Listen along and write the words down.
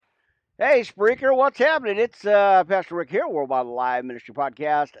Hey, Spreaker, what's happening? It's Pastor Rick here, Worldwide Live Ministry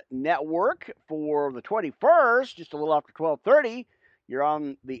Podcast Network for the 21st, just a little after 12:30. You're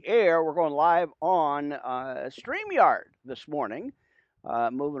on the air. We're going live on StreamYard this morning.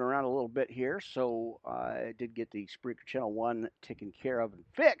 Moving around a little bit here, so I did get the Spreaker Channel 1 taken care of and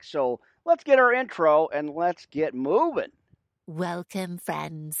fixed. So let's get our intro and let's get moving. Welcome,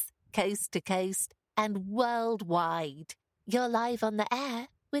 friends, coast to coast and worldwide. You're live on the air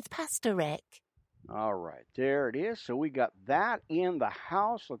with Pastor Rick. All right, there it is. So we got that in the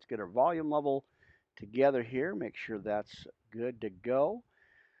house. Let's get our volume level together here. Make sure that's good to go.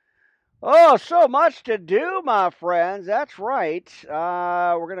 Oh, so much to do, my friends. That's right.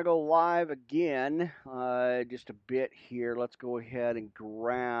 We're going to go live again just a bit here. Let's go ahead and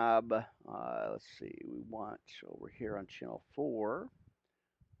grab, let's see, we want over here on channel 4.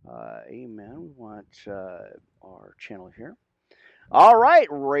 Amen. We want our channel here. All right,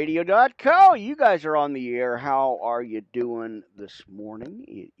 radio.co. You guys are on the air. How are you doing this morning?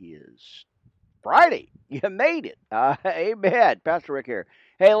 It is Friday. You made it. Amen. Pastor Rick here.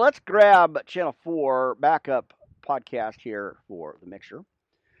 Hey, let's grab Channel 4 backup podcast here for the mixer.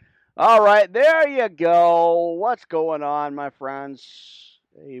 All right, there you go. What's going on, my friends?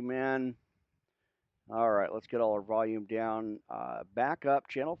 Amen. All right, let's get all our volume down. Back up,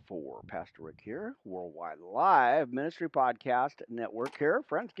 Channel 4. Pastor Rick here, Worldwide Live Ministry Podcast Network here.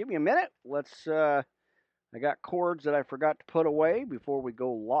 Friends, give me a minute. I got cords that I forgot to put away before we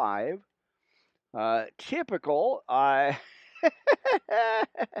go live. Typical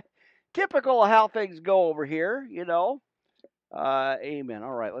typical how things go over here, you know. Amen.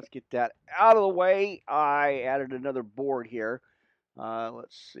 All right, let's get that out of the way. I added another board here.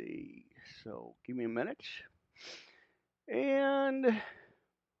 Let's see. So give me a minute. And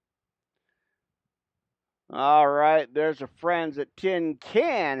all right, there's a friends at Tin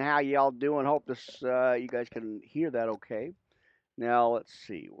Can. How y'all doing? Hope this you guys can hear that okay. Now let's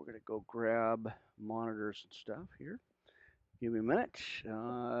see. We're gonna go grab monitors and stuff here. Give me a minute.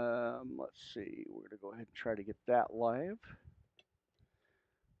 Let's see. We're gonna go ahead and try to get that live.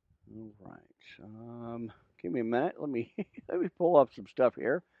 All right. Give me a minute. Let me pull up some stuff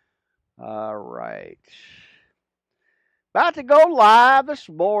here. All right. About to go live this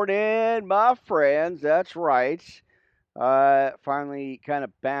morning, my friends. That's right. Finally kind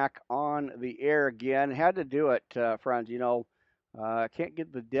of back on the air again. Had to do it, friends. You know, can't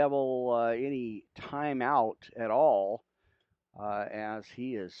get the devil any time out at all, as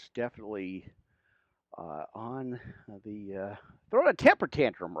he is definitely on the throwing a temper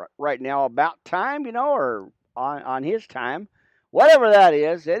tantrum right now about time, you know, or on his time, whatever that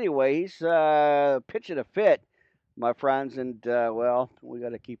is. Anyway, he's pitching a fit, my friends, and well, we got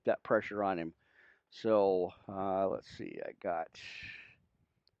to keep that pressure on him. So let's see. I got,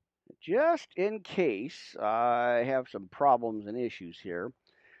 just in case I have some problems and issues here.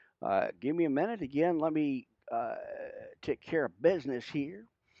 Give me a minute again. Let me take care of business here.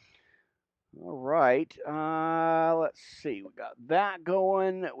 All right. Let's see. We got that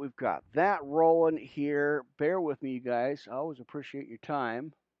going. We've got that rolling here. Bear with me, you guys. I always appreciate your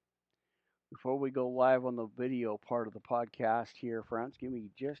time. Before we go live on the video part of the podcast here, friends, give me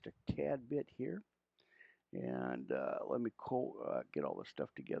just a tad bit here. And let me get all this stuff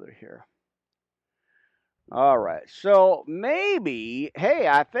together here. All right. So maybe, hey,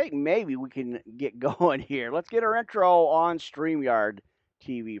 I think maybe we can get going here. Let's get our intro on StreamYard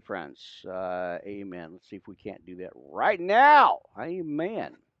TV, friends. Amen. Let's see if we can't do that right now.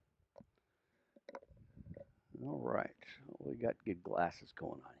 Amen. All right. We got good glasses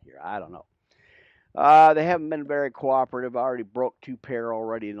going on here. I don't know. They haven't been very cooperative. I already broke 2 pair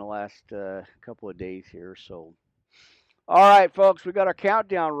already in the last couple of days here. So, all right, folks, we got our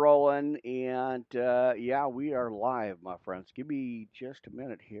countdown rolling, and yeah, we are live, my friends. Give me just a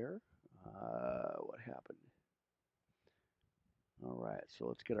minute here. What happened? All right, so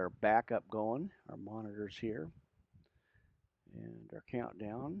let's get our backup going, our monitors here, and our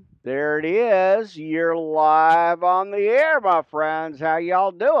countdown. There it is. You're live on the air, my friends. How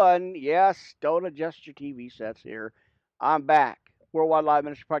y'all doing? Yes, don't adjust your TV sets here. I'm back. Worldwide Live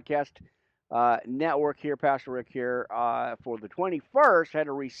Ministry Podcast Network here, Pastor Rick here, for the 21st. Had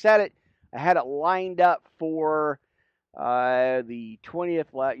to reset it. I had it lined up for the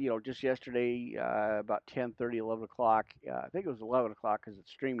 20th, you know, just yesterday, about 10:30, 11 o'clock. I think it was 11 o'clock because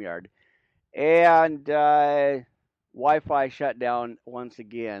it's StreamYard. And Wi-Fi shut down once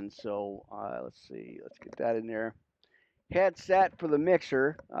again. So let's see. Let's get that in there. Headset for the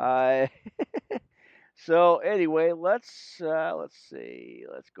mixer. So anyway, let's see.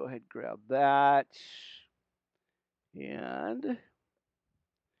 Let's go ahead and grab that. And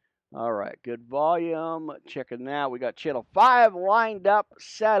All right, good volume. Checking that. We got channel 5 lined up,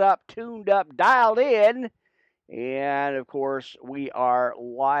 set up, tuned up, dialed in. And of course, we are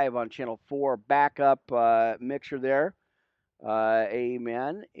live on channel 4, backup mixer there.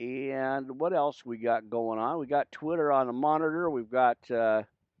 Amen. And what else we got going on? We got Twitter on the monitor. We've got, where's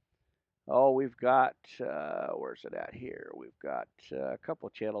it at here? We've got a couple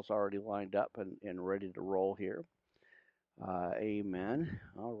of channels already lined up and ready to roll here. Amen.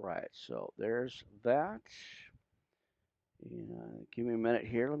 All right, so there's that. And give me a minute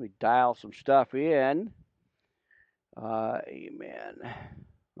here. Let me dial some stuff in. Amen.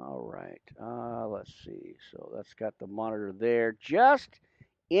 All right. Let's see. So that's got the monitor there, just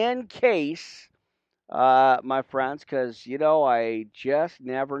in case, my friends, because I just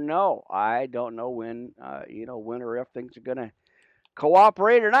never know. I don't know when, when or if things are gonna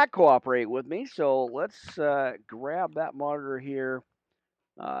cooperate or not cooperate with me. So let's grab that monitor here.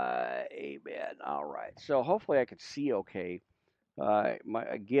 Amen. All right. So hopefully I can see okay.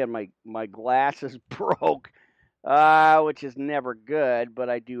 My glasses broke, which is never good, but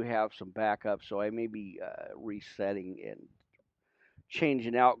I do have some backup, so I may be resetting and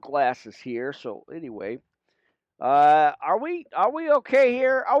changing out glasses here. So anyway, are we okay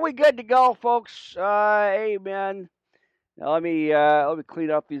here? Are we good to go, folks? Amen. Now let me clean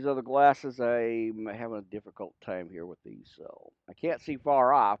up these other glasses. I'm having a difficult time here with these, so I can't see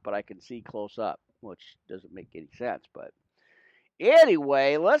far off, but I can see close up, which doesn't make any sense. But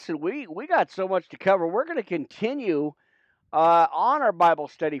anyway, listen, we got so much to cover. We're going to continue on our Bible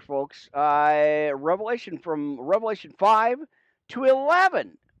study, folks. Revelation from Revelation 5 to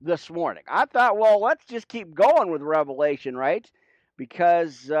 11 this morning. I thought, well, let's just keep going with Revelation, right?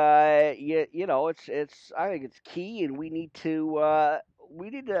 Because it's I think it's key, and we need to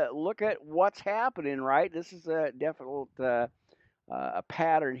look at what's happening, right? This is a definite a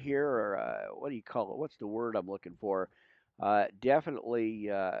pattern here, or what do you call it? What's the word I'm looking for?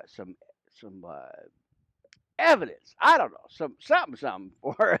 Definitely some evidence. I don't know, something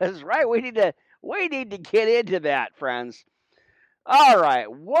for us, right? We need to get into that, friends. All right,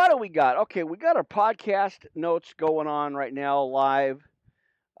 what do we got? Okay, we got our podcast notes going on right now, live.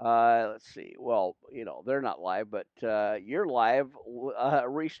 Let's see. Well, they're not live, but you're live.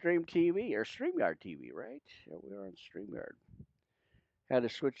 Restream TV or StreamYard TV, right? Yeah, we are on StreamYard. Had to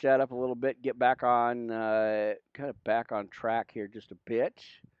switch that up a little bit, get back on, kind of back on track here just a bit.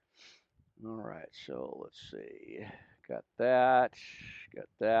 All right, so let's see. Got that.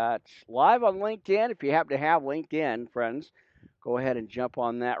 Live on LinkedIn. If you happen to have LinkedIn, friends, go ahead and jump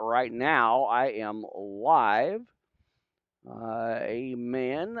on that right now. I am live.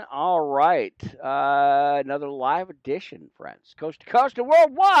 Amen. All right. Another live edition, friends. Coast to coast and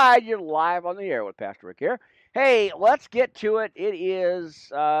worldwide, you're live on the air with Pastor Rick here. Hey, let's get to it. It is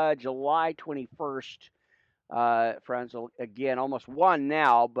July 21st. Friends, again, almost 1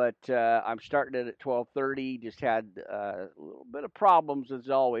 now, but I'm starting it at 12:30. Just had a little bit of problems as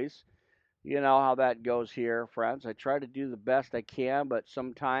always. You know how that goes here, friends. I try to do the best I can, but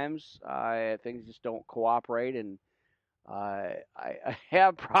sometimes things just don't cooperate, and I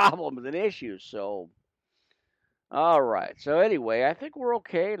have problems and issues. So, all right. So anyway, I think we're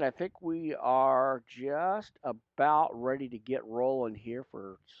okay, and I think we are just about ready to get rolling here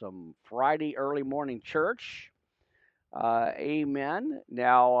for some Friday early morning church. Amen.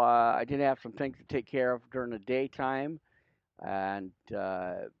 Now, I did have some things to take care of during the daytime, and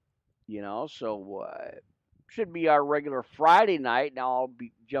so should be our regular Friday night. Now I'll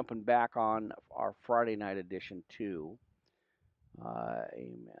be jumping back on our Friday night edition too.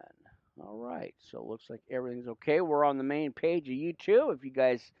 Amen. All right. So it looks like everything's okay. We're on the main page of YouTube. If you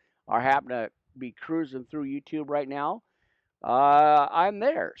guys are happen to be cruising through YouTube right now, I'm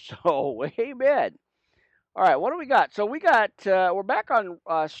there. So amen. All right, what do we got? So we're back on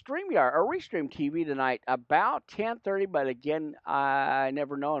StreamYard or Restream TV tonight about 10:30. But again, I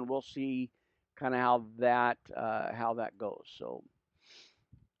never know, and we'll see kind of how that goes. So,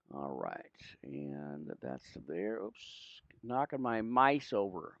 all right, and that's there. Oops, knocking my mice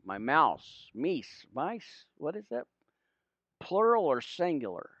over. My mouse, mice. What is that? Plural or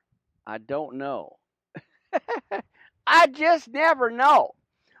singular? I don't know. I just never know.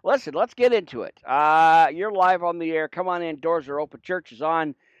 Listen, let's get into it. You're live on the air. Come on in. Doors are open. Church is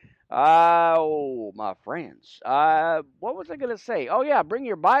on. My friends. What was I going to say? Oh, yeah. Bring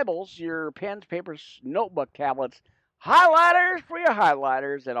your Bibles, your pens, papers, notebook tablets, highlighters for your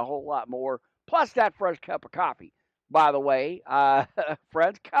highlighters, and a whole lot more. Plus that fresh cup of coffee. By the way,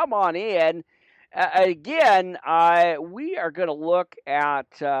 friends, come on in. Again, we are going to look at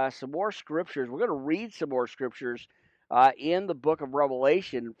some more scriptures. We're going to read some more scriptures. in the book of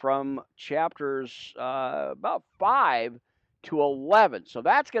Revelation from chapters about 5 to 11. So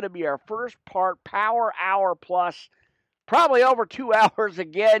that's going to be our first part, Power Hour Plus, probably over 2 hours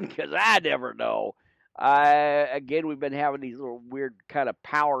again, because I never know. Again, we've been having these little weird kind of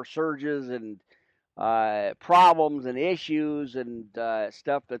power surges and problems and issues and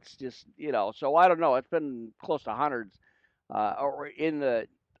stuff that's just, so I don't know. It's been close to hundreds or in the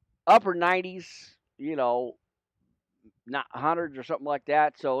upper 90s, not hundreds or something like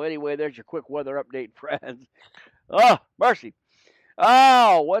that. So anyway, there's your quick weather update, friends. Oh, mercy.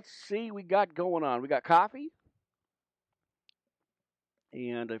 Oh, let's see we got going on. We got coffee.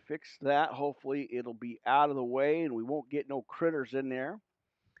 And I fixed that. Hopefully it'll be out of the way and we won't get no critters in there.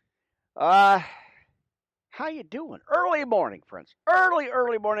 How you doing? Early morning, friends.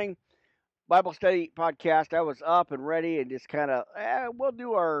 Early morning Bible study podcast. I was up and ready and just kind of we'll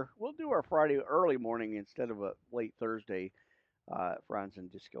do our Friday early morning instead of a late Thursday, friends, and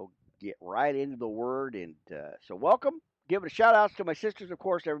just go get right into the Word. And so welcome. Give it a shout outs to my sisters, of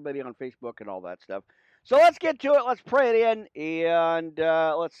course, everybody on Facebook and all that stuff. So let's get to it. Let's pray it in, and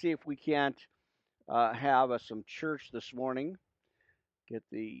let's see if we can't have some church this morning. Get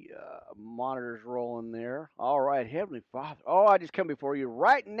the monitors rolling there. All right, Heavenly Father. Oh, I just come before you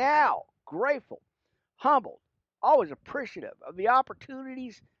right now, grateful, humbled, always appreciative of the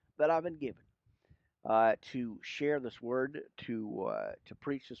opportunities that I've been given to share this word, to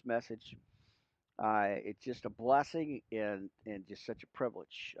preach this message. It's just a blessing and just such a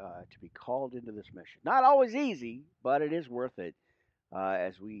privilege to be called into this mission. Not always easy, but it is worth it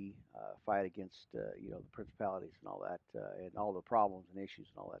as we fight against the principalities and all that, and all the problems and issues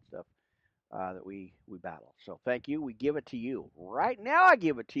and all that stuff that we battle. So thank you. We give it to you right now. I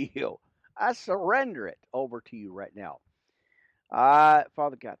give it to you. I surrender it over to you right now.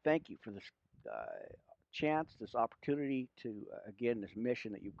 Father God, thank you for this chance, this opportunity to again this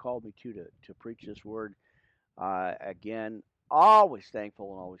mission that you've called me to preach this word. Again, always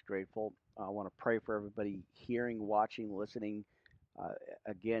thankful and always grateful. I want to pray for everybody hearing, watching, listening.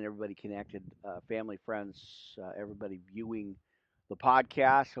 Again, everybody connected, family, friends, everybody viewing the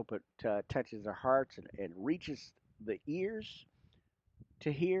podcast. Hope it touches their hearts and reaches the ears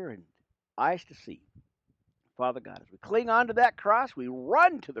to hear and eyes to see. Father God, as we cling on to that cross, we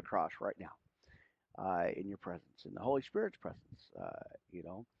run to the cross right now in your presence, in the Holy Spirit's presence,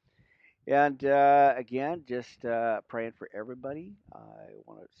 And again, just praying for everybody. I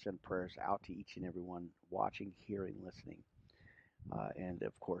want to send prayers out to each and everyone watching, hearing, listening. And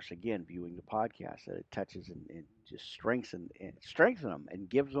of course, again, viewing the podcast, that it touches and just strengthens them and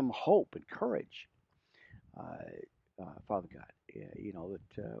gives them hope and courage. Father God,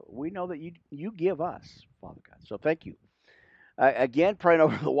 that we know that you give us, Father God. So thank you. Again, praying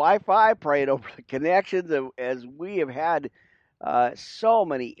over the Wi-Fi, praying over the connections, as we have had so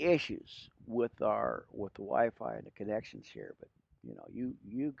many issues with the Wi-Fi and the connections here. But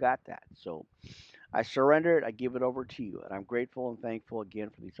you got that. So I surrender it. I give it over to you. And I'm grateful and thankful again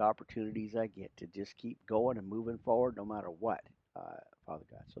for these opportunities I get to just keep going and moving forward no matter what, Father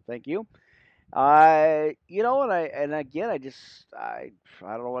God. So thank you. And again, I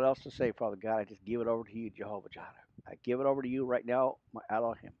don't know what else to say, Father God. I just give it over to you, Jehovah Jireh. I give it over to you right now, my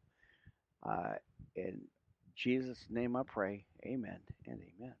Elohim. In Jesus' name I pray. Amen and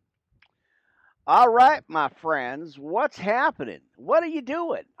amen. All right, my friends, what's happening? What are you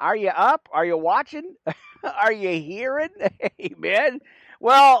doing? Are you up? Are you watching? Are you hearing? Amen.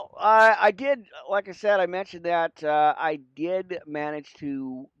 Well, I did, like I said, I mentioned that I did manage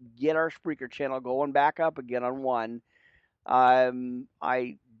to get our Spreaker channel going back up again on one.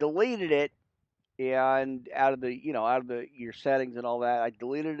 I deleted it and out of your settings and all that, I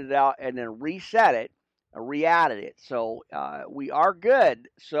deleted it out and then reset it. Re-added it, so we are good.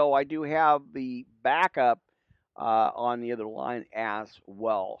 So I do have the backup on the other line as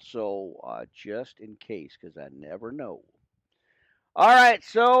well. So just in case, because I never know. All right.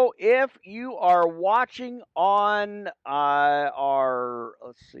 So if you are watching on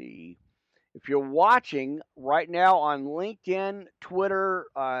let's see, if you're watching right now on LinkedIn, Twitter,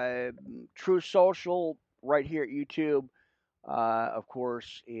 True Social, right here at YouTube. Of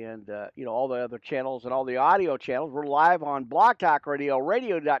course, and all the other channels and all the audio channels. We're live on Blog Talk Radio,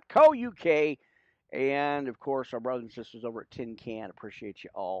 radio.co.uk, and of course, our brothers and sisters over at Tin Can. Appreciate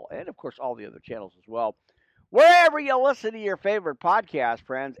you all, and of course, all the other channels as well. Wherever you listen to your favorite podcast,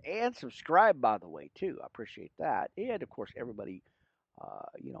 friends, and subscribe, by the way, too. I appreciate that, and of course, everybody.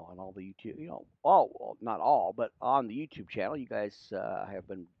 On all the YouTube, well, not all, but on the YouTube channel, you guys have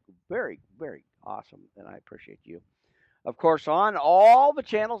been very, very awesome, and I appreciate you. Of course, on all the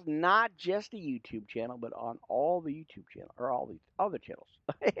channels, not just the YouTube channel, but on all the YouTube channel or all the other channels.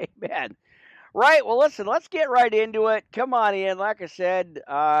 Amen. Right. Well, listen, let's get right into it. Come on in. Like I said,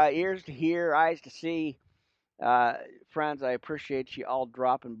 ears to hear, eyes to see. Uh, Friends, I appreciate you all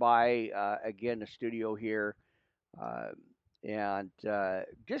dropping by again the studio here. Uh, and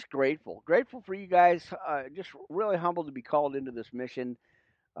just grateful for you guys. Just really humbled to be called into this mission.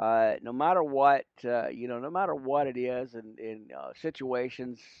 No matter what, no matter what it is, and in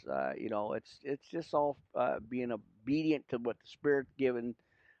situations, it's just all being obedient to what the Spirit's given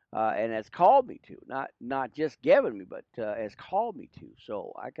and has called me to. Not just given me, but has called me to.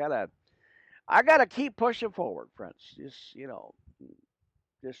 So I gotta keep pushing forward, friends.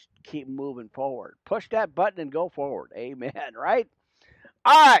 Just keep moving forward. Push that button and go forward. Amen. Right?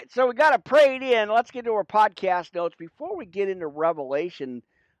 All right. So we got to pray it in. Let's get to our podcast notes before we get into Revelation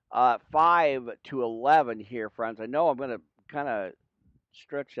 5 to 11 here, friends. I know I'm going to kind of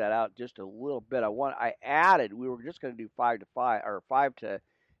stretch that out just a little bit. I added, we were just going to do 5 to 5 or 5 to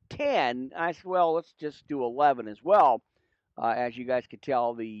 10. I said, well, let's just do 11 as well. As you guys can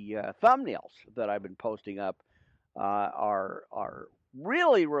tell, the thumbnails that I've been posting up are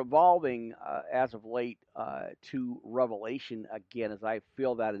really revolving as of late to Revelation again, as I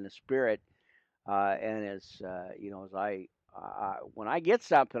feel that in the spirit, and as I when I get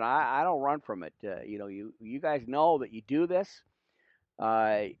something, I don't run from it. You guys know that you do this.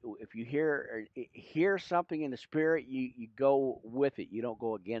 If you hear something in the spirit, you go with it. You don't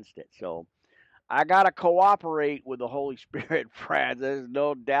go against it. So I gotta cooperate with the Holy Spirit, friends. There's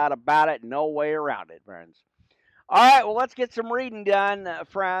no doubt about it. No way around it, friends. All right, well, let's get some reading done,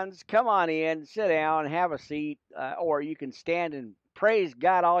 friends. Come on in, sit down, have a seat, or you can stand and praise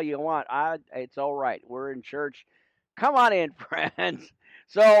God all you want. It's all right. We're in church. Come on in, friends.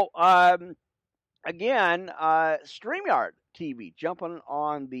 So, again, StreamYard TV jumping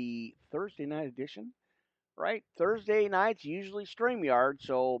on the Thursday night edition, right? Thursday nights usually StreamYard,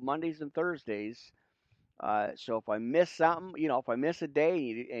 so Mondays and Thursdays. So if I miss something, if I miss a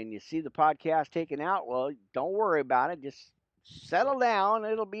day and you see the podcast taken out, well, don't worry about it. Just settle down.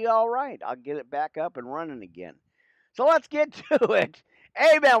 It'll be all right. I'll get it back up and running again. So let's get to it.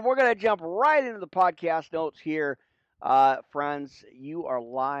 Amen. We're going to jump right into the podcast notes here. Friends, you are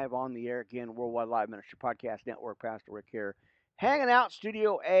live on the air again, Worldwide Live Ministry Podcast Network. Pastor Rick here. Hanging out,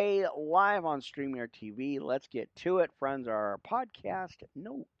 Studio A, live on StreamYard TV. Let's get to it, friends. Our podcast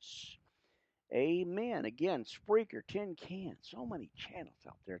notes. Amen. Again, Spreaker, Tin Can, so many channels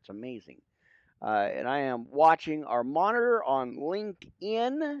out there. It's amazing. And I am watching our monitor on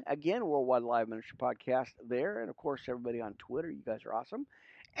LinkedIn. Again, Worldwide Live Ministry Podcast there. And of course, everybody on Twitter. You guys are awesome.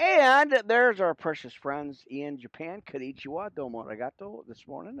 And there's our precious friends in Japan. Konnichiwa, domo arigato this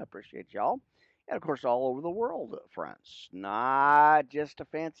morning. I appreciate y'all. And of course, all over the world, friends. Not just a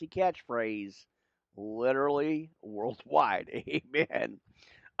fancy catchphrase, literally worldwide. Amen.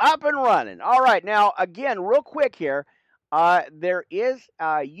 Up and running. All right. Now, again, real quick here, there is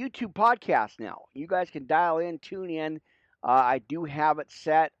a YouTube podcast now. You guys can dial in, tune in. I do have it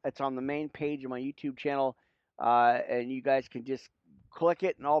set. It's on the main page of my YouTube channel, and you guys can just click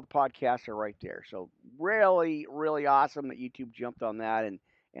it, and all the podcasts are right there. So really, really awesome that YouTube jumped on that and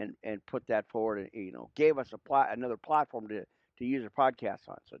put that forward, and gave us another platform to use our podcast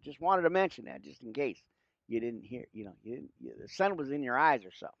on. So just wanted to mention that, just in case you didn't hear, the sun was in your eyes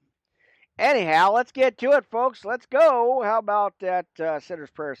or something. Anyhow, let's get to it, folks. Let's go. How about that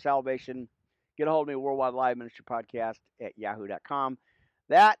Sinner's Prayer of Salvation? Get a hold of me, Worldwide Live Ministry Podcast at yahoo.com.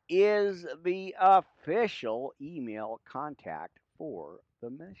 That is the official email contact for the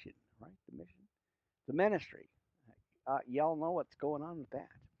mission, right? The mission, the ministry. Y'all know what's going on with that.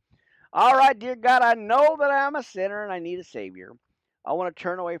 All right, dear God, I know that I'm a sinner and I need a Savior. I want to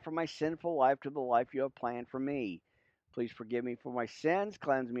turn away from my sinful life to the life you have planned for me. Please forgive me for my sins,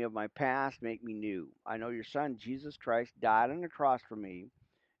 cleanse me of my past, make me new. I know your Son, Jesus Christ, died on the cross for me,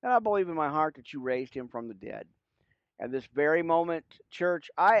 and I believe in my heart that you raised him from the dead. At this very moment,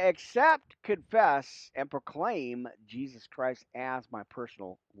 church, I accept, confess, and proclaim Jesus Christ as my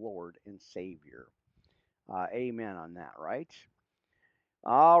personal Lord and Savior. Amen on that, right?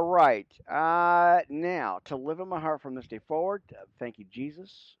 All right. Now, to live in my heart from this day forward, thank you,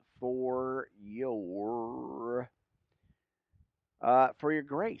 Jesus, for your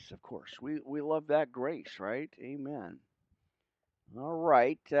grace, of course. We love that grace, right? Amen. All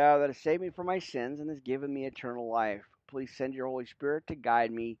right. That has saved me from my sins and has given me eternal life. Please send your Holy Spirit to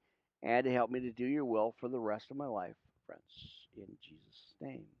guide me and to help me to do your will for the rest of my life, friends. In Jesus'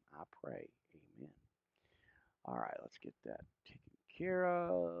 name, I pray. Amen. All right, let's get that taken care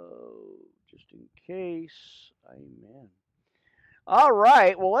of, just in case. Amen. All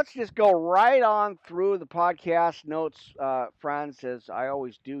right. Well, let's just go right on through the podcast notes, friends, as I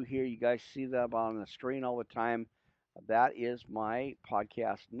always do here. You guys see them on the screen all the time. That is my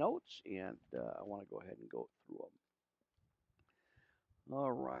podcast notes, and I want to go ahead and go through them.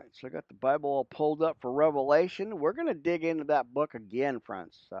 All right. So I got the Bible all pulled up for Revelation. We're going to dig into that book again,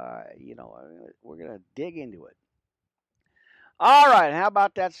 friends. We're going to dig into it. All right. How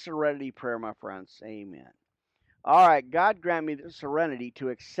about that serenity prayer, my friends? Amen. All right, God grant me the serenity to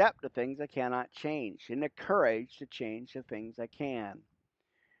accept the things I cannot change, and the courage to change the things I can,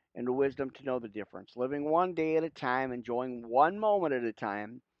 and the wisdom to know the difference, living one day at a time, enjoying one moment at a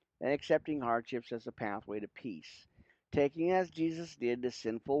time, and accepting hardships as a pathway to peace, taking as Jesus did the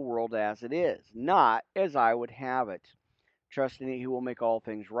sinful world as it is, not as I would have it, trusting that He will make all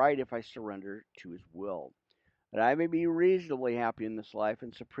things right if I surrender to His will, that I may be reasonably happy in this life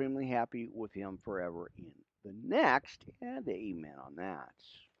and supremely happy with Him forever in the next, and amen on that.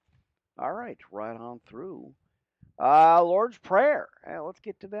 All right, right on through. Lord's Prayer. Let's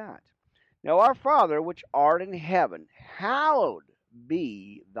get to that. Now, our Father, which art in heaven, hallowed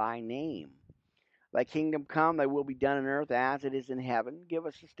be thy name. Thy kingdom come, thy will be done on earth as it is in heaven. Give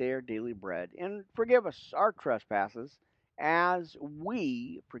us this day our daily bread, and forgive us our trespasses, as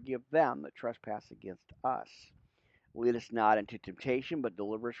we forgive them that trespass against us. Lead us not into temptation, but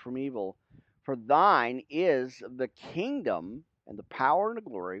deliver us from evil. For thine is the kingdom and the power and the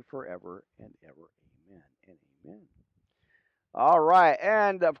glory forever and ever. Amen and amen. All right,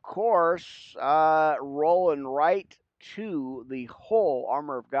 and of course, rolling right to the whole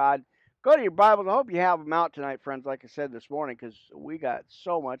armor of God. Go to your Bibles. I hope you have them out tonight, friends, like I said this morning, because we got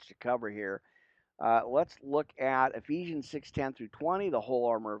so much to cover here. Let's look at Ephesians 6:10 through 20, the whole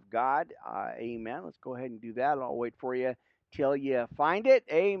armor of God. Amen. Let's go ahead and do that. I'll wait for you till you find it.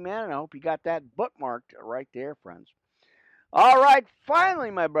 Amen. And I hope you got that bookmarked right there, friends. All right.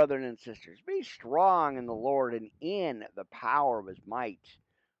 Finally, my brethren and sisters, be strong in the Lord and in the power of His might.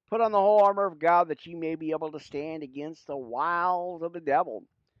 Put on the whole armor of God that ye may be able to stand against the wiles of the devil.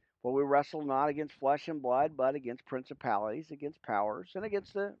 For we wrestle not against flesh and blood, but against principalities, against powers, and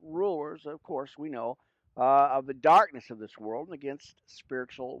against the rulers, of course, we know, of the darkness of this world, and against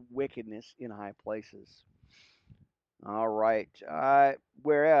spiritual wickedness in high places. All right.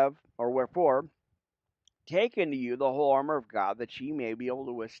 Wherefore, take unto you the whole armor of God, that ye may be able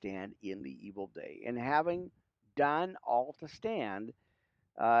to withstand in the evil day. And having done all to stand,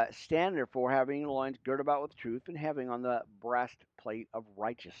 stand therefore, having your loins girt about with truth, and having on the breastplate of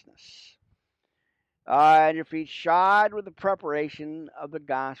righteousness. And your feet shod with the preparation of the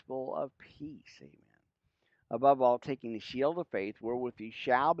gospel of peace. Amen. Above all, taking the shield of faith, wherewith ye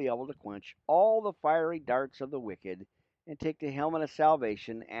shall be able to quench all the fiery darts of the wicked, and take the helmet of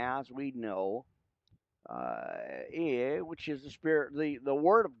salvation, as we know, which is the Spirit, the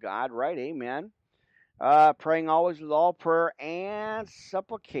Word of God, right? Amen. Praying always with all prayer and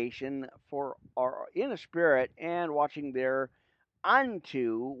supplication in the Spirit, and watching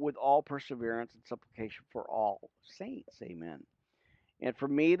thereunto with all perseverance and supplication for all saints. Amen. And for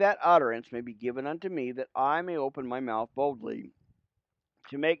me that utterance may be given unto me, that I may open my mouth boldly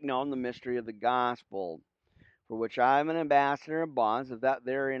to make known the mystery of the gospel, for which I am an ambassador in bonds, that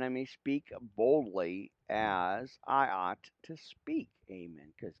therein I may speak boldly as I ought to speak.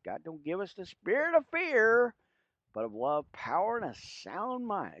 Amen. Because God don't give us the spirit of fear, but of love, power, and a sound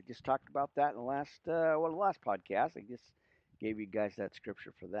mind. I just talked about that in the last podcast. I just gave you guys that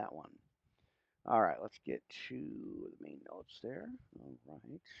scripture for that one. All right, let's get to the main notes there. All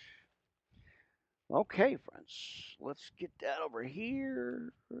right. Okay, friends, let's get that over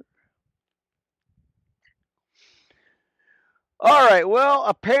here. All right. Well,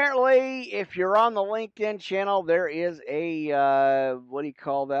 apparently, if you're on the LinkedIn channel, there is a what do you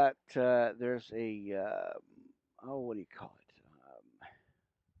call that? There's a what do you call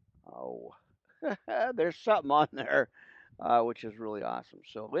it? There's something on there, which is really awesome.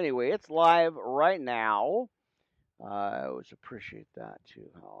 So anyway, it's live right now. I always appreciate that too.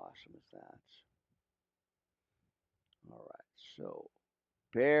 How awesome is that? All right. So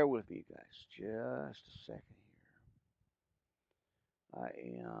bear with me, guys, just a second here. I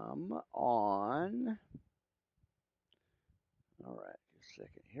am on. All right, just a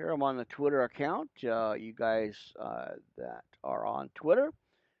second here. I'm on the Twitter account. You guys that are on Twitter,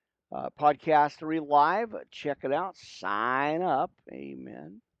 Podcastery Live, check it out. Sign up.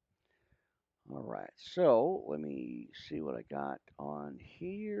 Amen. All right, so let me see what I got on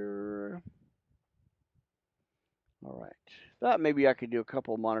here. All right, thought maybe I could do a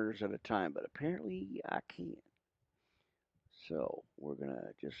couple of monitors at a time, but apparently I can't. So we're going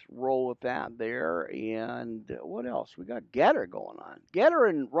to just roll with that there. And what else? We got Getter going on. Getter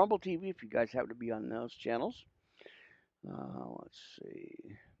and Rumble TV, if you guys happen to be on those channels. Let's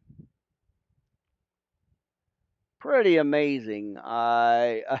see. Pretty amazing.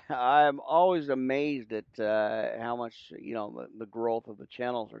 I'm always amazed at how much the growth of the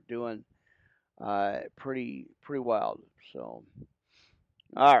channels are doing. Pretty wild. So,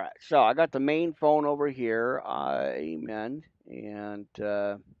 all right. So I got the main phone over here. Amen. And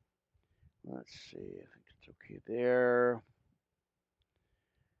let's see. I think it's okay there.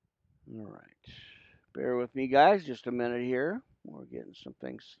 All right. Bear with me, guys. Just a minute here. We're getting some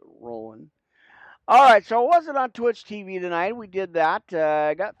things rolling. All right, so I wasn't on Twitch TV tonight. We did that.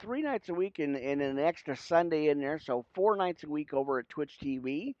 I got 3 nights a week and an extra Sunday in there, so 4 nights a week over at Twitch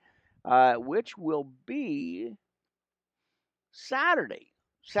TV, which will be Saturday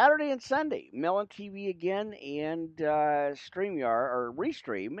and Sunday. Melon TV again and StreamYard or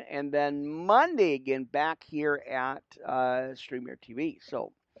Restream, and then Monday again back here at StreamYard TV.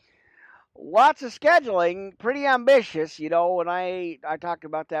 So lots of scheduling, pretty ambitious, and I talked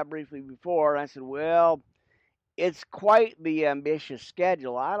about that briefly before, and I said, well, it's quite the ambitious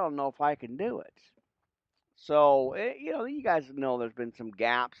schedule. I don't know if I can do it. So, you guys know there's been some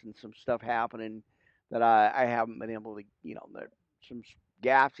gaps and some stuff happening that I haven't been able to, there's some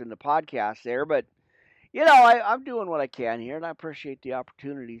gaps in the podcast there, but, I'm doing what I can here, and I appreciate the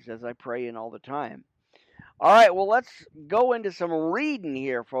opportunities as I pray in all the time. All right, well, let's go into some reading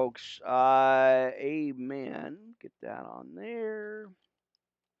here, folks. Amen. Get that on there.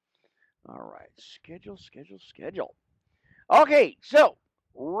 All right, schedule. Okay, so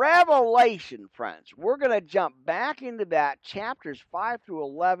Revelation, friends. We're going to jump back into that, chapters 5 through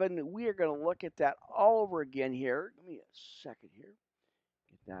 11. We are going to look at that all over again here. Give me a second here.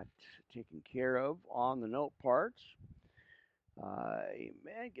 Get that taken care of on the note parts.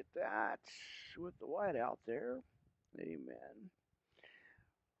 Amen. Get that with the white out there. Amen.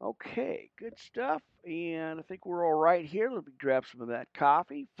 Okay, good stuff. And I think we're all right here. Let me grab some of that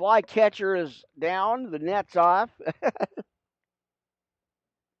coffee. Fly catcher is down. The net's off.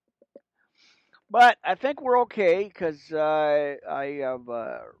 But I think we're okay because I have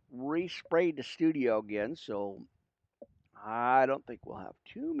resprayed the studio again, so I don't think we'll have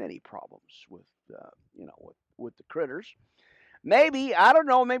too many problems with with the critters. Maybe, I don't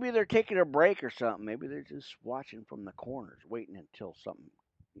know, maybe they're taking a break or something. Maybe they're just watching from the corners, waiting until something,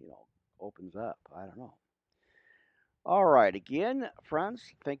 opens up. I don't know. All right, again, friends,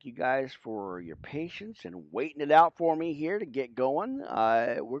 thank you guys for your patience and waiting it out for me here to get going.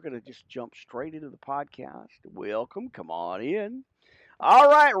 We're going to just jump straight into the podcast. Welcome, come on in. All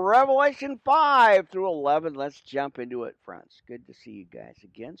right, Revelation 5 through 11. Let's jump into it, friends. Good to see you guys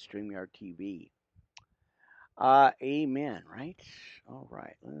again, StreamYard TV. Amen, right? All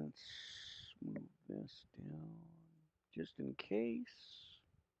right, let's move this down just in case.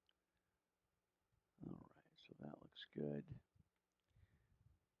 All right, so that looks good.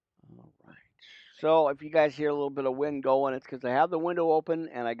 All right. So if you guys hear a little bit of wind going, it's because I have the window open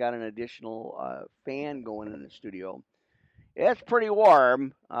and I got an additional fan going in the studio. It's pretty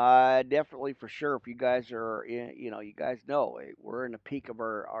warm, definitely for sure. If you guys are, you guys know we're in the peak of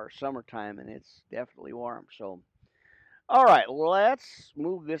our summertime and it's definitely warm. So, all right, let's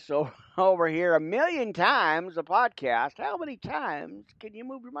move this over here 1,000,000 times a podcast. How many times can you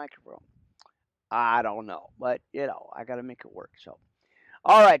move your microphone? I don't know, but I got to make it work. So,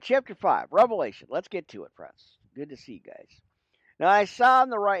 all right, chapter 5, Revelation. Let's get to it, friends. Good to see you guys. Now I saw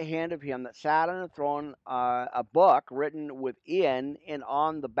on the right hand of him that sat on the throne a book written within and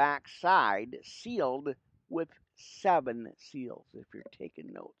on the back side, sealed with 7 seals, if you're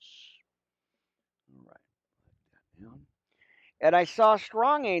taking notes. All right, put that down. And I saw a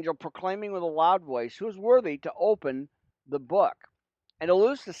strong angel proclaiming with a loud voice, who is worthy to open the book and to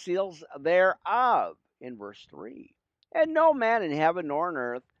loose the seals thereof, in verse 3. And no man in heaven nor on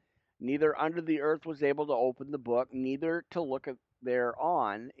earth, neither under the earth, was able to open the book, neither to look at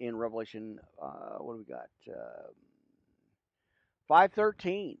thereon, in Revelation, what do we got?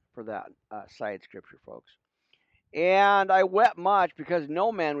 5:13 for that side scripture, folks. And I wept much because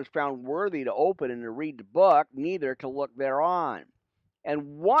no man was found worthy to open and to read the book, neither to look thereon.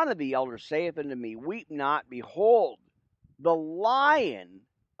 And one of the elders saith unto me, Weep not, behold, the Lion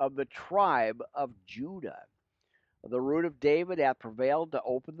of the tribe of Judah, the root of David, hath prevailed to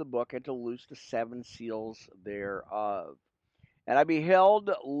open the book and to loose the 7 seals thereof. And I beheld,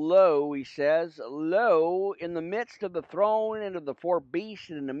 lo, he says, lo, in the midst of the throne and of the 4 beasts,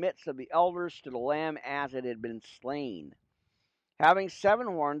 and in the midst of the elders, stood a lamb as it had been slain, having 7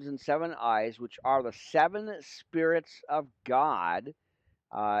 horns and 7 eyes, which are the 7 spirits of God,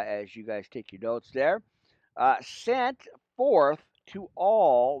 as you guys take your notes there, sent forth to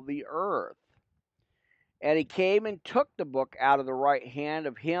all the earth. And he came and took the book out of the right hand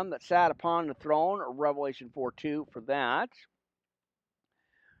of him that sat upon the throne, Revelation 4:2 for that.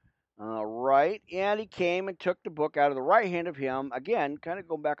 Right. And he came and took the book out of the right hand of him, again, kind of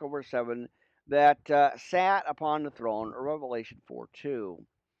going back over 7, that sat upon the throne, Revelation 4:2.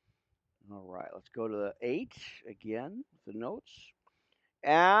 All right, let's go to the 8 again with the notes.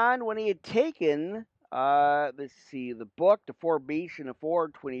 And when he had taken, let's see, the book, the 4 beasts and the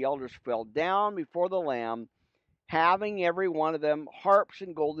 24 elders fell down before the Lamb, having every one of them harps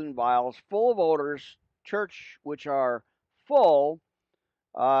and golden vials full of odors, church which are full,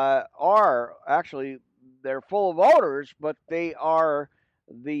 are actually, they're full of odors, but they are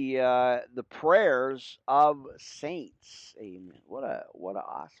the prayers of saints. Amen. What a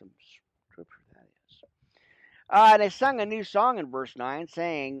awesome scripture that is. And they sung a new song in verse 9,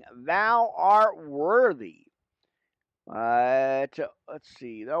 saying, "Thou art worthy." Let's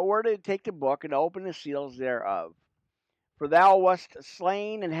see. Thou art worthy to take the book and open the seals thereof. For thou wast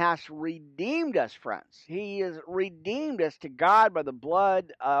slain and hast redeemed us, friends. He has redeemed us to God by the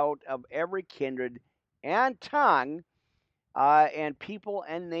blood out of every kindred and tongue and people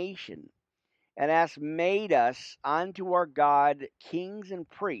and nation, and hast made us unto our God kings and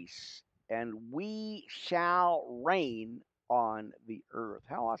priests, and we shall reign on the earth.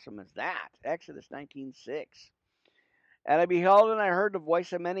 How awesome is that? Exodus 19:6. And I beheld and I heard the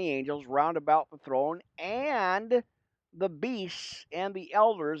voice of many angels round about the throne, and the beasts and the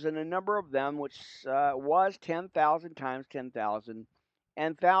elders, and the number of them, which was 10,000 times 10,000,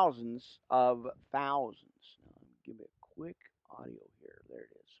 and thousands of thousands. Now, give me a quick audio here. There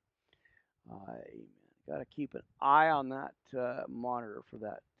it is. Amen. Got to keep an eye on that monitor for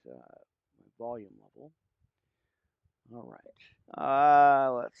that volume level. All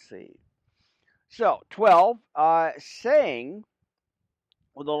right. Let's see. So, 12, saying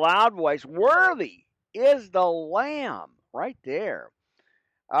with a loud voice, "Worthy is the Lamb," right there,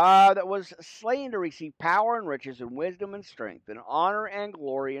 that was slain to receive power and riches and wisdom and strength and honor and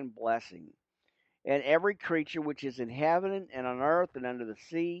glory and blessing. And every creature which is in heaven and on earth and under the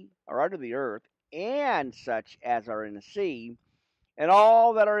sea, or under the earth, and such as are in the sea, and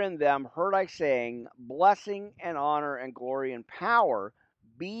all that are in them, heard I saying, "Blessing and honor and glory and power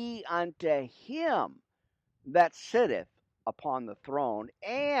be unto him that sitteth upon the throne,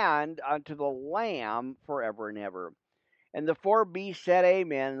 and unto the Lamb forever and ever." And the 4 beasts said,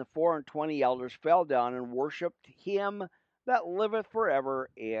 Amen, and the 24 elders fell down and worshipped him that liveth forever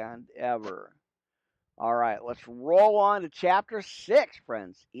and ever. All right, let's roll on to chapter 6,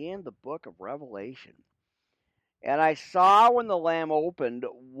 friends, in the book of Revelation. "And I saw when the Lamb opened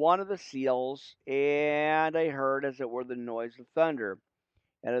one of the seals, and I heard as it were the noise of thunder,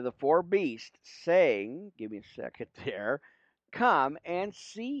 and of the 4 beasts, saying," give me a second there, "Come and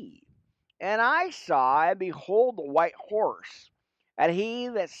see. And I saw, and behold, the white horse, and he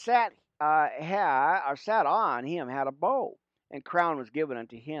that sat on him had a bow, and crown was given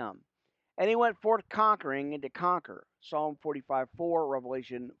unto him. And he went forth conquering and to conquer." Psalm 45:4,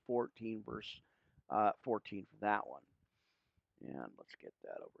 Revelation 14, verse 14 for that one. And let's get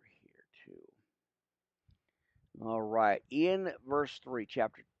that over here too. All right. In verse 3,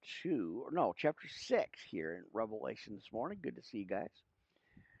 chapter 6 here in Revelation this morning. Good to see you guys.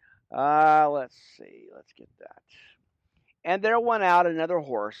 Let's see. Let's get that. "And there went out another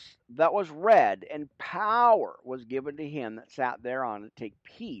horse that was red, and power was given to him that sat thereon to take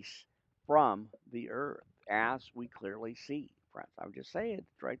peace from the earth," as we clearly see, friends. I'm just saying,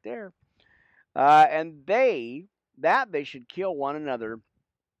 it's right there. "And they should kill one another,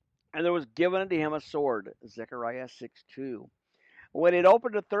 and there was given unto him a sword," Zechariah 6:2. "When it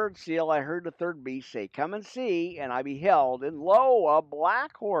opened the 3rd seal, I heard the 3rd beast say, Come and see. And I beheld, and lo, a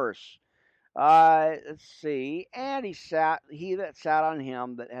black horse. Let's see. And he that sat on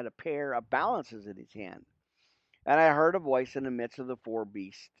him that had a pair of balances in his hand. And I heard a voice in the midst of the 4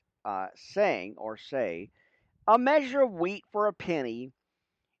 beasts, saying, or say, A measure of wheat for a penny,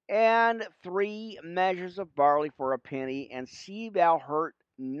 and 3 measures of barley for a penny, and see thou hurt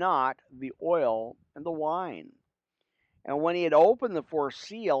not the oil and the wine. And when he had opened the 4th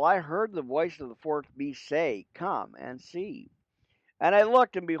seal, I heard the voice of the 4th beast say, Come and see. And I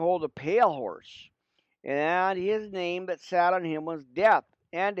looked, and behold, a pale horse, and his name that sat on him was Death,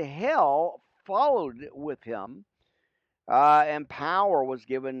 and hell followed with him, and power was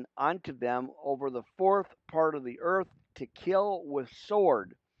given unto them over the 4th part of the earth to kill with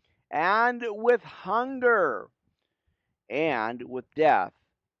sword, and with hunger, and with death,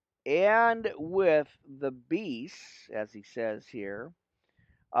 and with the beasts, as he says here,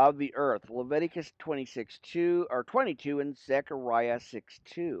 of the earth. Leviticus 26:2 or 22 and Zechariah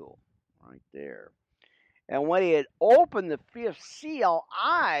 6:2, right there. And when he had opened the fifth seal,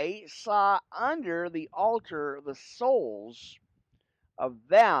 I saw under the altar the souls of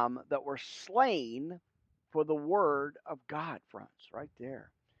them that were slain for the word of God, friends, right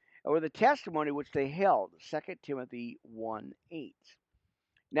there. And with the testimony which they held, 2 Timothy 1:8.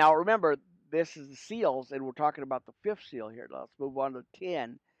 Now remember, this is the seals, and we're talking about the fifth seal here. Let's move on to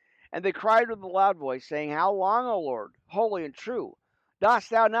 10. And they cried with a loud voice, saying, How long, O Lord, holy and true, dost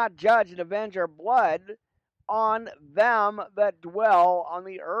thou not judge and avenge our blood on them that dwell on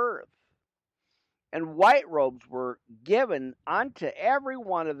the earth? And white robes were given unto every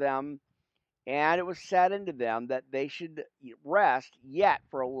one of them, and it was said unto them that they should rest yet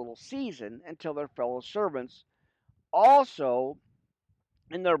for a little season until their fellow servants also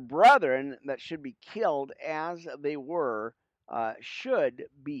and their brethren that should be killed as they were should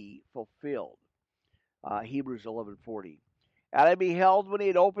be fulfilled. Hebrews 11:40. And I beheld when he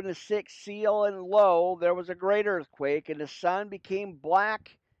had opened the sixth seal, and lo, there was a great earthquake, and the sun became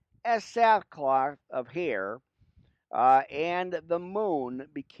black as sackcloth of hair, and the moon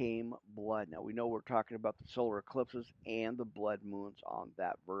became blood. Now we know we're talking about the solar eclipses and the blood moons on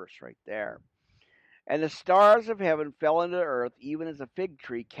that verse right there. And the stars of heaven fell into the earth, even as a fig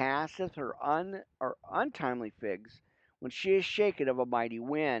tree casteth her untimely figs when she is shaken of a mighty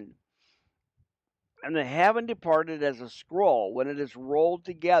wind. And the heaven departed as a scroll when it is rolled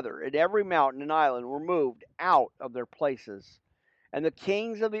together, and every mountain and island were moved out of their places. And the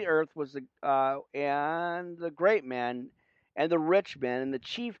kings of the earth and the great men, and the rich men, and the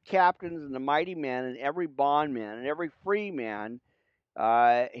chief captains, and the mighty men, and every bondman, and every free man,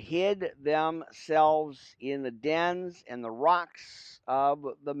 hid themselves in the dens and the rocks of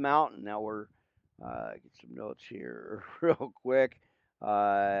the mountain. Now we're get some notes here real quick.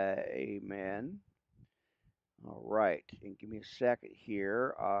 Amen. All right, and give me a second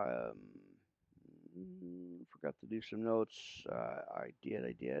here. Forgot to do some notes. I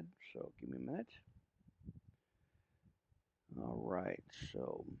did. So give me a minute. All right,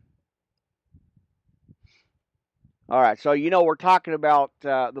 so. All right, so we're talking about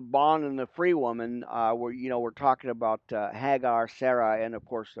the bond and the free woman. We're talking about Hagar, Sarah, and of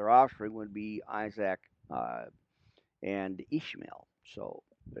course their offspring would be Isaac and Ishmael. So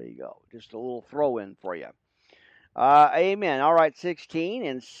there you go, just a little throw in for you. Amen. All right, 16.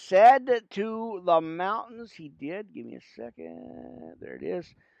 And said to the mountains, he did. Give me a second. There it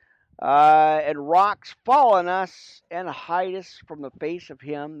is. And rocks fall on us and hide us from the face of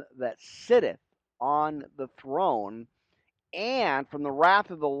him that sitteth on the throne and from the wrath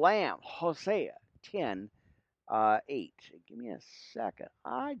of the Lamb. Hosea 10, 8. Give me a second.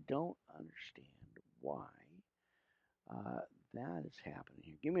 I don't understand why that is happening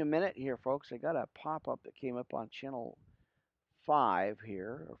here. Give me a minute here, folks. I got a pop-up that came up on channel 5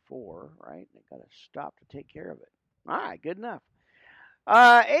 here, or 4, right? I got to stop to take care of it. All right, good enough.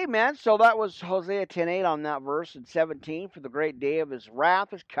 Amen. So that was Hosea 10:8 on that verse, and 17. For the great day of his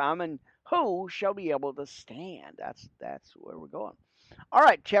wrath is come, and who shall be able to stand? That's where we're going. All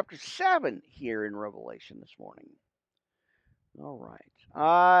right, chapter 7 here in Revelation this morning. All right.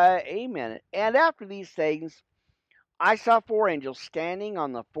 Amen. And after these things, I saw 4 angels standing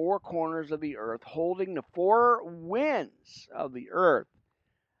on the 4 corners of the earth, holding the 4 winds of the earth,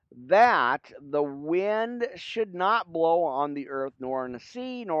 that the wind should not blow on the earth, nor on the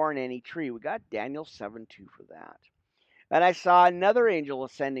sea, nor on any tree. We got Daniel 7:2 for that. And I saw another angel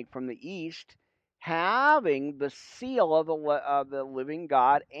ascending from the east, having the seal of the living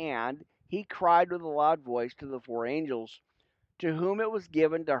God, and he cried with a loud voice to the 4 angels, to whom it was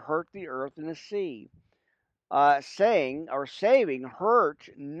given to hurt the earth and the sea, saying, or saving, hurt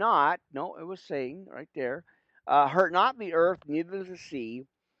not, no, it was saying right there, hurt not the earth, neither the sea,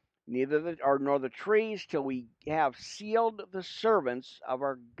 nor the trees, till we have sealed the servants of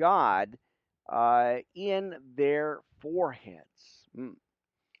our God in their foreheads.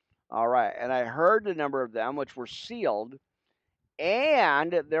 All right, and I heard the number of them which were sealed,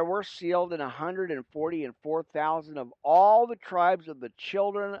 and there were sealed 144,000 of all the tribes of the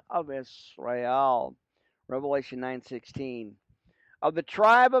children of Israel. Revelation 9:16. Of the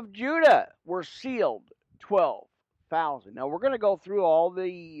tribe of Judah were sealed 12,000. Now we're going to go through all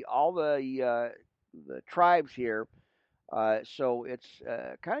the tribes here, so it's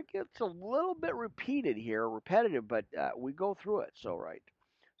kind of gets a little bit repetitive, but we go through it. So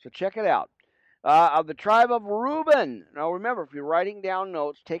check it out. Of the tribe of Reuben. Now remember, if you're writing down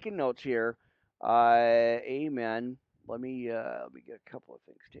notes, taking notes here, amen. let me get a couple of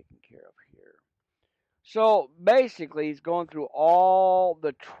things taken care of here. So basically, he's going through all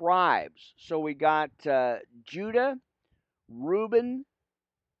the tribes. So we got Judah, Reuben,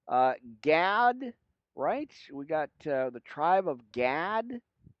 Gad, right? We got the tribe of Gad,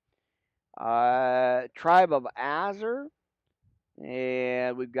 tribe of Azer,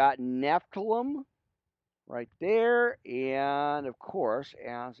 and we've got Nephilim right there. And of course,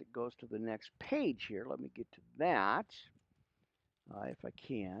 as it goes to the next page here, let me get to that if I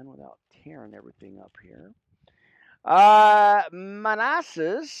can without tearing everything up here.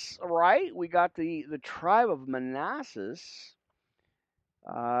 Manassas, right? We got the tribe of Manassas,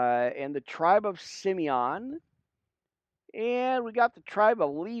 and the tribe of Simeon, and we got the tribe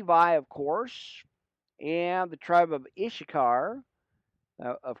of Levi, of course, and the tribe of Issachar,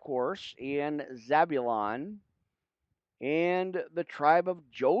 of course, and Zabulon, and the tribe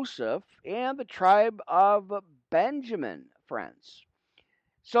of Joseph, and the tribe of Benjamin, friends.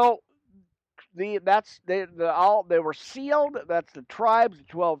 So they were sealed. That's the tribes, the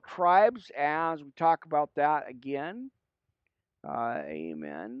 12 tribes, as we talk about that again.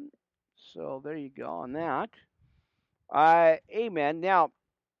 Amen. So there you go on that. Amen. Now,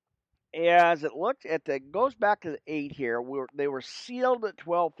 as it looked at the goes back to the 8 here, they were sealed at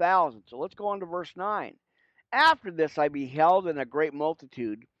 12,000. So let's go on to verse 9. After this I beheld in a great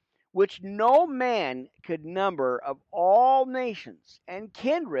multitude, which no man could number, of all nations and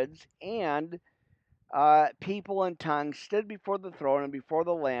kindreds and people and tongues, stood before the throne and before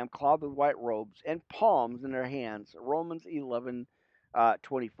the Lamb, clothed with white robes and palms in their hands. Romans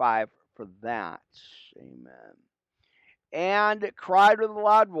 11:25 for that. Amen. And cried with a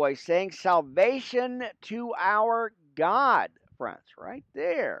loud voice, saying, Salvation to our God, friends, right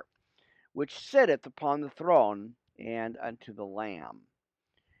there, which sitteth upon the throne, and unto the Lamb.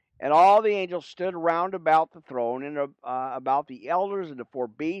 And all the angels stood round about the throne, and about the elders and the four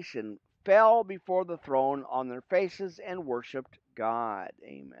beasts, and fell before the throne on their faces, and worshipped God.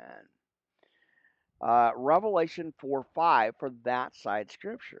 Amen. Revelation 4:5 for that side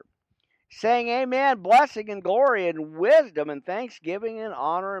scripture. Saying, Amen, blessing and glory and wisdom and thanksgiving and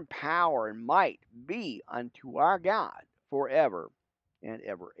honor and power and might be unto our God forever and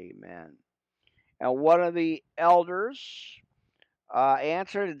ever. Amen. And one of the elders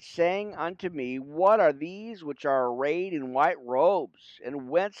answered and saying unto me, What are these which are arrayed in white robes, and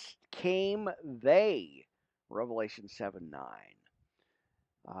whence came they? Revelation 7:9.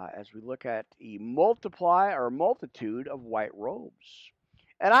 As we look at a multitude of white robes.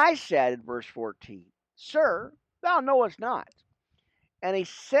 And I said in verse 14, Sir, thou knowest not. And he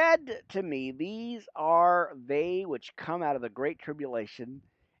said to me, These are they which come out of the great tribulation,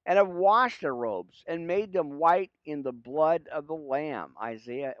 and have washed their robes, and made them white in the blood of the Lamb.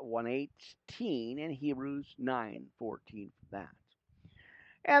 Isaiah 1:18 and Hebrews 9:14 for that.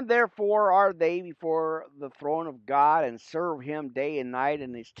 And therefore are they before the throne of God, and serve him day and night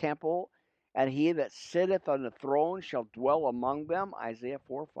in his temple. And he that sitteth on the throne shall dwell among them. Isaiah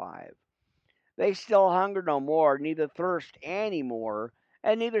 4:5. They still hunger no more, neither thirst any more,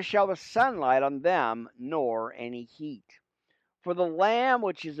 and neither shall the sunlight on them, nor any heat. For the Lamb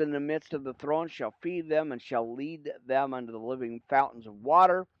which is in the midst of the throne shall feed them, and shall lead them unto the living fountains of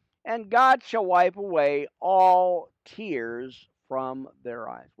water, and God shall wipe away all tears from their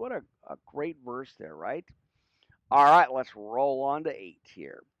eyes. What a great verse there, right? All right, let's roll on to 8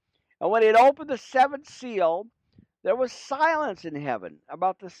 here. And when he had opened the seventh seal, there was silence in heaven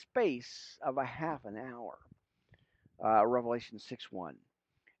about the space of a half an hour. Revelation 6:1.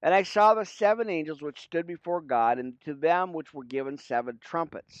 And I saw the 7 angels which stood before God, and to them which were given 7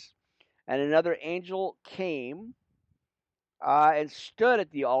 trumpets. And another angel came and stood at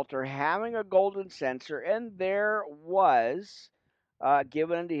the altar, having a golden censer, and there was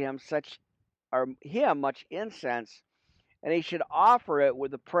given unto him much incense, and he should offer it with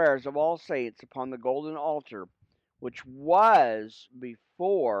the prayers of all saints upon the golden altar, which was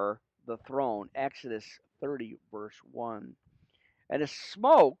before the throne. Exodus 30, verse 1. And the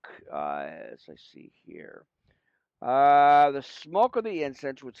smoke, as I see here, the smoke of the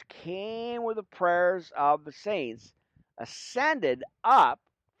incense, which came with the prayers of the saints, ascended up,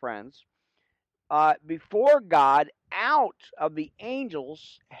 friends, before God out of the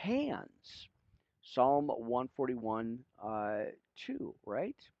angels' hands. Psalm 141, 2,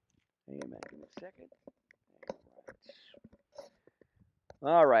 right? Amen. Give me a second.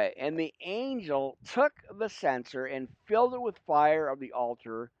 All right. And the angel took the censer and filled it with fire of the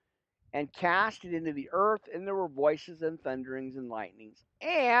altar and cast it into the earth, and there were voices and thunderings and lightnings.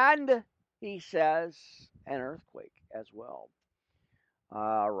 And, he says, an earthquake as well.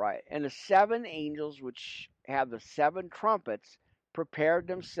 All right. And the 7 angels which have the 7 trumpets prepared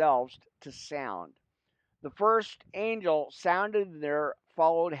themselves to sound. The first angel sounded, and there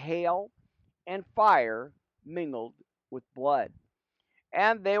followed hail and fire mingled with blood.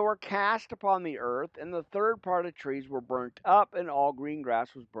 And they were cast upon the earth, and the third part of the trees were burnt up, and all green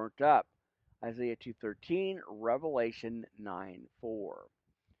grass was burnt up. Isaiah 2:13, Revelation 9:4.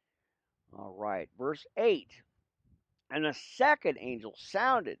 All right, verse 8. And a second angel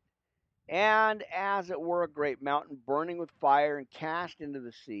sounded, and as it were a great mountain burning with fire and cast into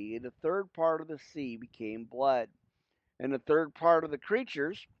the sea, and the third part of the sea became blood. And the third part of the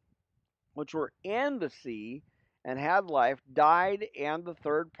creatures which were in the sea and had life died, and the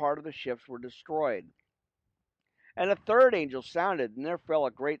third part of the ships were destroyed. And a third angel sounded, and there fell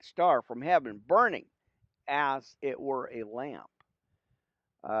a great star from heaven, burning as it were a lamp.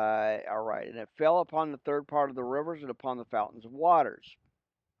 All right, and it fell upon the third part of the rivers and upon the fountains of waters.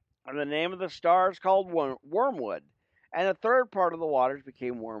 And the name of the star is called Wormwood. And the third part of the waters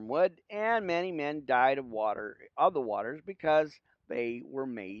became wormwood, and many men died of the waters, because they were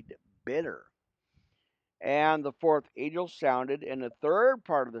made bitter. And the fourth angel sounded, and the third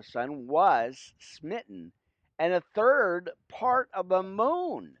part of the sun was smitten, and the third part of the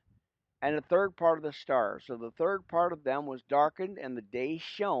moon, and the third part of the stars. So the third part of them was darkened, and the day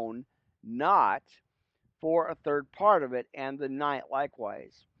shone not for a third part of it, and the night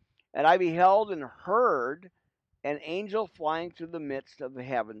likewise. And I beheld and heard an angel flying through the midst of the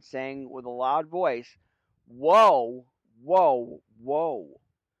heaven, saying with a loud voice, Woe, woe, woe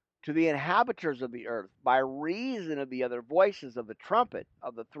to the inhabitants of the earth, by reason of the other voices of the trumpet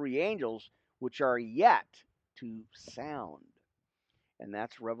of the 3 angels, which are yet to sound. And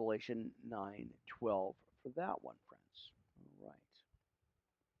that's Revelation 9:12 for that one, friends. All right.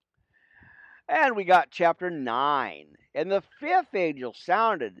 And we got chapter 9. And the 5th angel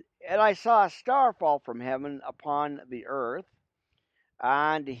sounded, and I saw a star fall from heaven upon the earth,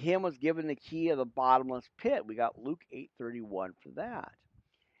 and to him was given the key of the bottomless pit. We got Luke 8:31 for that.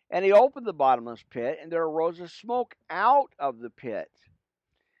 And he opened the bottomless pit, and there arose a smoke out of the pit,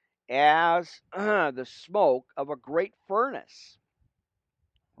 as the smoke of a great furnace.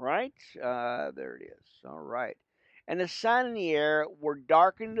 Right? There it is. All right. And the sun and the air were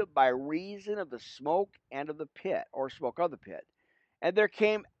darkened by reason of the smoke and of the pit, or smoke of the pit. And there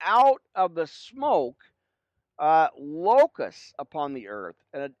came out of the smoke locusts upon the earth,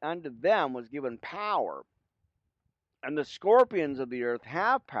 and unto them was given power. And the scorpions of the earth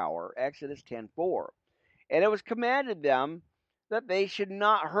have power, Exodus 10:4. And it was commanded them that they should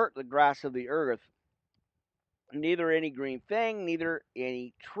not hurt the grass of the earth, neither any green thing, neither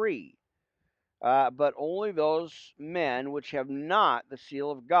any tree, but only those men which have not the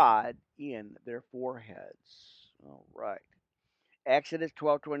seal of God in their foreheads. All right. Exodus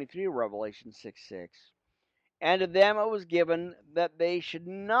 12:23, Revelation 6:6. And to them it was given that they should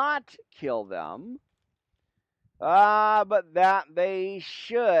not kill them, but that they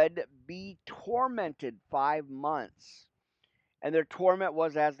should be tormented 5 months. And their torment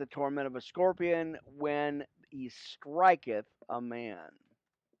was as the torment of a scorpion when he striketh a man.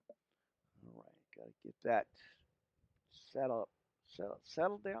 All right, got to get that settled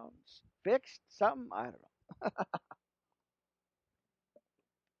down, fixed, something, I don't know.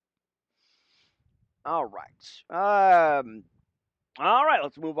 All right. All right,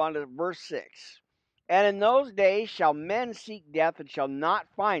 let's move on to verse 6. And in those days shall men seek death and shall not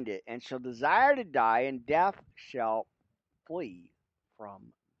find it, and shall desire to die, and death shall flee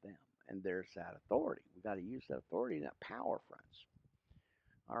from them. And there's that authority. We got to use that authority and that power, friends.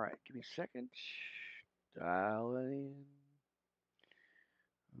 All right, give me a second. Dial it in.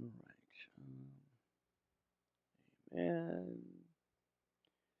 All right. And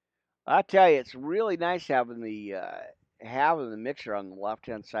I tell you, it's really nice having the mixer on the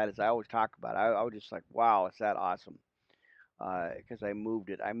left-hand side, as I always talk about. I was just like, wow, is that awesome? Because I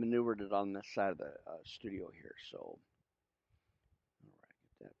maneuvered it on this side of the studio here. So, all right,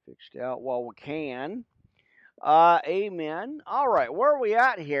 get that fixed out while we can. Amen. All right, where are we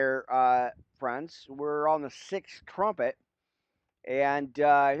at here, friends? We're on the 6th trumpet. And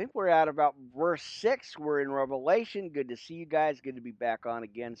I think we're at about verse 6. We're in Revelation. Good to see you guys. Good to be back on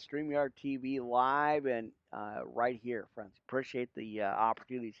again. StreamYard TV live and right here, friends. Appreciate the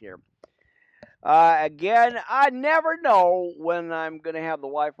opportunities here. Again, I never know when I'm going to have the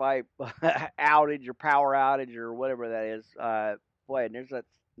Wi-Fi outage or power outage or whatever that is. Boy, and there's that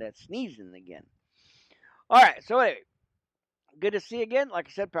sneezing again. All right, so anyway. Good to see you again. Like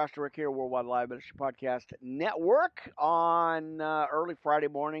I said, Pastor Rick here, Worldwide Live Ministry Podcast Network on early Friday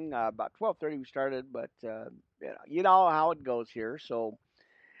morning, about 12:30 we started, but you know how it goes here. So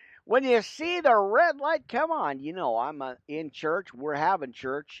When you see the red light come on, you know I'm in church. We're having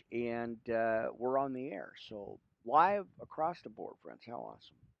church, and we're on the air. So live across the board, friends. How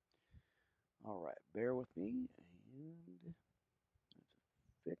awesome. All right, bear with me. And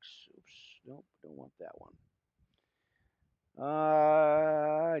fix. Oops, nope, don't want that one.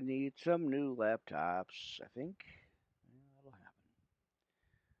 I need some new laptops, I think. That'll happen.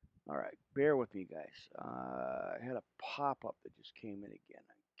 All right, bear with me, guys. I had a pop up that just came in again.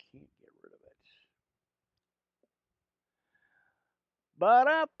 I can't get rid of it.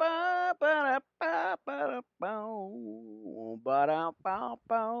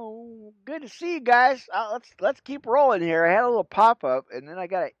 Good to see you guys. Let's keep rolling here. I had a little pop up, and then I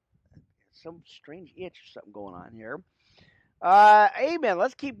got some strange itch or something going on here. Amen.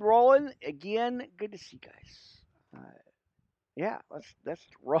 Let's keep rolling again. Good to see you guys. Yeah, let's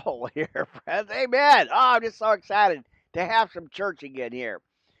roll here, friends. Amen. Oh, I'm just so excited to have some church again here.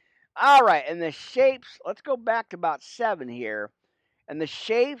 All right, and the shapes. Let's go back to about 7 here. And the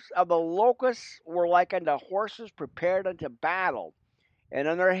shapes of the locusts were like unto horses prepared unto battle, and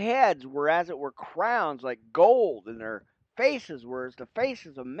on their heads were as it were crowns like gold, and their faces were as the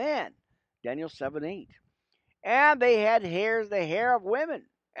faces of men. Daniel 7:8. And they had hairs the hair of women,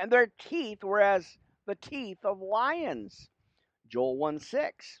 and their teeth were as the teeth of lions. Joel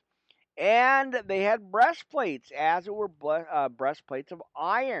 1:6. And they had breastplates, as it were breastplates of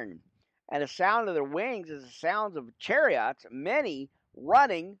iron. And the sound of their wings is the sounds of chariots, many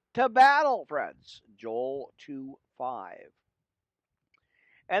running to battle, friends. Joel 2:5.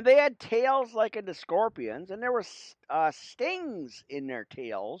 And they had tails like unto scorpions, and there were stings in their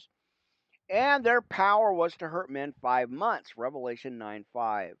tails, and their power was to hurt men 5 months. Revelation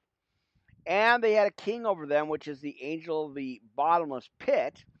 9:5. And they had a king over them, which is the angel of the bottomless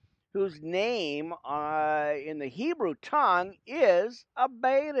pit, whose name in the Hebrew tongue is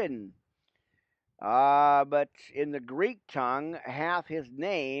Abaddon. But in the Greek tongue hath his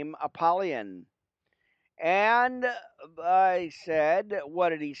name Apollyon. And I said, what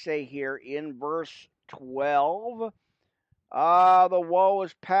did he say here in verse 12? The woe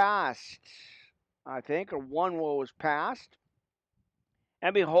is past, I think, or one woe is past.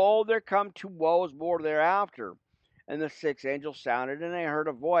 And behold, there come 2 woes more thereafter. And the 6th angel sounded, and I heard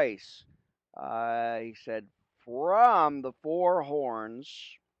a voice. He said, from the 4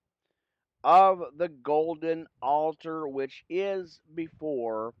 horns of the golden altar which is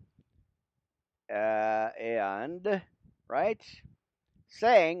before and, right?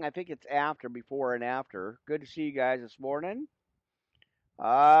 Saying, I think it's after, before and after. Good to see you guys this morning.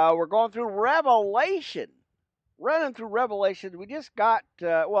 We're going through Revelation. Running through Revelation. We just got,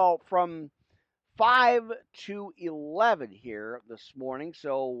 from 5 to 11 here this morning.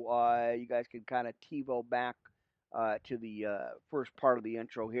 So you guys can kind of TiVo back to the first part of the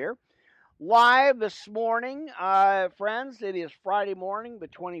intro here. Live this morning, friends. It is Friday morning, the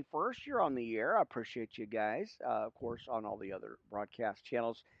 21st. You're on the air. I appreciate you guys. Of course, on all the other broadcast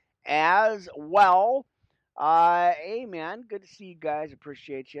channels as well. Amen. Good to see you guys.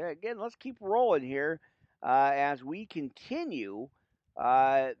 Appreciate you. Again, let's keep rolling here as we continue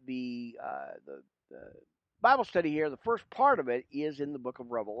the Bible study here. The first part of it is in the book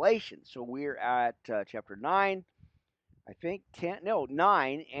of Revelation. So we're at chapter 9. I think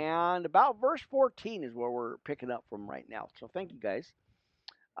 9, and about verse 14 is where we're picking up from right now. So thank you guys.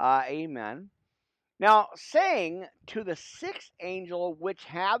 Amen. Now, saying to the 6th angel which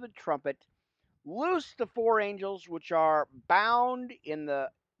had the trumpet, loose the 4 angels which are bound in the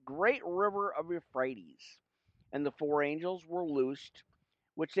great river of Euphrates. And the 4 angels were loosed,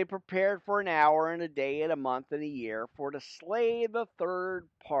 which they prepared for an hour and a day and a month and a year, for to slay the 3rd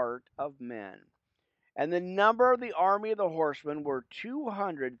part of men. And the number of the army of the horsemen were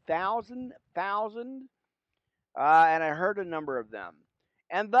 200,000, and I heard a number of them.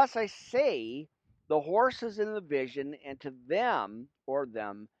 And thus I say, the horses in the vision, and to them, or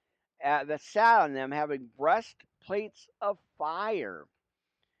them, that sat on them, having breastplates of fire,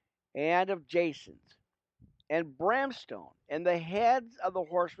 and of jacinth, and brimstone, and the heads of the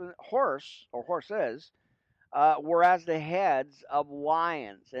horses, were as the heads of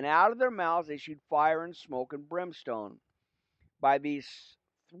lions, and out of their mouths issued fire and smoke and brimstone. By these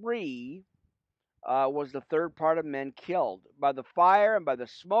 3 was the 3rd part of men killed, by the fire and by the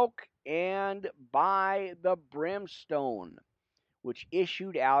smoke and by the brimstone, which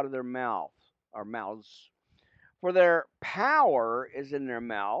issued out of their mouths. For their power is in their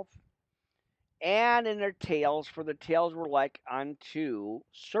mouth and in their tails, for their tails were like unto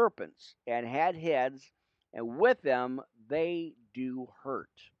serpents, and had heads, and with them they do hurt.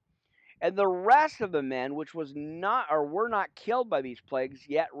 And the rest of the men which was not or were not killed by these plagues,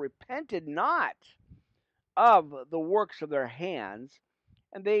 yet repented not of the works of their hands,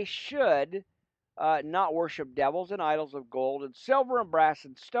 and they should not worship devils and idols of gold and silver and brass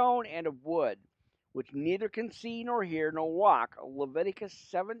and stone and of wood, which neither can see nor hear nor walk. Leviticus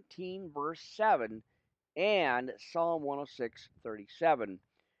 17, verse 7, and Psalm 106:37.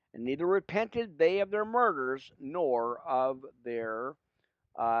 And neither repented they of their murders nor of their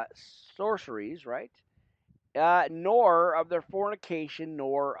sorceries, right? Nor of their fornication,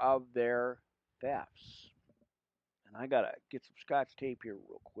 nor of their thefts. And I gotta get some scotch tape here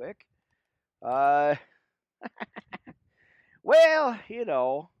real quick. Well,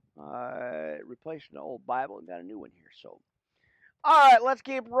 replacing the old Bible and got a new one here. So, all right, let's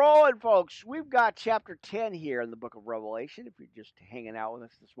keep rolling, folks. We've got chapter 10 here in the book of Revelation, if you're just hanging out with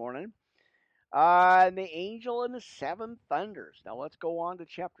us this morning. And the angel and the seven thunders. Now, let's go on to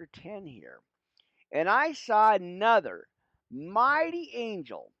chapter 10 here. And I saw another mighty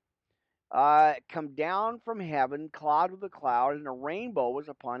angel come down from heaven, cloud with a cloud, and a rainbow was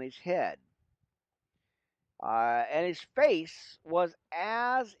upon his head. And his face was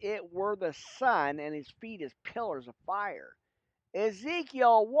as it were the sun, and his feet as pillars of fire.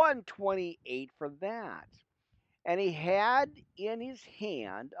 Ezekiel 1:28 for that. And he had in his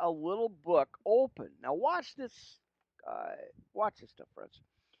hand a little book open. Now watch this. Watch this stuff, friends.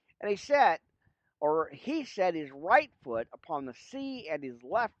 And he said his right foot upon the sea and his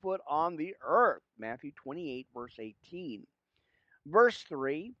left foot on the earth. Matthew 28, verse 18. Verse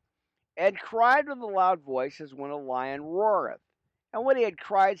 3. And cried with a loud voice as when a lion roareth. And when he had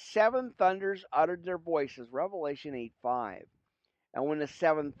cried, seven thunders uttered their voices. Revelation 8:5. And when the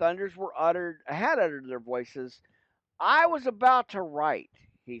seven thunders had uttered their voices, I was about to write,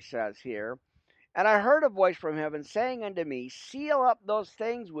 he says here. And I heard a voice from heaven saying unto me, seal up those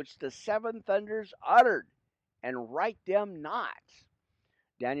things which the seven thunders uttered, and write them not.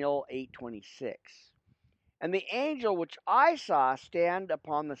 Daniel 8:26. And the angel which I saw stand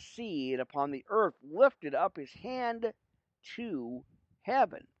upon the sea and upon the earth lifted up his hand to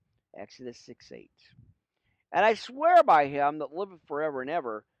heaven. Exodus 6:8. And I swear by him that liveth forever and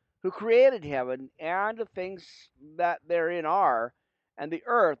ever, who created heaven and the things that therein are, and the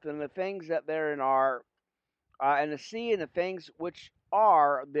earth and the things that therein are, and the sea and the things which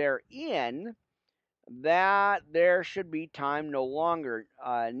are therein, that there should be time no longer.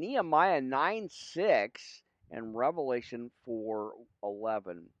 Nehemiah 9:6 and Revelation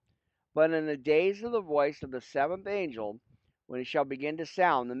 4:11. But in the days of the voice of the seventh angel, when he shall begin to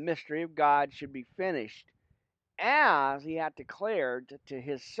sound, the mystery of God should be finished, as he hath declared to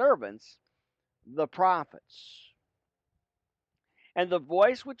his servants, the prophets. And the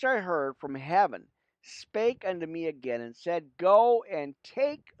voice which I heard from heaven spake unto me again, and said, go and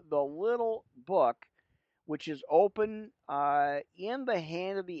take the little book which is open in the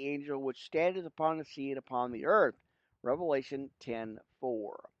hand of the angel which standeth upon the sea and upon the earth. Revelation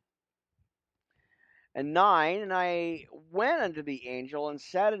 10:4. And 9, and I went unto the angel and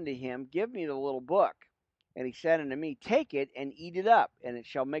said unto him, give me the little book. And he said unto me, take it and eat it up, and it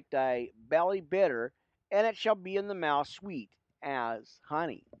shall make thy belly bitter, and it shall be in the mouth sweet as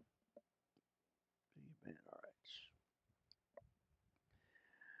honey.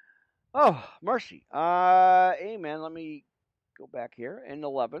 Oh, mercy. Amen. Let me go back here in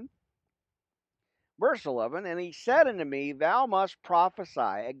 11. Verse 11, and he said unto me, thou must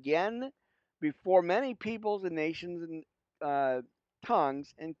prophesy again before many peoples and nations and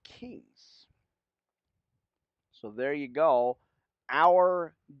tongues and kings. So there you go.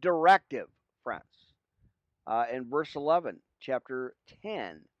 Our directive, friends. In verse 11, chapter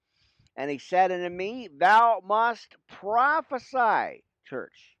 10. And he said unto me, thou must prophesy,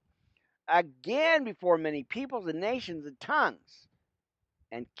 church, again before many peoples and nations and tongues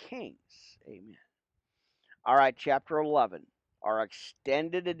and kings. Amen. All right, chapter 11, our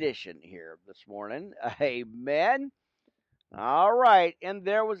extended edition here this morning. Amen. All right, and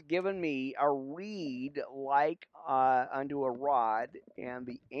there was given me a reed like unto a rod, and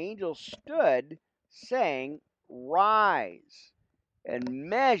the angel stood, saying, rise and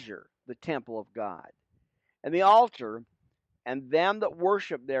measure the temple of God, and the altar, and them that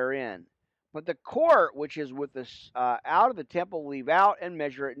worship therein. But the court which is with us out of the temple leave out, and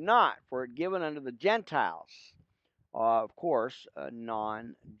measure it not, for it given unto the Gentiles. Of course,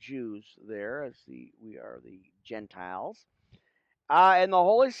 non-Jews there, as we are the Gentiles. In the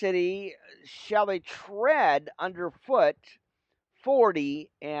holy city shall they tread underfoot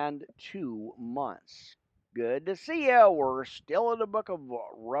 42 months. Good to see you. We're still in the book of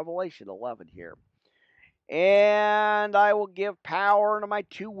Revelation 11 here. And I will give power unto my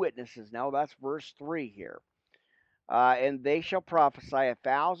 2 witnesses. Now that's verse 3 here. And they shall prophesy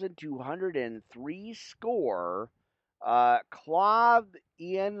 1,203 score, clothed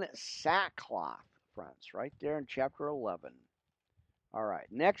in sackcloth, friends, right there in chapter 11. All right,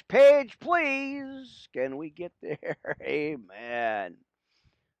 next page, please. Can we get there? Amen.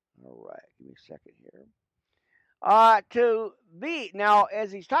 All right, give me a second here. Now,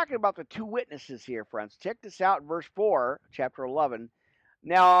 as he's talking about the 2 witnesses here, friends, check this out in verse 4, chapter 11.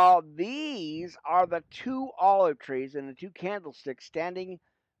 Now, these are the 2 olive trees and the 2 candlesticks standing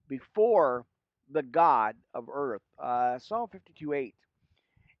before the God of earth. Psalm 52:8.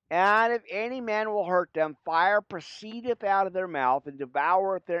 And if any man will hurt them, fire proceedeth out of their mouth and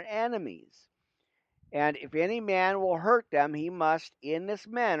devoureth their enemies. And if any man will hurt them, he must in this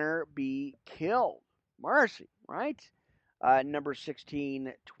manner be killed. Mercy, right? Number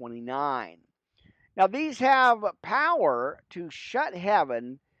 16:29. Now these have power to shut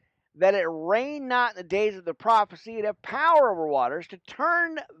heaven, that it rain not in the days of the prophecy, and have power over waters to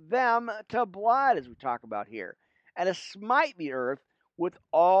turn them to blood, as we talk about here, and to smite the earth with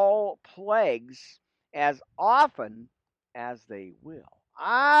all plagues as often as they will.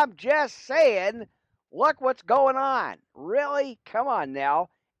 I'm just saying, look what's going on. Really? Come on now.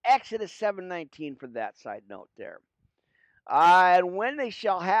 Exodus 7:19 for that side note there. And when they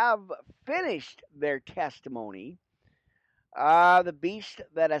shall have finished their testimony, the beast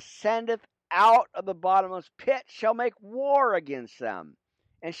that ascendeth out of the bottomless pit shall make war against them,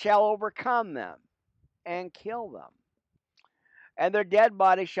 and shall overcome them, and kill them. And their dead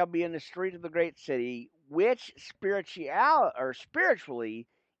bodies shall be in the street of the great city, which spiritually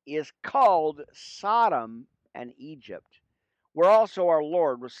is called Sodom and Egypt, where also our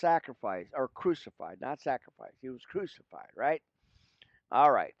Lord was sacrificed, or crucified, not sacrificed. He was crucified, right?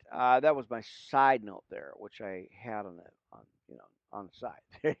 All right. That was my side note there, which I had on the side.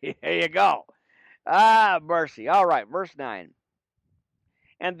 There you go. Mercy. All right, verse 9.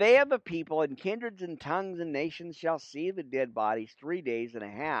 And they of the people and kindreds and tongues and nations shall see the dead bodies 3 days and a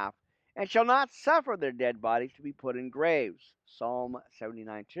half, and shall not suffer their dead bodies to be put in graves. Psalm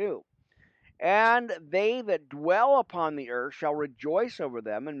 79:2. And they that dwell upon the earth shall rejoice over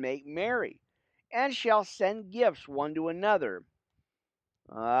them and make merry, and shall send gifts one to another.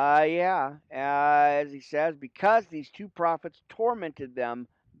 As he says, because these 2 prophets tormented them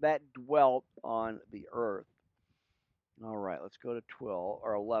that dwelt on the earth. All right, let's go to 12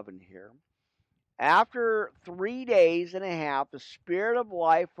 or 11 here. After 3 days and a half, the Spirit of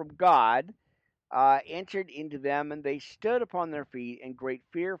life from God entered into them, and they stood upon their feet, and great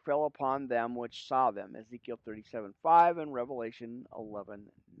fear fell upon them which saw them. Ezekiel 37:5 and Revelation 11:9.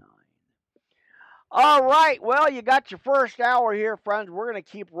 All right, well, you got your first hour here, friends. We're going to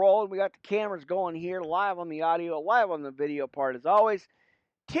keep rolling. We got the cameras going here, live on the audio, live on the video part, as always.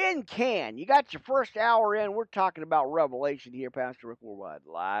 Tin Can, you got your first hour in. We're talking about Revelation here, Pastor Rick Worldwide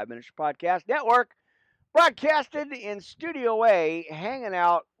Live Ministry Podcast Network, broadcasted in Studio A, hanging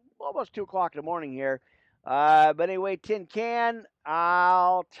out almost 2 o'clock in the morning here. But anyway, Tin Can,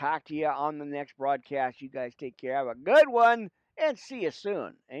 I'll talk to you on the next broadcast. You guys take care. Have a good one, and see you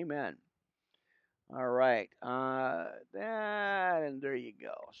soon. Amen. All right, and there you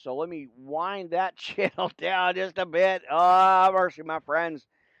go. So let me wind that channel down just a bit. Oh, mercy, my friends.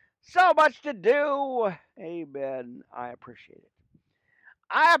 So much to do. Amen. I appreciate it.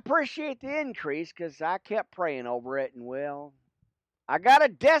 I appreciate the increase because I kept praying over it, and well, I got a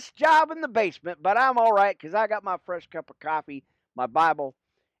desk job in the basement, but I'm all right because I got my fresh cup of coffee, my Bible,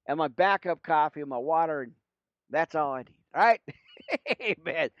 and my backup coffee and my water, and that's all I need. All right?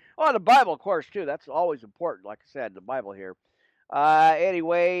 Amen. Oh, the Bible, of course, too. That's always important, like I said, the Bible here.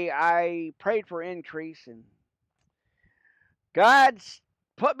 Anyway, I prayed for increase, and God's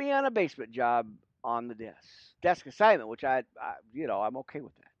put me on a basement job on the desk assignment, which I'm okay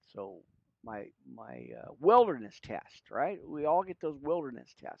with that. So my wilderness test, right? We all get those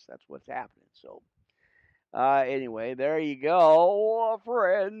wilderness tests. That's what's happening. So anyway, there you go,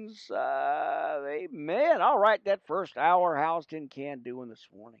 friends. Amen. All right, that first hour, how's Tin Can doing this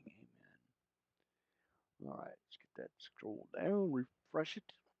morning? Amen. All right, let's get that scroll down, refresh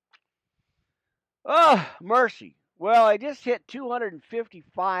it. Oh, mercy. Well, I just hit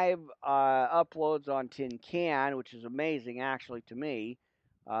 255 uploads on Tin Can, which is amazing, actually, to me.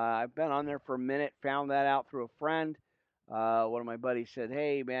 I've been on there for a minute, found that out through a friend. One of my buddies said,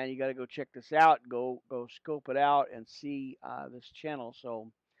 "Hey, man, you got to go check this out. Go scope it out and see this channel."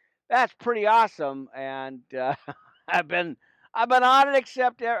 So that's pretty awesome, and I've been on it.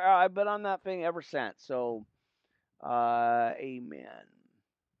 I've been on that thing ever since. So, amen.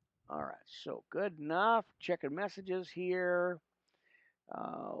 All right, so good enough. Checking messages here.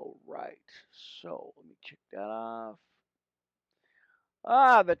 All right, so let me check that off.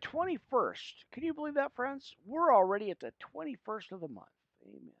 The 21st. Can you believe that, friends? We're already at the 21st of the month.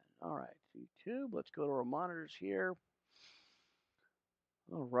 Amen. All right, YouTube. Let's go to our monitors here.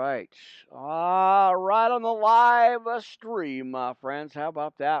 All right. Right on the live stream, my friends. How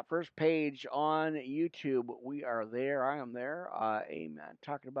about that? First page on YouTube. We are there. I am there. Amen.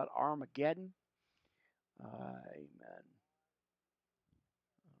 Talking about Armageddon. Amen.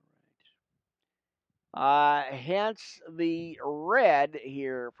 Hence the red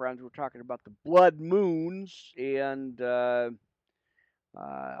here, friends. We're talking about the blood moons and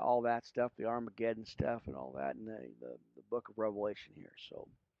all that stuff, the Armageddon stuff, and all that, in the book of Revelation here. So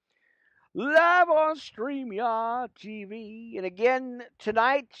live on StreamYard TV, and again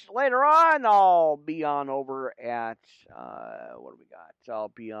tonight later on, I'll be on over at what do we got? I'll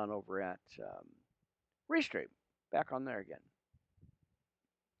be on over at Restream, back on there again.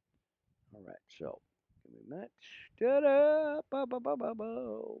 All right, so give me a minute. Ta-da, ba-ba-ba-ba-ba.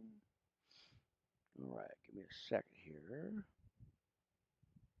 All right, give me a second here.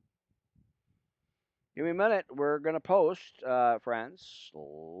 Give me a minute. We're going to post, friends.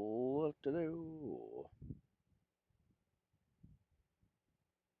 What to do?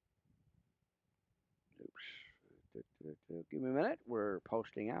 Oops. Give me a minute. We're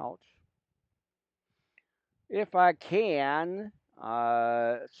posting out. If I can,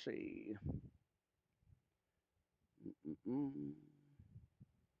 let's see. Mm-mm.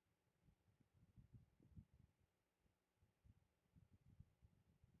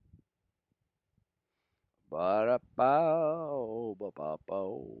 Ba-da-bow,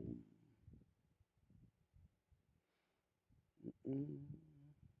 ba-ba-bow.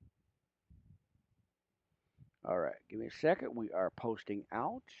 All right, give me a second. We are posting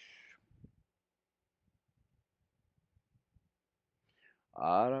out.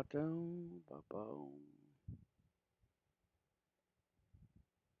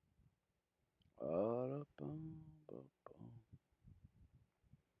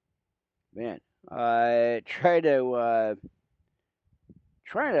 Man, I trying to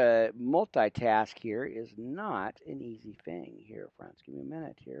multitask here is not an easy thing here, friends. Give me a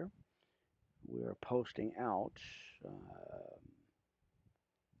minute here. We're posting out.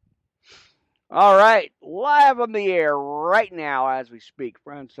 All right, live on the air right now as we speak,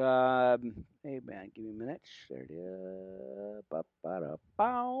 friends. Hey, man, give me a minute. There it is.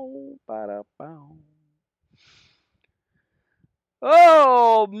 Ba-ba-da-bow, ba-da-bow.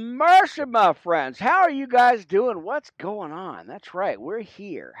 Oh, mercy, my friends. How are you guys doing? What's going on? That's right, we're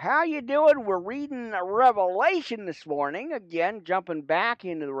here. How you doing? We're reading Revelation this morning. Again, jumping back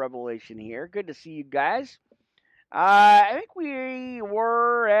into the Revelation here. Good to see you guys. I think we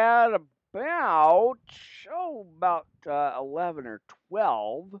were at about 11 or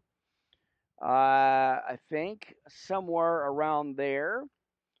 12. I think somewhere around there.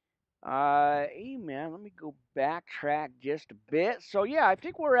 Amen. Let me go backtrack just a bit. So, yeah, I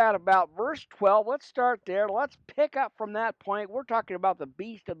think we're at about verse 12. Let's start there. Let's pick up from that point. We're talking about the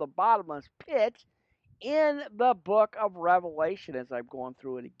beast of the bottomless pit in the book of Revelation as I'm going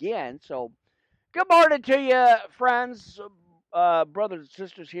through it again. So, good morning to you, friends, brothers and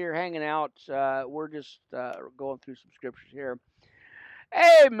sisters here hanging out. We're just going through some scriptures here.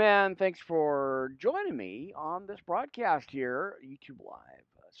 Amen. Thanks for joining me on this broadcast here, YouTube Live,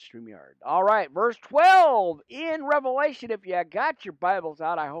 StreamYard. All right, verse 12 in Revelation. If you got your Bibles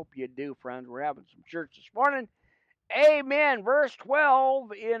out, I hope you do, friends. We're having some church this morning. Amen. Verse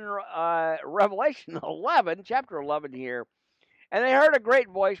 12 in Revelation 11, chapter 11 here. And they heard a great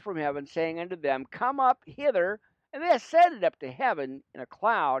voice from heaven saying unto them, Come up hither. And they ascended up to heaven in a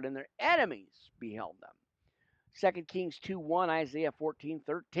cloud, and their enemies beheld them. 2 Kings 2:1, Isaiah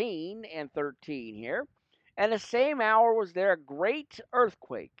 14:13 and 13 here. And the same hour was there a great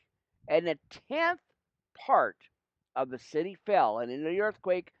earthquake, and a 10th part of the city fell. And in the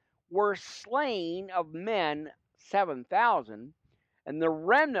earthquake were slain of men 7,000, and the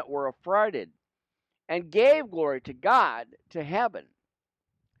remnant were affrighted, and gave glory to God, to heaven.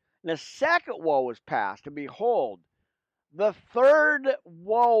 And the second woe was past, and behold, the third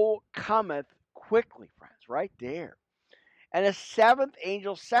woe cometh quickly, friends, right there. And the seventh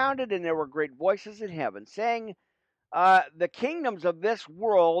angel sounded, and there were great voices in heaven, saying, the kingdoms of this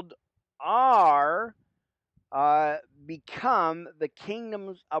world are become the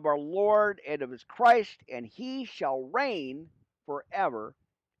kingdoms of our Lord and of his Christ, and he shall reign forever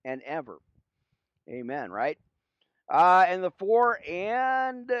and ever. Amen, right? And the 4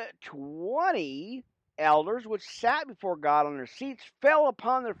 and 20 elders which sat before God on their seats fell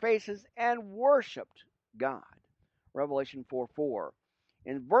upon their faces and worshipped God. Revelation 4:4.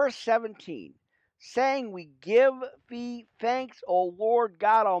 In verse 17, saying, We give thee thanks, O Lord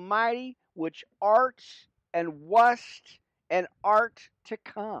God Almighty, which art and wast and art to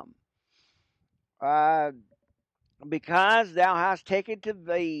come. Because thou hast taken to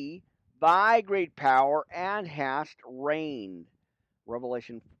thee thy great power and hast reigned.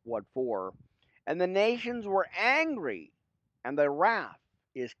 Revelation 4. And the nations were angry, and the wrath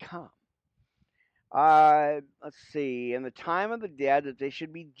is come. Let's see. In the time of the dead, that they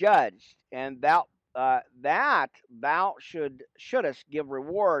should be judged, and thou shouldest give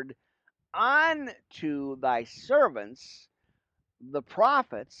reward unto thy servants, the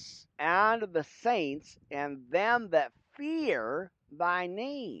prophets, and the saints, and them that fear thy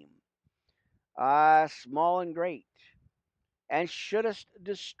name, small and great, and shouldest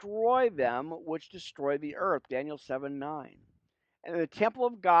destroy them which destroy the earth. Daniel 7:9. And the temple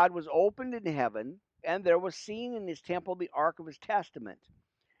of God was opened in heaven, and there was seen in his temple the ark of his testament.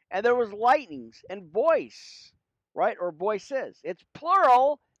 And there was lightnings and voice, right? Or voices. It's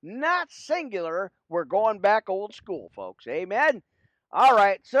plural, not singular. We're going back old school, folks. Amen? All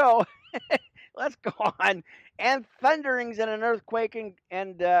right, so let's go on. And thunderings and an earthquake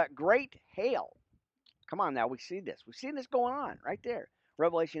and great hail. Come on now, we see this. We've seen this going on right there.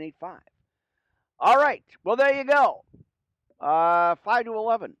 Revelation 8:5. All right, well, there you go. 5 to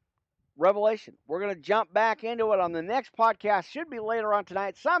 11. Revelation. We're going to jump back into it on the next podcast. Should be later on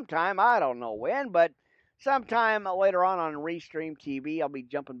tonight, sometime. I don't know when, but sometime later on Restream TV. I'll be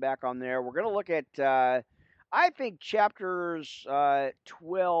jumping back on there. We're going to look at, I think, chapters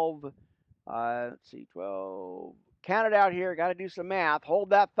 12. Let's see, 12. Count it out here. Got to do some math.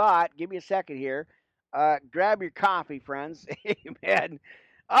 Hold that thought. Give me a second here. Grab your coffee, friends. Amen.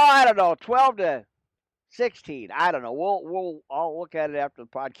 Oh, I don't know. 12 to 16. I don't know. I'll look at it after the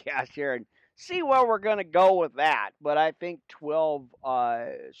podcast here and see where we're going to go with that. But I think 12,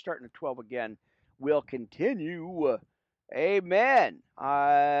 starting at 12 again, will continue. Amen.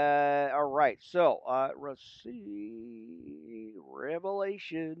 All right. So, let's see.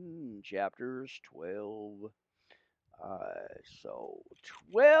 Revelation chapters 12. So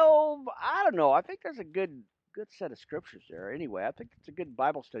 12. I don't know. I think there's a good set of scriptures there. Anyway, I think it's a good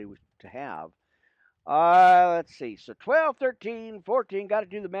Bible study to have. Let's see. So 12, 13, 14. Got to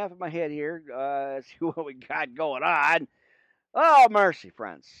do the math in my head here. See what we got going on. Oh, mercy,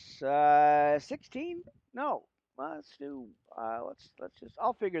 friends. 16? No. Let's do. Let's just.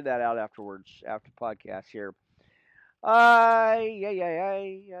 I'll figure that out afterwards after the podcast here. I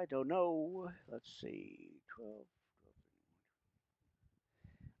don't know. Let's see. 12.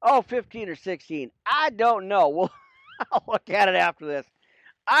 Oh, 15 or 16. I don't know. Well, I'll look at it after this.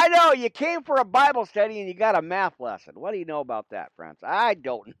 I know you came for a Bible study and you got a math lesson. What do you know about that, friends? I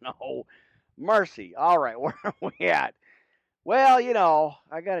don't know. Mercy. All right, where are we at? Well, you know,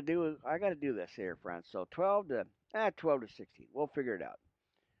 I gotta do this here, friends. So 12 to 16. We'll figure it out.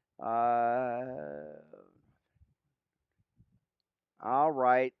 All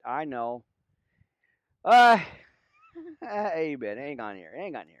right, I know. Amen. Hang on here.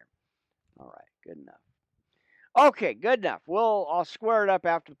 All right, good enough. Okay, good enough. I'll square it up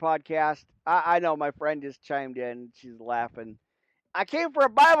after the podcast. I know my friend just chimed in. She's laughing. I came for a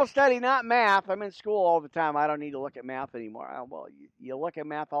Bible study, not math. I'm in school all the time. I don't need to look at math anymore. Well, you look at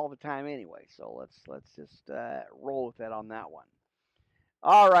math all the time anyway. So let's just roll with that on that one.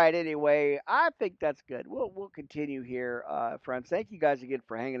 All right. Anyway, I think that's good. We'll continue here, friends. Thank you guys again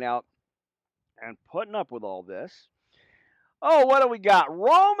for hanging out and putting up with all this. Oh, what do we got?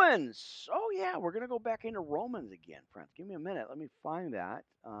 Romans. Oh, yeah, we're going to go back into Romans again, friends. Give me a minute. Let me find that,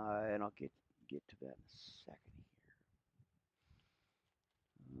 and I'll get to that in a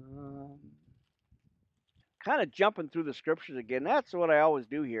second. Kind of jumping through the scriptures again. That's what I always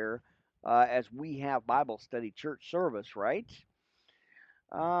do here as we have Bible study church service, right?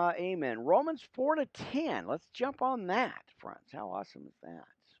 Amen. Romans 4 to 10. Let's jump on that, friends. How awesome is that?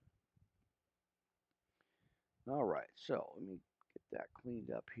 All right, so let me get that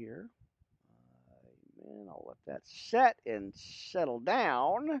cleaned up here. Amen. I'll let that set and settle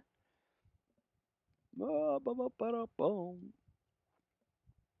down. All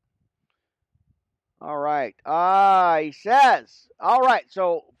right. He says, all right,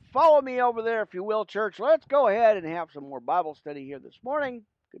 so follow me over there if you will, church. Let's go ahead and have some more Bible study here this morning.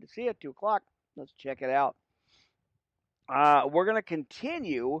 Good to see you, 2 o'clock. Let's check it out. We're going to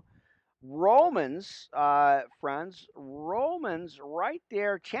continue Romans, friends. Romans, right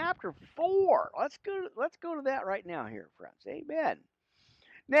there, chapter 4. Let's go to that right now, here, friends. Amen.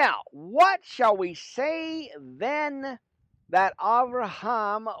 Now, what shall we say then that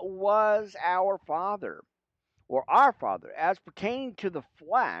Abraham was our father, or our father, as pertaining to the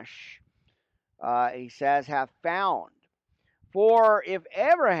flesh, he says, hath found. For if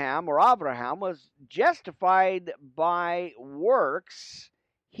Abraham was justified by works,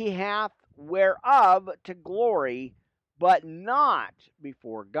 he hath whereof to glory, but not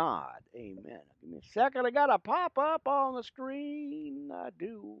before God. Amen. Give me a second. I got to pop up on the screen. I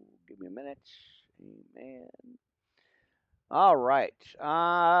do. Give me a minute. Amen. All right.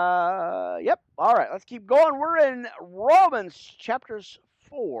 Yep. All right. Let's keep going. We're in Romans chapters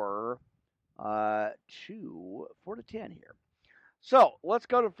 4, 4 to 10 here. So let's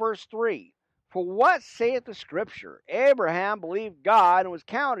go to verse 3. For what saith the scripture? Abraham believed God and was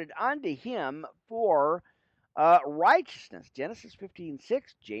counted unto him for righteousness. Genesis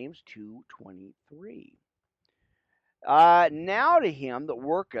 15:6, James 2:23. Now to him that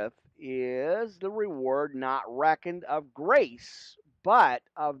worketh is the reward not reckoned of grace, but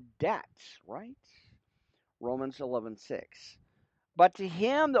of debt, right? Romans 11:6. But to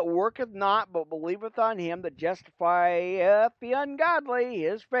him that worketh not, but believeth on him that justifieth the ungodly,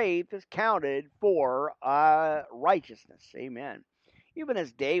 his faith is counted for righteousness. Amen. Even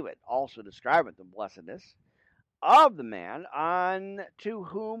as David also describeth the blessedness of the man unto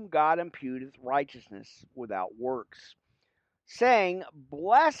whom God imputeth righteousness without works, saying,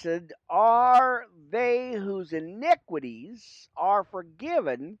 Blessed are they whose iniquities are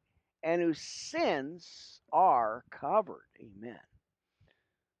forgiven and whose sins are covered. Amen.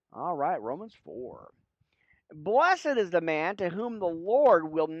 All right, Romans 4. Blessed is the man to whom the Lord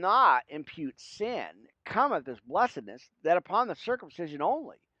will not impute sin. Cometh this blessedness, that upon the circumcision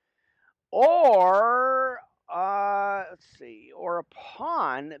only, or or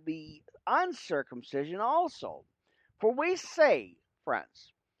upon the uncircumcision also. For we say,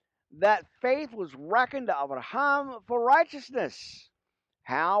 friends, that faith was reckoned to Abraham for righteousness.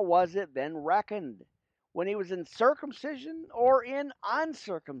 How was it then reckoned? When he was in circumcision or in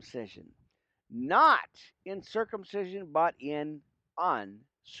uncircumcision? Not in circumcision, but in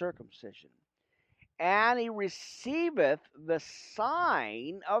uncircumcision. And he receiveth the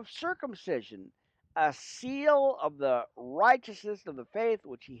sign of circumcision, a seal of the righteousness of the faith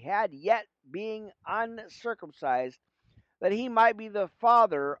which he had, yet being uncircumcised, that he might be the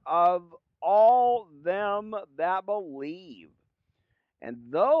father of all them that believe.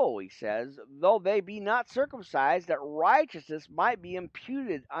 And though, he says, though they be not circumcised, that righteousness might be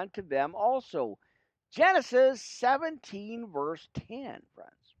imputed unto them also. Genesis 17, verse 10,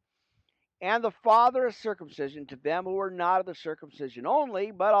 friends. And the father of circumcision to them who are not of the circumcision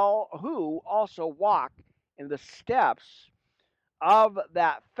only, but all who also walk in the steps of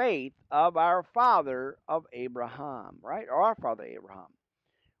that faith of our father of Abraham, right? Or our father Abraham,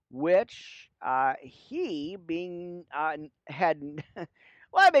 which he being had.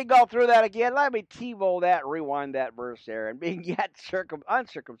 Let me go through that again. Let me TiVo that, rewind that verse there, and being yet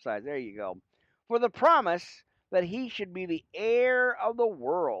uncircumcised. There you go. For the promise that he should be the heir of the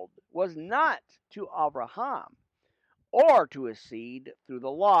world was not to Abraham or to his seed through the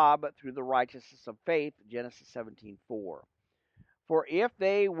law, but through the righteousness of faith. Genesis 17:4. For if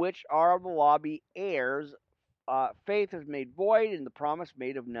they which are of the law be heirs, faith is made void, and the promise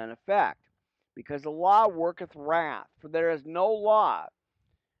made of none effect. Because the law worketh wrath, for there is no law,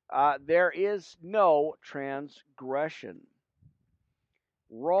 there is no transgression.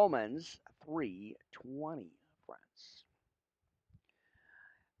 Romans 3:20, friends.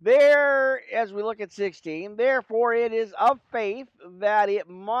 There, as we look at 16, therefore it is of faith that it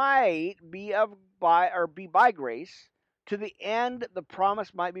might be by grace, to the end the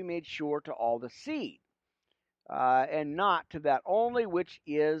promise might be made sure to all the seed. And not to that only which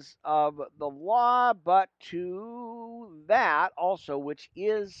is of the law, but to that also which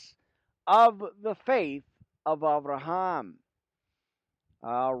is of the faith of Abraham.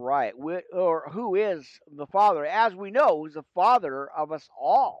 All right, or who is the father? As we know, who's the father of us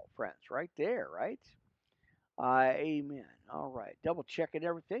all, friends, right there, right? Amen. All right, double checking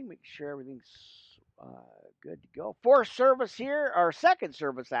everything, making sure everything's good to go. Fourth service here, our second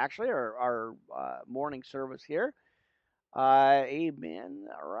service actually, our morning service here. Amen.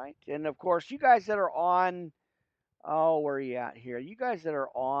 All right. And of course, you guys that are on, where are you at here? You guys that are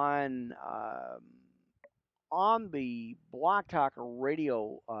on the Block Talk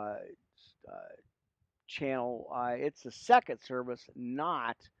Radio channel, it's the second service,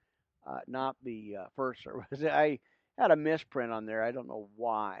 not the first service. I had a misprint on there. I don't know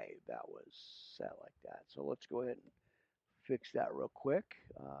why that was set like that. So let's go ahead and fix that real quick.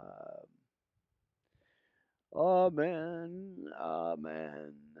 Amen.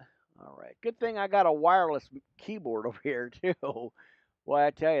 Amen. All right. Good thing I got a wireless keyboard over here too. Well,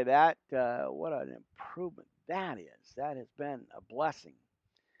 I tell you that, what an improvement that is. That has been a blessing.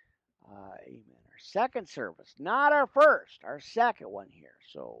 Amen. Our second service, not our first, our second one here.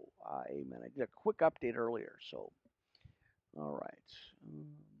 So, amen. I did a quick update earlier. So, all right.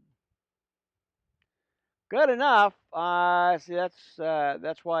 Good enough. See,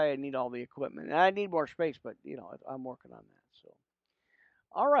 that's why I need all the equipment, and I need more space. But I'm working on that. So,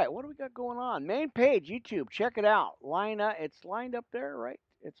 all right. What do we got going on? Main page, YouTube. Check it out. It's lined up there, right?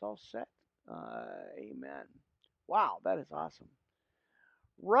 It's all set. Amen. Wow, that is awesome.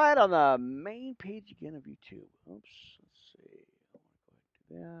 Right on the main page again of YouTube. Oops. Let's see. I want to go ahead and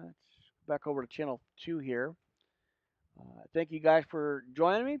do that. Back over to channel 2 here. Thank you guys for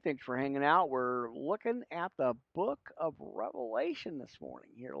joining me. Thanks for hanging out. We're looking at the book of Revelation this morning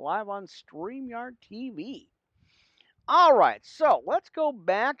here live on StreamYard TV. All right, so let's go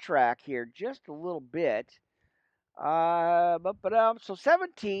backtrack here just a little bit. So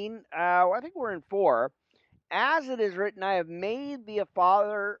 17, I think we're in 4. As it is written, I have made thee a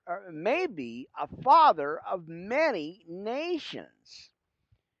father of many nations.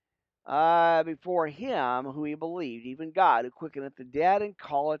 Before him who he believed, even God, who quickeneth the dead, and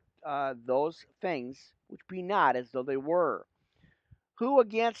calleth those things which be not as though they were, who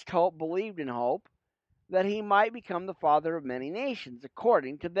against hope believed in hope, that he might become the father of many nations,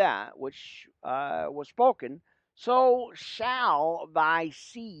 according to that which was spoken, so shall thy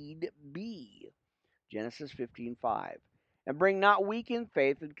seed be. Genesis 15:5. And bring not weak in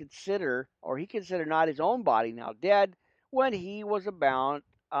faith, and he considered not his own body now dead, when he was about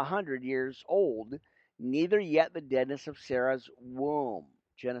 100 years old, neither yet the deadness of Sarah's womb.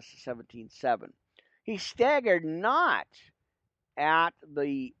 Genesis 17:7. He staggered not at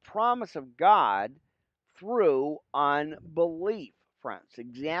the promise of God through unbelief, friends.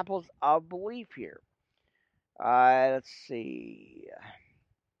 Examples of belief here. Let's see.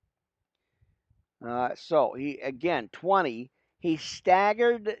 So he again 20. He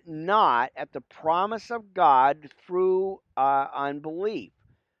staggered not at the promise of God through unbelief,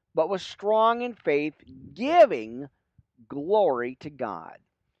 but was strong in faith, giving glory to God,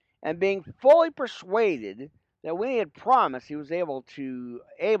 and being fully persuaded that when he had promised, he was able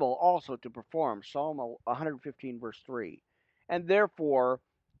also to perform. Psalm 115 verse 3. And therefore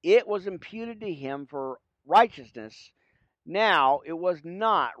it was imputed to him for righteousness. Now it was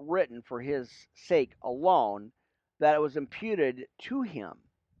not written for his sake alone that it was imputed to him.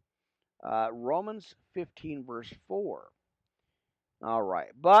 Romans 15 verse 4. All right.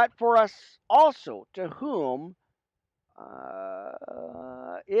 But for us also, to whom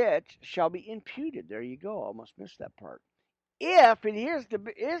it shall be imputed. There you go. Almost missed that part. If, and here's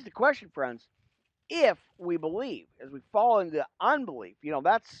the question, friends. If we believe, as we fall into unbelief,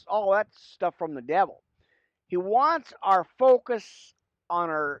 that's all that stuff from the devil. He wants our focus on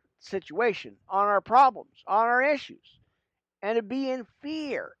our situation, on our problems, on our issues, and to be in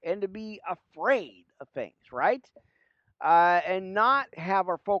fear and to be afraid of things, right? And not have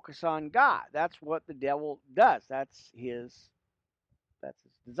our focus on God. That's what the devil does. That's his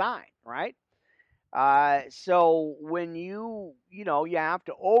design, right? So when you have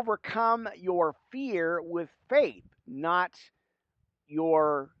to overcome your fear with faith, not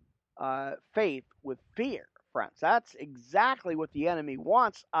your faith with fear, friends. That's exactly what the enemy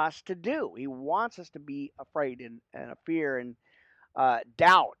wants us to do. He wants us to be afraid and a fear and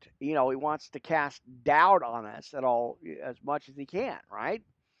doubt. He wants to cast doubt on us at all as much as he can, right?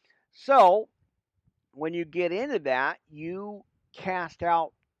 So when you get into that, you cast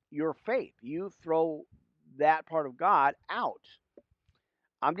out your faith. You throw that part of God out.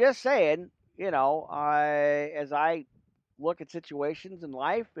 I'm just saying, as I look at situations in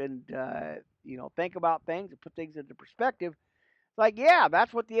life and think about things and put things into perspective, like, yeah,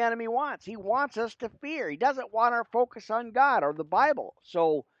 that's what the enemy wants. He wants us to fear. He doesn't want our focus on God or the Bible.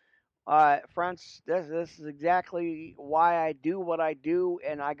 So, friends, this is exactly why I do what I do,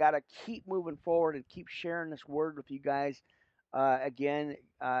 and I got to keep moving forward and keep sharing this word with you guys. Again,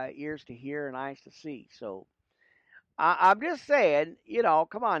 ears to hear and eyes to see. So, I'm just saying,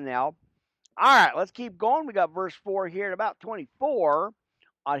 come on now. All right, let's keep going. We got verse 4 here at about 24.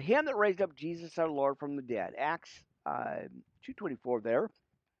 On him that raised up Jesus our Lord from the dead. Acts 2:24 there.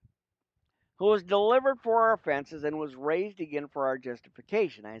 Who was delivered for our offenses and was raised again for our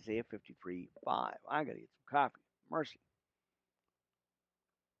justification. Isaiah 53:5. I got to get some coffee. Mercy.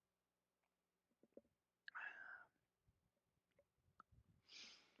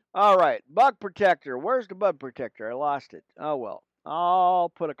 All right, bug protector. Where's the bug protector? I lost it. Oh, well. I'll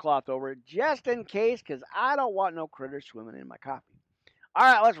put a cloth over it just in case because I don't want no critters swimming in my coffee. All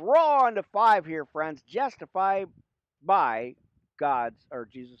right, let's roll on to 5 here, friends. Justified by God's or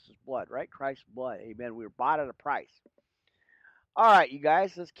Jesus' blood, right? Christ's blood. Amen. We were bought at a price. All right, you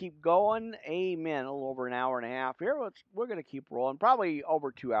guys, let's keep going. Amen. A little over an hour and a half here. We're going to keep rolling, probably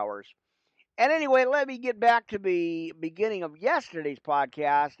over 2 hours. And anyway, let me get back to the beginning of yesterday's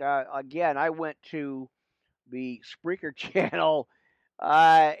podcast. Again, I went to the Spreaker channel,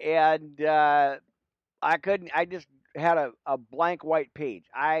 and I couldn't. I just had a blank white page.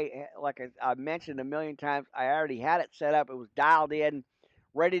 Like I mentioned a million times, I already had it set up. It was dialed in,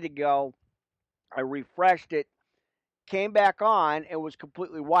 ready to go. I refreshed it, came back on, it was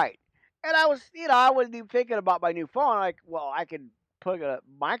completely white. And I was, I wasn't even thinking about my new phone. Like, well, I could put a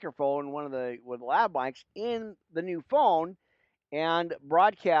microphone, one of the with lav mics, in the new phone and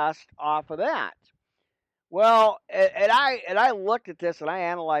broadcast off of that. Well, and I looked at this and I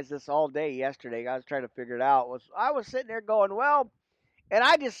analyzed this all day yesterday. I was trying to figure it out. I was sitting there going, well, and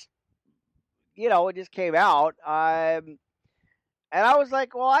I just, it just came out. And I was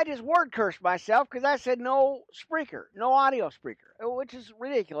like, well, I just word cursed myself because I said no Spreaker, no audio Spreaker, which is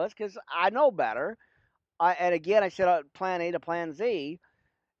ridiculous because I know better. And again, I said plan A to plan Z.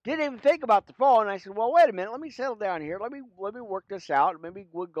 Didn't even think about the phone. I said, well, wait a minute. Let me settle down here. Let me work this out. Maybe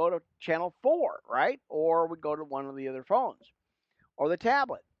we'll go to channel 4, right? Or we go to one of the other phones or the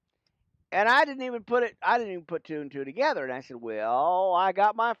tablet. And I didn't even put 2 and 2 together. And I said, well, I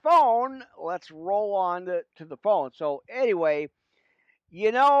got my phone. Let's roll on to the phone. So anyway,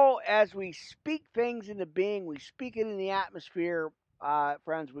 as we speak things into being, we speak it in the atmosphere,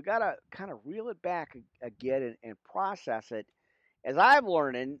 friends, we got to kind of reel it back again and process it. As I'm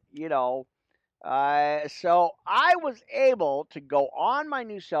learning, so I was able to go on my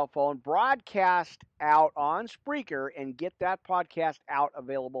new cell phone, broadcast out on Spreaker, and get that podcast out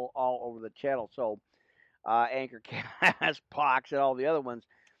available all over the channel. So Anchorcast, Pox, and all the other ones.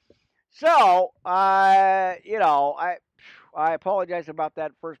 So, I apologize about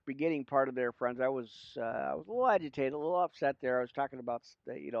that first beginning part of there, friends. I was a little agitated, a little upset there. I was talking about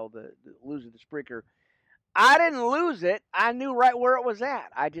the losing the Spreaker. I didn't lose it. I knew right where it was at.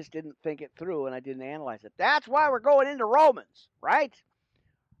 I just didn't think it through and I didn't analyze it. That's why we're going into Romans, right?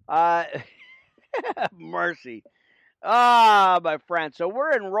 Mercy. My friend. So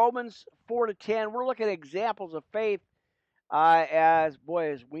we're in Romans 4 to 10. We're looking at examples of faith. As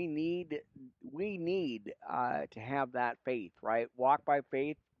we need to have that faith, right? Walk by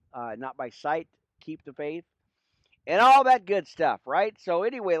faith, not by sight. Keep the faith, and all that good stuff, right? So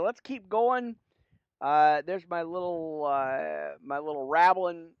anyway, let's keep going. There's my little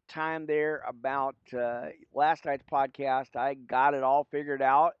rabbling time there about last night's podcast. I got it all figured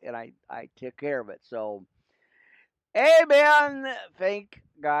out, and I took care of it. So, amen. Thank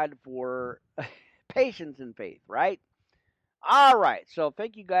God for patience and faith, right? All right, so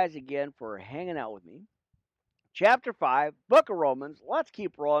thank you guys again for hanging out with me. Chapter 5, Book of Romans. Let's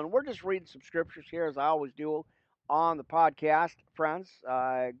keep rolling. We're just reading some scriptures here, as I always do on the podcast, friends.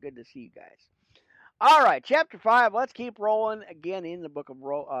 Good to see you guys. All right, chapter 5, let's keep rolling again in the book of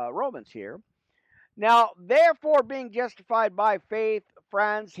Romans here. Now, therefore, being justified by faith,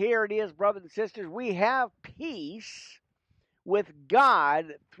 friends, here it is, brothers and sisters, we have peace with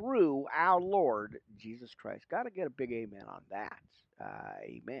God through our Lord Jesus Christ. Got to get a big amen on that.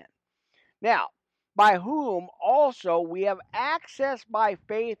 Amen. Now, by whom also we have access by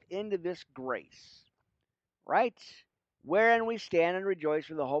faith into this grace, right? Wherein we stand and rejoice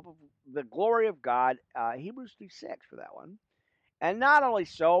for the hope of the glory of God. Hebrews 3:6 for that one. And not only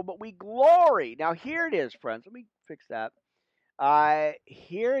so, but we glory. Now, here it is, friends. Let me fix that.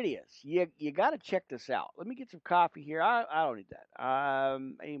 Here it is. You got to check this out. Let me get some coffee here. I don't need that.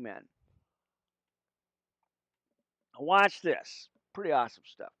 Amen. Watch this. Pretty awesome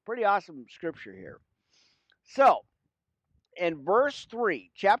stuff. Pretty awesome scripture here. So, in verse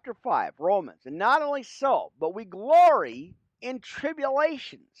 3, chapter 5, Romans, and not only so, but we glory in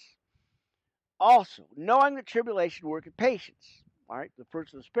tribulations. Also, knowing that tribulation worketh patience. All right, the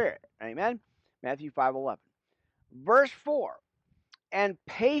fruits of the Spirit. Amen. Matthew 5:11. Verse 4. And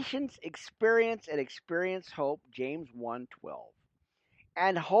patience, experience, and experience hope. James 1:12.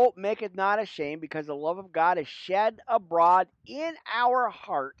 And hope maketh not ashamed, because the love of God is shed abroad in our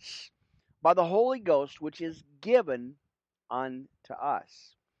hearts by the Holy Ghost, which is given unto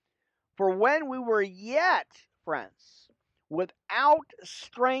us. For when we were yet, friends, without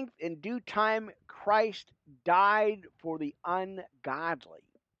strength, in due time Christ died for the ungodly.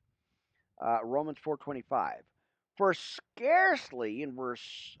 Romans 4:25. For scarcely, in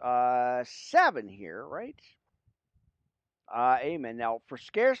verse 7 here, right? Amen. Now,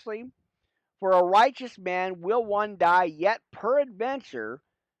 for a righteous man will one die, yet peradventure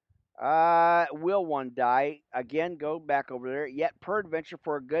will one die. Again, go back over there. Yet peradventure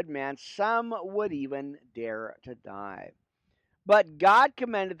for a good man, some would even dare to die. But God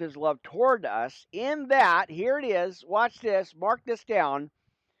commendeth his love toward us in that, here it is, watch this, mark this down,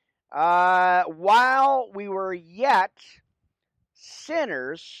 while we were yet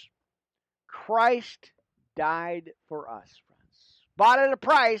sinners, Christ died for us, friends. Bought at a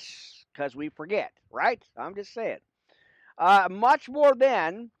price, because we forget, right? I'm just saying. Much more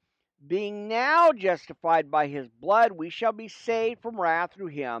then, being now justified by his blood, we shall be saved from wrath through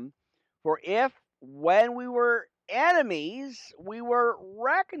him. For if, when we were enemies, we were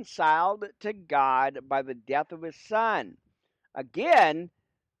reconciled to God by the death of his Son. Again,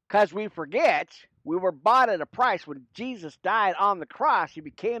 because we forget, we were bought at a price. When Jesus died on the cross, he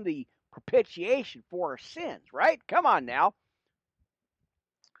became the propitiation for our sins, right? Come on now.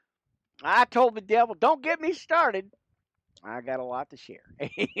 I told the devil, don't get me started. I got a lot to share.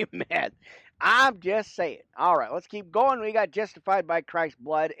 Amen. I'm just saying. All right, let's keep going. We got justified by Christ's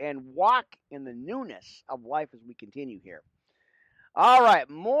blood and walk in the newness of life as we continue here. All right,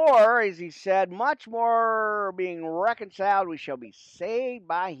 more, as he said, much more being reconciled, we shall be saved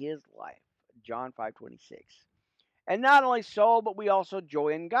by his life. John 5:26. And not only so, but we also joy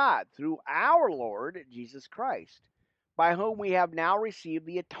in God through our Lord Jesus Christ, by whom we have now received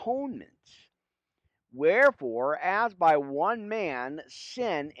the atonement. Wherefore, as by one man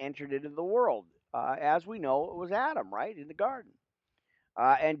sin entered into the world, as we know, it was Adam, right, in the garden,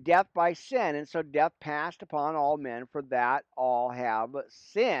 and death by sin, and so death passed upon all men, for that all have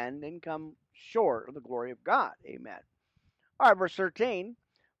sinned and come short of the glory of God. Amen. All right, verse 13.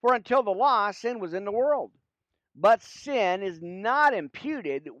 For until the law, sin was in the world, but sin is not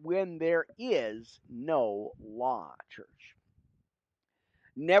imputed when there is no law, church.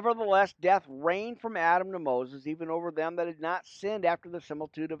 Nevertheless, death reigned from Adam to Moses, even over them that had not sinned after the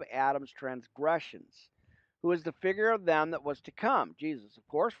similitude of Adam's transgressions, who is the figure of them that was to come. Jesus, of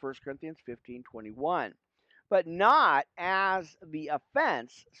course, 1 Corinthians 15:21. But not as the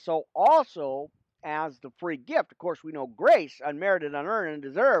offense, so also as the free gift. Of course, we know grace, unmerited, unearned, and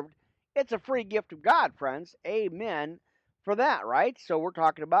deserved. It's a free gift of God, friends. Amen for that, right? So we're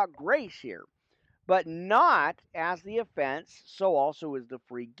talking about grace here. But not as the offense, so also is the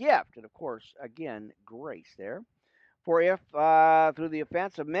free gift. And of course, again, grace there. For if through the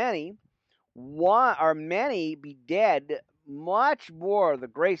offense of many, one or many be dead, much more the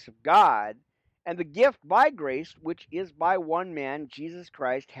grace of God and the gift by grace, which is by one man, Jesus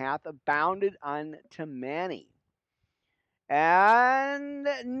Christ, hath abounded unto many. And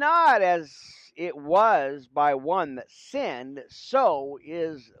not as it was by one that sinned, so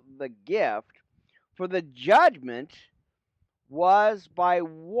is the gift. For the judgment was by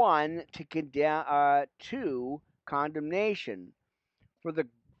one to condemn to condemnation. For the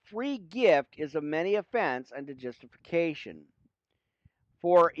free gift is of many offense unto justification.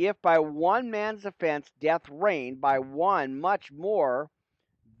 For if by one man's offense death reigned, by one much more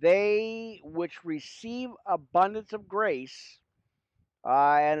they which receive abundance of grace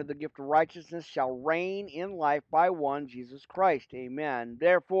and of the gift of righteousness shall reign in life by one, Jesus Christ. Amen.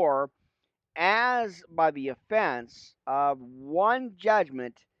 Therefore, as by the offense of one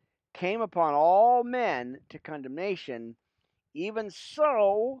judgment came upon all men to condemnation, even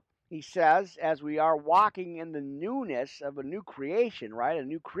so, he says, as we are walking in the newness of a new creation, right, a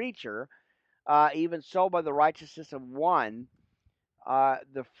new creature, even so by the righteousness of one,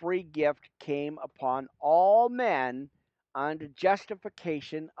 the free gift came upon all men unto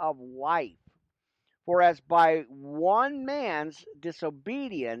justification of life. For as by one man's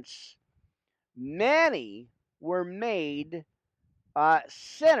disobedience many were made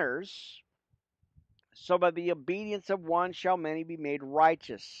sinners, so by the obedience of one shall many be made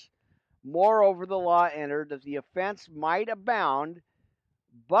righteous. Moreover, the law entered that the offense might abound,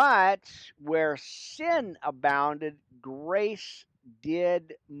 but where sin abounded, grace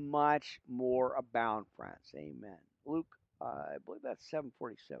did much more abound, friends. Amen. Luke, I believe that's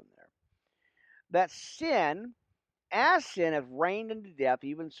 7:47 there. That sin, as sin hath reigned unto death,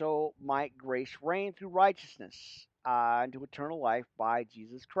 even so might grace reign through righteousness unto eternal life by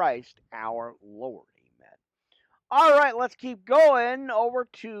Jesus Christ our Lord. Amen. All right, let's keep going over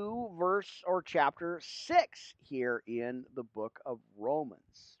to verse or chapter 6 here in the book of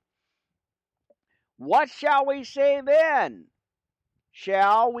Romans. What shall we say then?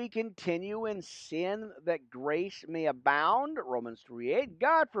 Shall we continue in sin that grace may abound? Romans 3:8.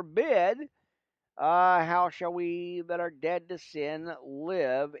 God forbid. How shall we that are dead to sin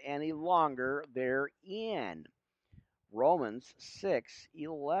live any longer therein? Romans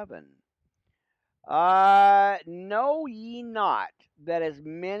 6:11. Know ye not that as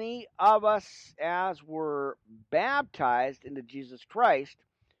many of us as were baptized into Jesus Christ,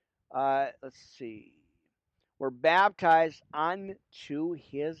 let's see, were baptized unto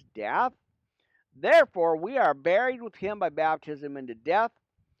his death? Therefore we are buried with him by baptism into death,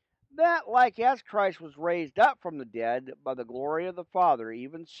 that like as Christ was raised up from the dead by the glory of the Father,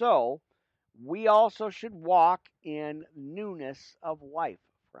 even so we also should walk in newness of life,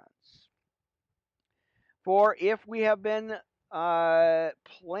 friends. For if we have been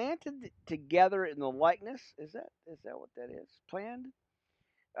planted together in the likeness, is that what that is? Planned?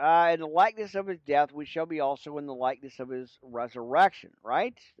 In the likeness of his death, we shall be also in the likeness of his resurrection,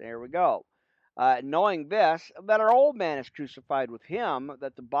 right? There we go. Knowing this, that our old man is crucified with him,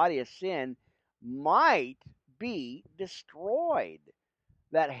 that the body of sin might be destroyed,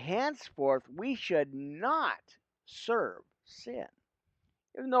 that henceforth we should not serve sin.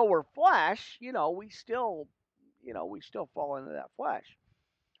 Even though we're flesh, we still fall into that flesh.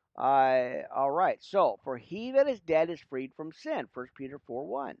 All right. So, for he that is dead is freed from sin. 1 Peter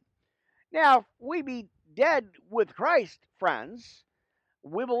 4:1. Now, if we be dead with Christ, friends,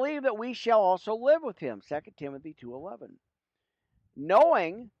 we believe that we shall also live with him. 2 Timothy 2:11.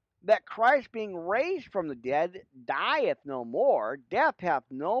 Knowing that Christ being raised from the dead dieth no more, death hath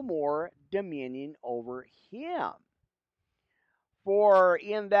no more dominion over him. For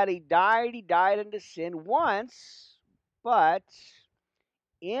in that he died unto sin once, but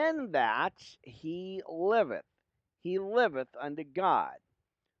in that he liveth unto God.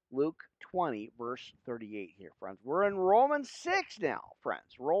 Luke 20, verse 38 here, friends. We're in Romans 6 now,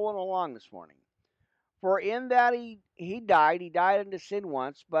 friends, rolling along this morning. For in that he died unto sin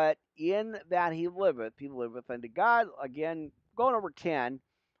once, but in that he liveth unto God. Again, going over 10,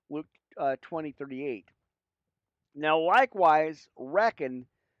 Luke 20:38. Now likewise reckon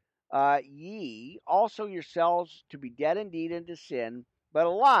ye also yourselves to be dead indeed unto sin, but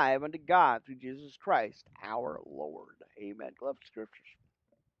alive unto God through Jesus Christ our Lord. Amen. Love scriptures.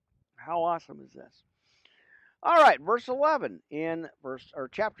 How awesome is this? All right, verse 11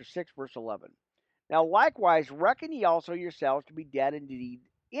 chapter 6, verse 11. Now likewise reckon ye also yourselves to be dead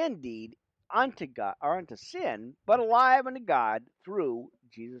indeed unto God or unto sin, but alive unto God through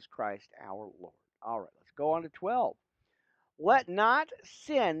Jesus Christ our Lord. All right, let's go on to 12. Let not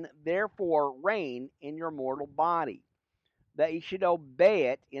sin therefore reign in your mortal body, that ye should obey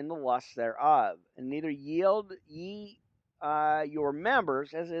it in the lusts thereof, and neither yield ye your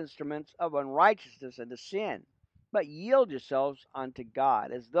members as instruments of unrighteousness unto sin, but yield yourselves unto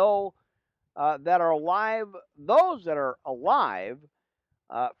God, as though those that are alive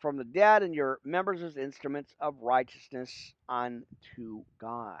from the dead, and your members as instruments of righteousness unto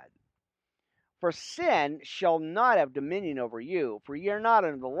God. For sin shall not have dominion over you, for ye are not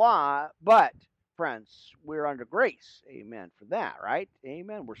under the law, but, friends, we're under grace. Amen for that, right?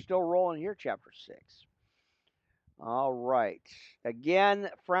 Amen. We're still rolling here, chapter 6. All right.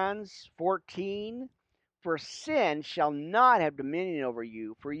 Again, friends, 14. For sin shall not have dominion over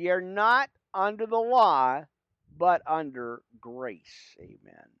you, for ye are not under the law, but under grace.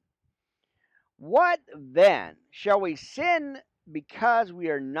 Amen. What then? Shall we sin because we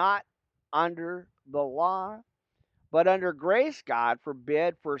are not under the law, but under grace? God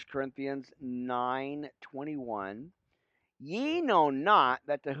forbid. 1 Corinthians 9:21. Ye know not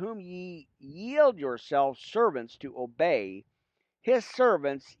that to whom ye yield yourselves servants to obey, his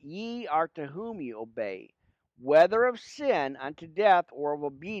servants ye are to whom ye obey, whether of sin unto death, or of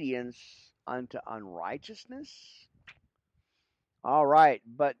obedience unto unrighteousness? All right,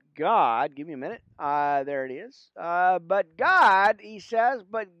 but God, give me a minute. There it is. But God, he says,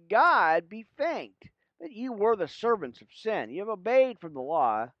 but God be thanked that you were the servants of sin. You have obeyed from the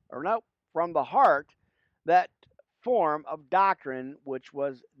law, or no, from the heart, that form of doctrine which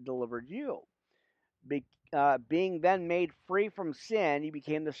was delivered you. Being then made free from sin, you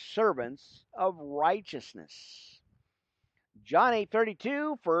became the servants of righteousness. John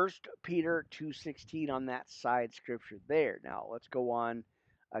 8:32, 1 Peter 2:16 on that side scripture there. Now let's go on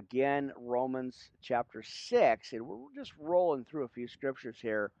again, Romans chapter 6, and we're just rolling through a few scriptures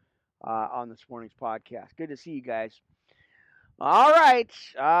here on this morning's podcast. Good to see you guys. All right,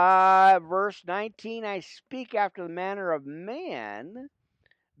 verse 19, I speak after the manner of man,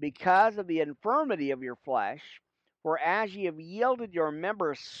 because of the infirmity of your flesh, for as ye have yielded your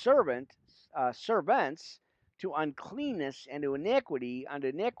members servants to uncleanness and to iniquity unto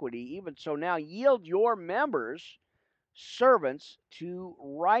iniquity, even so now yield your members servants to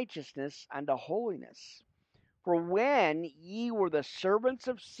righteousness unto holiness. For when ye were the servants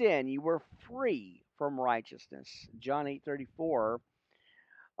of sin, ye were free from righteousness. John 8:34.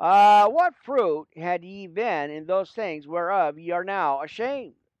 What fruit had ye then in those things whereof ye are now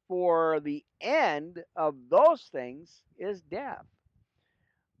ashamed? For the end of those things is death.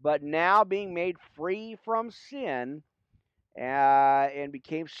 But now being made free from sin and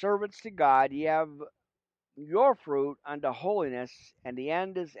became servants to God, ye have your fruit unto holiness, and the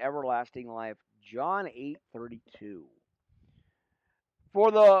end is everlasting life. John 8:32. For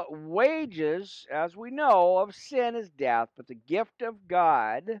the wages, as we know, of sin is death, but the gift of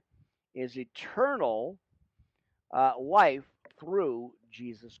God is eternal life through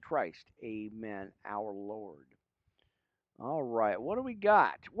Jesus Christ. Amen, our Lord. All right, what do we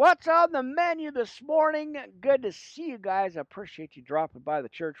got? What's on the menu this morning? Good to see you guys. I appreciate you dropping by the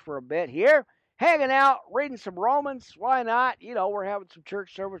church for a bit here, hanging out, reading some Romans. Why not? You know, we're having some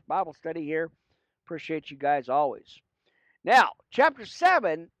church service, Bible study here. Appreciate you guys always. Now, chapter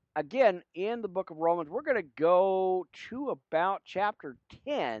 7, again, in the book of Romans, we're going to go to about chapter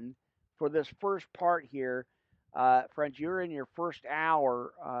 10 for this first part here. Friends, you're in your first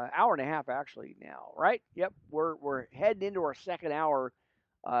hour, hour and a half actually now, right? Yep, we're heading into our second hour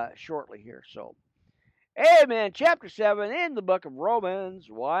shortly here. So, amen. Chapter 7 in the book of Romans.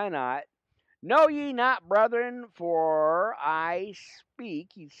 Why not? Know ye not, brethren, for I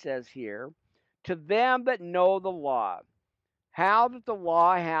speak, he says here, to them that know the law, how that the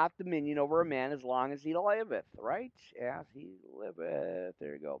law hath dominion over a man as long as he liveth, right? As he liveth.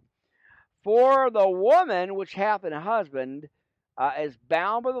 There you go. For the woman which hath an husband is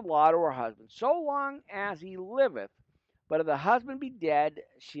bound by the law to her husband, so long as he liveth. But if the husband be dead,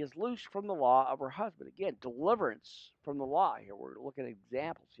 she is loosed from the law of her husband. Again, deliverance from the law here. We're looking at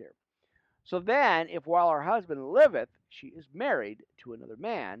examples here. So then, if while her husband liveth, she is married to another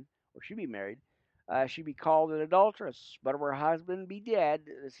man, or she be married, she be called an adulteress. But if her husband be dead,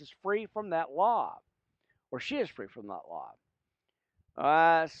 this is free from that law, or she is free from that law.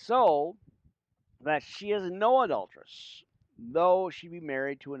 So that she is no adulteress, though she be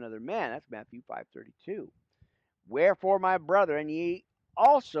married to another man. That's Matthew 5:32. Wherefore, my brethren, ye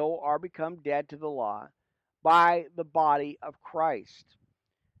also are become dead to the law by the body of Christ,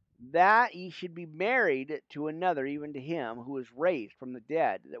 that ye should be married to another, even to him who is raised from the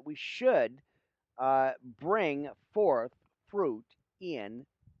dead, that we should bring forth fruit in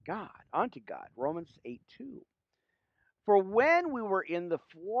God, unto God. Romans 8:2. For when we were in the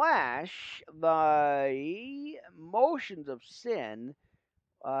flesh, the motions of sin,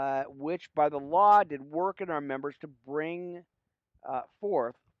 which by the law did work in our members to bring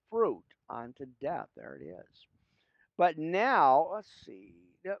forth fruit unto death. There it is. But now, let's see.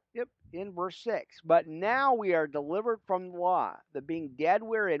 Yep, in verse 6. But now we are delivered from the law, that being dead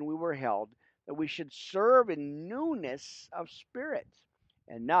wherein we were held, that we should serve in newness of spirit,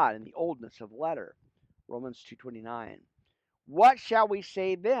 and not in the oldness of letter. Romans 2:29. What shall we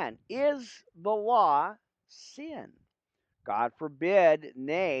say then? Is the law sin? God forbid,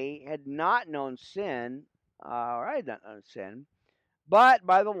 nay, had not known sin, or I had not known sin, but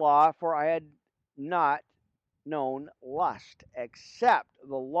by the law, for I had not known lust, except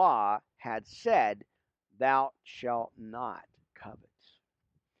the law had said, thou shalt not covet.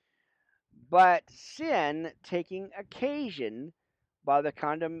 But sin, taking occasion by the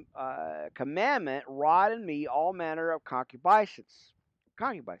commandment, wrought in me all manner of concupiscence,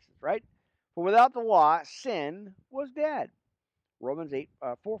 right? For without the law, sin was dead. Romans 8,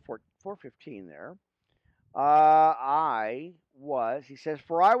 4:15 there. He says,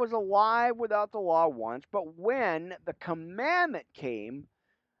 for I was alive without the law once, but when the commandment came,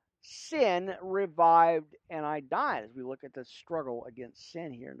 sin revived and I died. As we look at the struggle against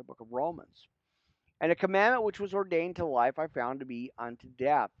sin here in the book of Romans. And a commandment which was ordained to life I found to be unto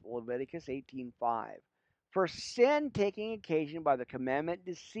death. Leviticus 18:5. For sin taking occasion by the commandment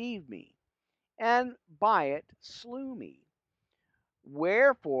deceived me, and by it slew me.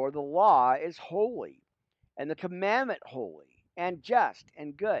 Wherefore the law is holy, and the commandment holy, and just,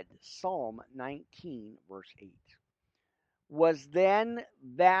 and good. Psalm 19, verse 8. Was then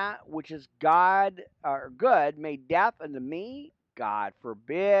that which is God or good made death unto me? God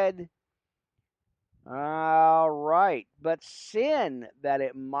forbid. All right. But sin, that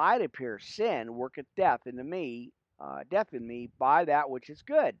it might appear sin, worketh death in me by that which is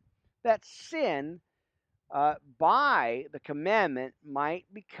good. That sin by the commandment might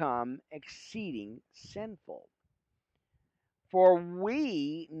become exceeding sinful. For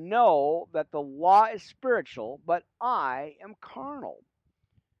we know that the law is spiritual, but I am carnal,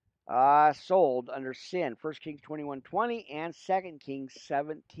 sold under sin. 1 Kings 21:20 and 2 Kings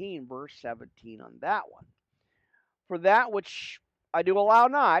 17, verse 17 on that one. For that which I do allow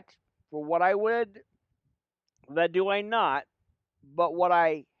not, for what I would that do I not, but what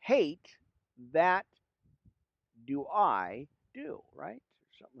I hate, that do I do, right?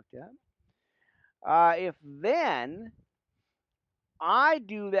 Something like that. If then I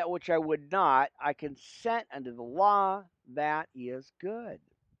do that which I would not, I consent unto the law, that is good.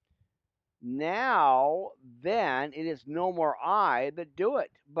 Now, then, it is no more I that do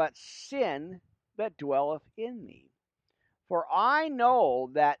it, but sin that dwelleth in me. For I know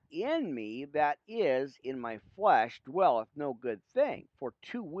that in me, that is, in my flesh, dwelleth no good thing. For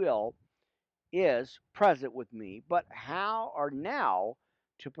to will is present with me, but how or now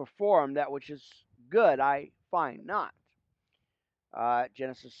to perform that which is good I find not.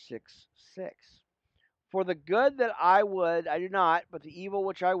 Genesis 6:6. For the good that I would, I do not, but the evil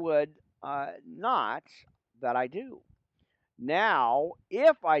which I would not, that I do. Now,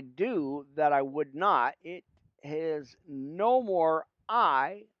 if I do that I would not, it is no more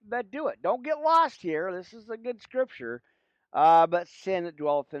I that do it. Don't get lost here. This is a good scripture. But sin that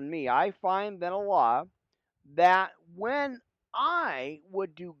dwelleth in me. I find then a law that when I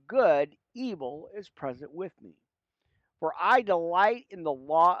would do good, evil is present with me. For I delight in the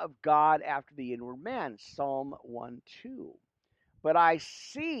law of God after the inward man. Psalm 1:2. But I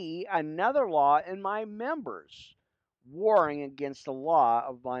see another law in my members, warring against the law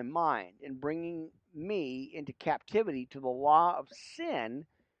of my mind, and bringing me into captivity to the law of sin,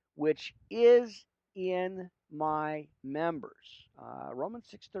 which is in my members. Romans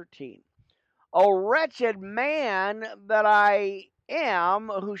 6:13. O wretched man that I am,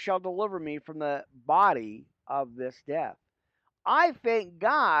 who shall deliver me from the body of this death? I thank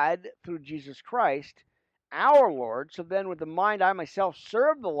God through Jesus Christ, our Lord. So then, with the mind, I myself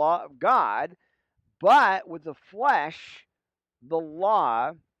serve the law of God, but with the flesh, the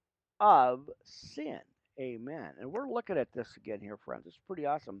law of sin. Amen. And we're looking at this again here, friends. It's pretty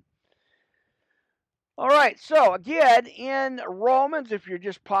awesome. All right, so again, in Romans, if you're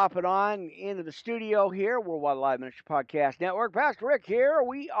just popping on into the studio here, Worldwide Live Ministry Podcast Network, Pastor Rick here.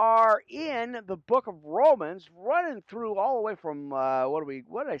 We are in the book of Romans, running through all the way from,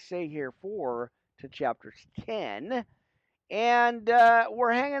 what did I say here, 4 to chapters 10. And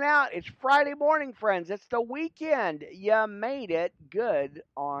we're hanging out. It's Friday morning, friends. It's the weekend. You made it. Good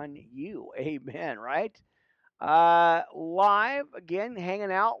on you. Amen, right? Live again,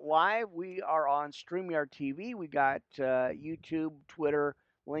 hanging out live. We are on StreamYard TV. We got YouTube, Twitter,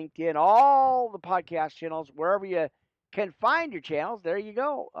 LinkedIn, all the podcast channels. Wherever you can find your channels, there you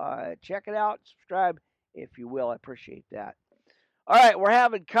go. Check it out. Subscribe if you will. I appreciate that. All right, we're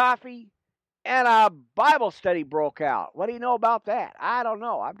having coffee, and a Bible study broke out. What do you know about that? I don't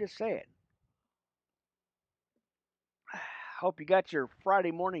know. I'm just saying. Hope you got your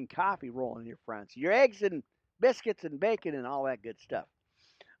Friday morning coffee rolling here, friends. Your eggs and biscuits and bacon and all that good stuff.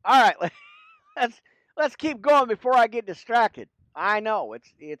 All right, let's keep going before I get distracted. I know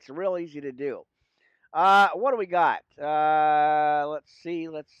it's real easy to do. What do we got? Let's see.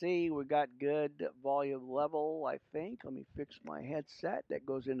 We got good volume level, I think. Let me fix my headset that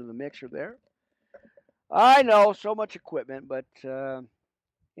goes into the mixer there. I know, so much equipment, but I'm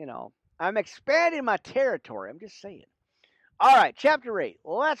expanding my territory. I'm just saying. All right, chapter 8.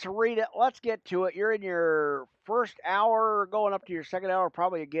 Let's read it. Let's get to it. You're in your first hour, going up to your second hour,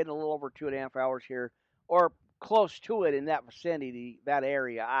 probably getting a little over 2.5 hours here, or close to it in that vicinity, that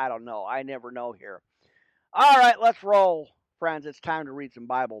area. I don't know. I never know here. All right, let's roll, friends. It's time to read some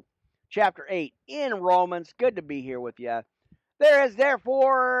Bible. Chapter 8 in Romans. Good to be here with you. There is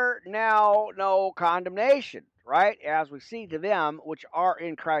therefore now no condemnation, right? As we see to them which are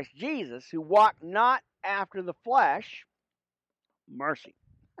in Christ Jesus, who walk not after the flesh, mercy.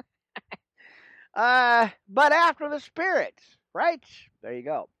 But after the Spirit, right? There you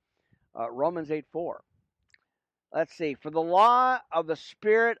go. Romans 8:4. Let's see. For the law of the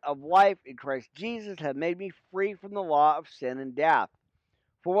Spirit of life in Christ Jesus hath made me free from the law of sin and death.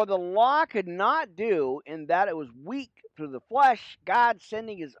 For what the law could not do, in that it was weak through the flesh, God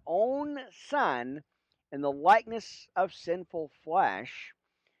sending his own Son in the likeness of sinful flesh,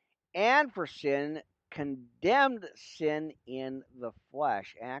 and for sin condemned sin in the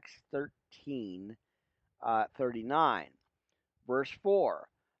flesh. Acts 13:39. Verse 4.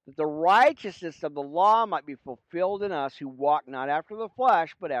 That the righteousness of the law might be fulfilled in us who walk not after the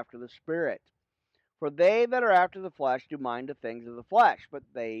flesh, but after the Spirit. For they that are after the flesh do mind the things of the flesh, but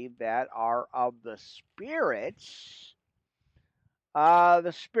they that are of the Spirit,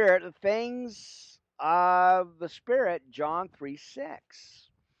 the things of the Spirit, John 3:6.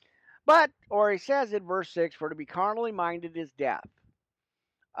 But, or he says in verse 6, for to be carnally minded is death,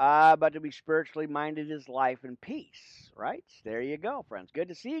 but to be spiritually minded is life and peace, right? There you go, friends. Good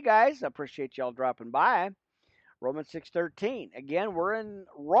to see you guys. I appreciate y'all dropping by. Romans 6:13. Again, we're in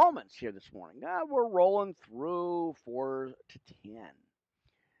Romans here this morning. We're rolling through 4 to 10.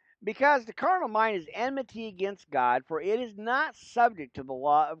 Because the carnal mind is enmity against God, for it is not subject to the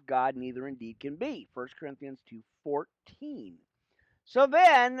law of God, neither indeed can be. 1 Corinthians 2:14. So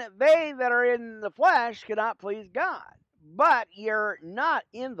then, they that are in the flesh cannot please God. But you're not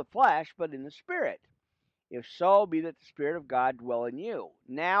in the flesh, but in the Spirit. If so, be that the Spirit of God dwell in you.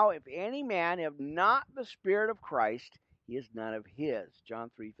 Now, if any man have not the Spirit of Christ, he is none of his. John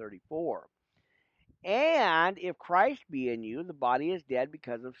 3:34. And if Christ be in you, the body is dead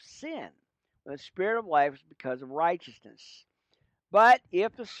because of sin, and the Spirit of life is because of righteousness. But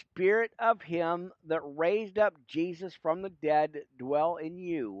if the Spirit of him that raised up Jesus from the dead dwell in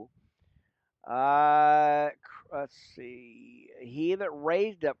you, let's see, he that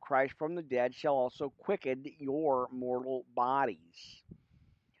raised up Christ from the dead shall also quicken your mortal bodies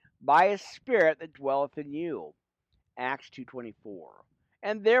by his Spirit that dwelleth in you. Acts 2:24.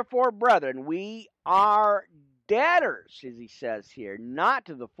 And therefore, brethren, we are debtors, as he says here, not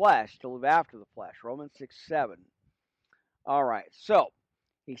to the flesh, to live after the flesh. Romans 6:7. All right, so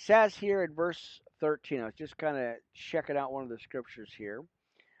he says here in verse 13, I was just kind of checking out one of the scriptures here.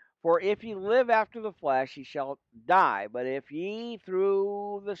 For if ye live after the flesh, ye shall die. But if ye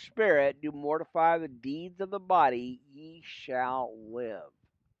through the Spirit do mortify the deeds of the body, ye shall live.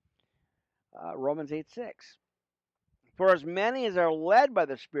 Romans 8:6. For as many as are led by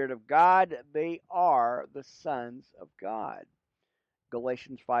the Spirit of God, they are the sons of God.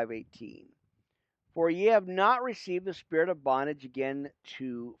 Galatians 5:18. For ye have not received the spirit of bondage again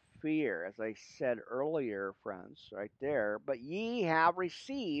to fear, as I said earlier, friends, right there, but ye have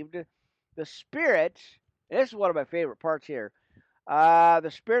received the Spirit, and this is one of my favorite parts here,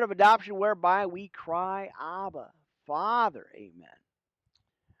 the Spirit of adoption whereby we cry, Abba, Father, amen.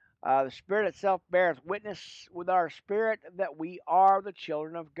 The Spirit itself beareth witness with our spirit that we are the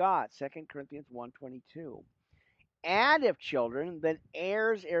children of God. 2 Corinthians 1:22. And if children, then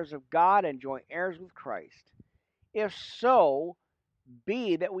heirs, heirs of God, and joint heirs with Christ. If so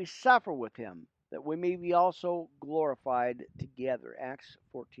be that we suffer with him, that we may be also glorified together. Acts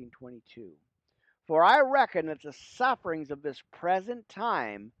 14:22. For I reckon that the sufferings of this present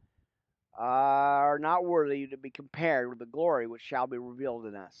time are not worthy to be compared with the glory which shall be revealed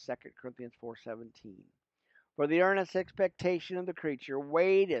in us. 2 Corinthians 4:17. For the earnest expectation of the creature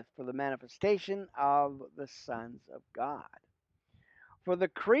waiteth for the manifestation of the sons of God. For the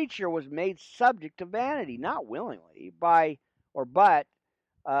creature was made subject to vanity, not willingly, but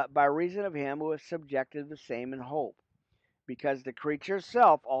by reason of him who is subjected to the same in hope, because the creature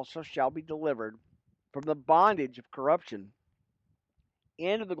itself also shall be delivered from the bondage of corruption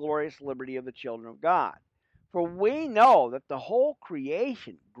into the glorious liberty of the children of God. For we know that the whole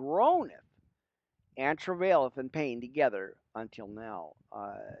creation groaneth and travaileth in pain together until now.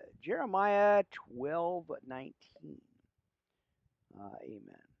 Jeremiah 12:19.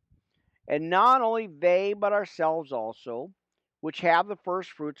 Amen. And not only they, but ourselves also, which have the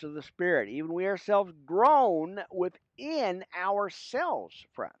first fruits of the Spirit, even we ourselves groan within ourselves,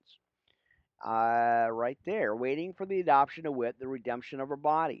 friends. Right there, waiting for the adoption of wit, the redemption of our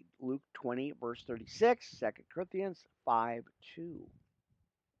body. Luke 20, verse 36, 2 Corinthians 5:2.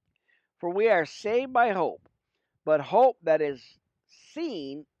 For we are saved by hope, but hope that is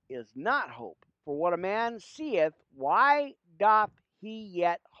seen is not hope. For what a man seeth, why doth he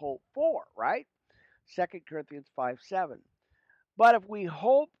yet hope for? Right? 2 Corinthians 5:7. But if we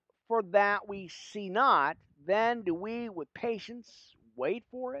hope for that we see not, then do we with patience wait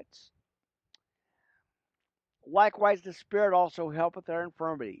for it? Likewise, the Spirit also helpeth our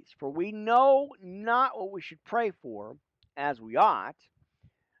infirmities. For we know not what we should pray for, as we ought,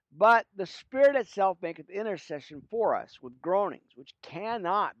 but the Spirit itself maketh intercession for us with groanings which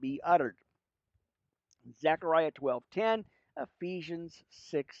cannot be uttered. Zechariah 12:10, Ephesians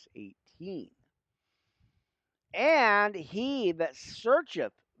 6:18. And he that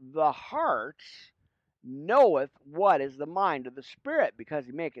searcheth the hearts knoweth what is the mind of the Spirit, because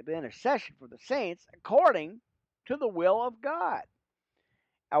he maketh intercession for the saints according to the will of God.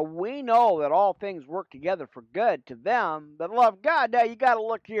 And we know that all things work together for good to them that love God. Now you got to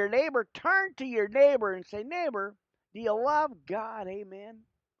look to your neighbor, turn to your neighbor and say, neighbor, do you love God? Amen.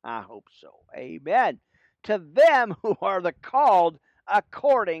 I hope so. Amen. To them who are the called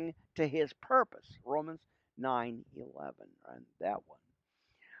according to his purpose. Romans 9:11. And that one.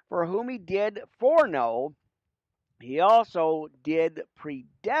 For whom he did foreknow, he also did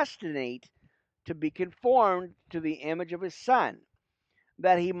predestinate to be conformed to the image of his Son,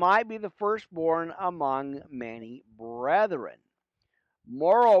 that he might be the firstborn among many brethren.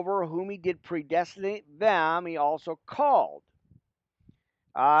 Moreover, whom he did predestinate, them he also called.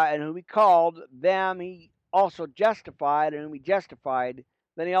 And whom he called, them he also justified, and whom he justified,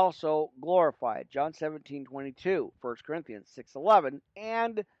 then he also glorified. John 17:22, 1 Corinthians 6:11,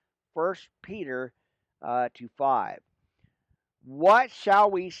 and 1 Peter 2:5. What shall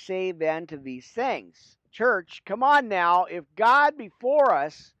we say then to these things? Church, come on now. If God be for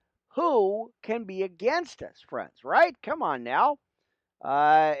us, who can be against us, friends? Right? Come on now.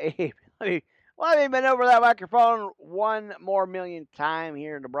 Let me bend over that microphone one more million time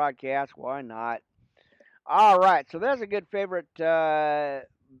here in the broadcast. Why not? All right. So there's a good favorite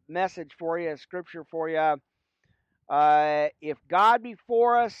message for you, scripture for you. If God be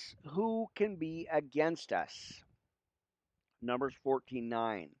for us, who can be against us? Numbers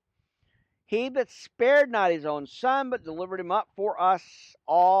 14:9. He that spared not his own son, but delivered him up for us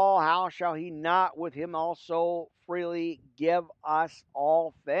all, how shall he not with him also freely give us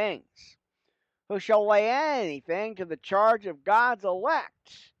all things? Who shall lay anything to the charge of God's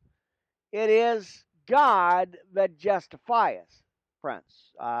elect? It is God that justifieth,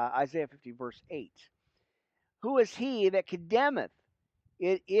 friends. Isaiah 50, verse 8. Who is he that condemneth?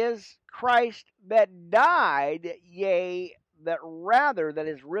 It is Christ that died, yea, that rather that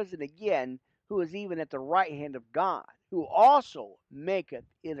is risen again, who is even at the right hand of God, who also maketh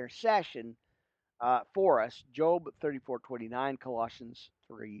intercession for us. Job 34:29, Colossians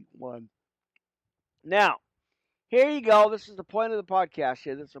 3:1. Now, here you go. This is the point of the podcast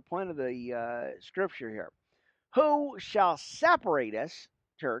here. This is the point of the scripture here. Who shall separate us,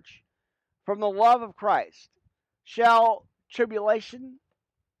 church, from the love of Christ? Shall tribulation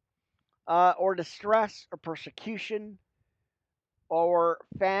or distress or persecution or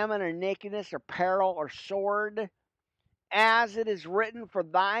famine or nakedness or peril or sword? As it is written, for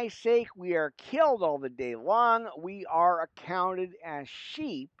thy sake we are killed all the day long. We are accounted as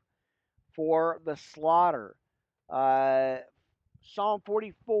sheep for the slaughter. Psalm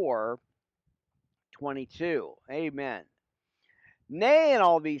 44:22. Amen. Nay, in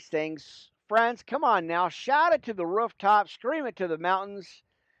all these things, friends, come on now, shout it to the rooftop, scream it to the mountains.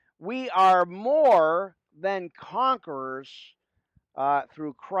 We are more than conquerors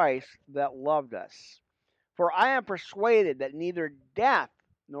through Christ that loved us. For I am persuaded that neither death,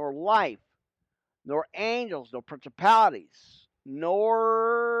 nor life, nor angels, nor principalities,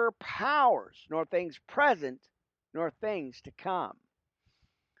 nor powers, nor things present, nor things to come,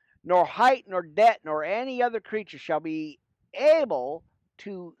 nor height, nor depth, nor any other creature shall be able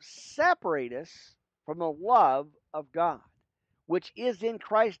to separate us from the love of God, which is in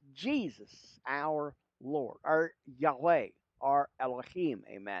Christ Jesus our Lord, our Yahweh, our Elohim.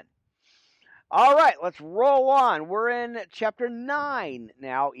 Amen. All right, let's roll on. We're in chapter 9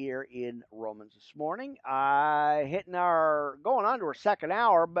 now here in Romans this morning. Going on to our second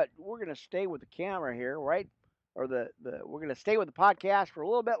hour, but we're going to stay with the camera here, right? Or we're going to stay with the podcast for a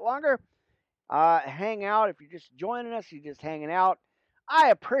little bit longer. Hang out. If you're just joining us, you're just hanging out.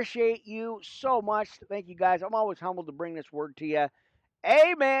 I appreciate you so much. Thank you guys. I'm always humbled to bring this word to you.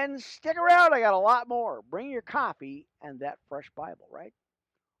 Amen. Stick around. I got a lot more. Bring your coffee and that fresh Bible, right?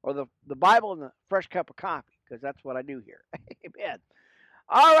 Or the Bible and the fresh cup of coffee, because that's what I do here. Amen.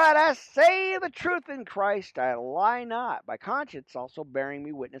 All right, I say the truth in Christ, I lie not. My conscience also bearing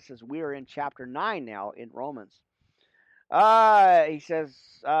me witness, as we are in chapter 9 now in Romans. He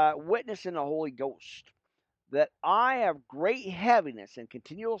says, witness in the Holy Ghost, that I have great heaviness and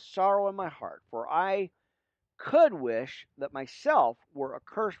continual sorrow in my heart, for I could wish that myself were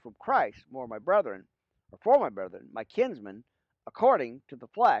accursed from Christ, for my brethren, my kinsmen, according to the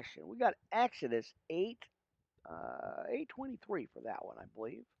flesh. And we got Exodus 8:23 for that one, I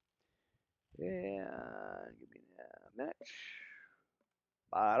believe. Yeah, give me a minute.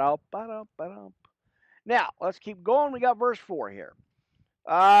 Now, let's keep going. We got verse 4 here.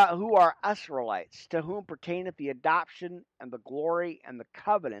 Who are Israelites, to whom pertaineth the adoption and the glory and the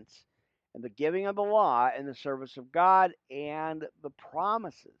covenants and the giving of the law and the service of God and the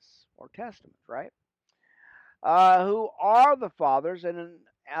promises or testaments, right? Who are the fathers and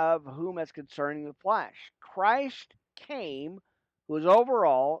of whom as concerning the flesh. Christ came, who is over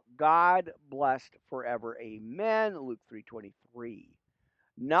all, God blessed forever. Amen. Luke 3:23.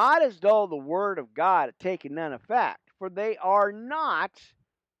 Not as though the word of God had taken none effect, for they are not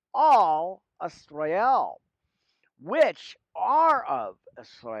all Israel, which are of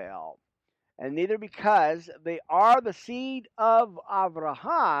Israel, and neither because they are the seed of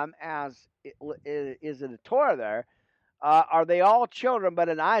Abraham, as it is in the Torah there, are they all children, but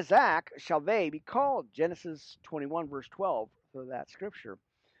in Isaac shall they be called. Genesis 21, verse 12, for that scripture.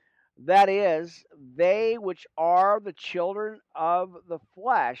 That is, they which are the children of the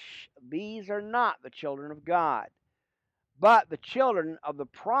flesh, these are not the children of God. But the children of the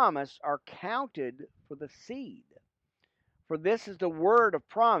promise are counted for the seed. For this is the word of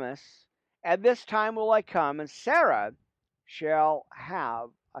promise, at this time will I come, and Sarah shall have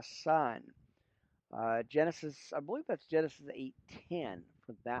a son. Genesis, I believe that's Genesis 8:10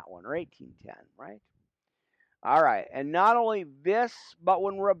 for that one, or 18:10, right? All right, and not only this, but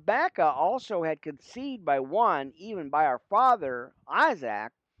when Rebekah also had conceived by one, even by our father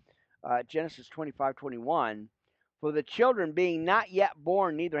Isaac, Genesis 25:21, for the children being not yet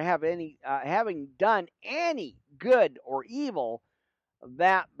born, neither have any, having done any good or evil,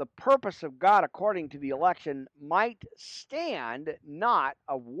 that the purpose of God according to the election might stand, not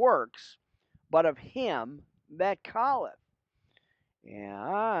of works, but of him that calleth.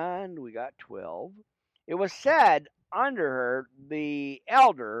 And we got 12. It was said under her, the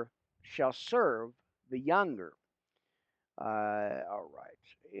elder shall serve the younger. All right.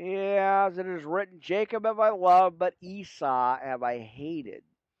 As it is written, Jacob have I loved, but Esau have I hated.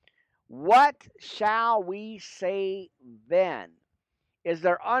 What shall we say then? Is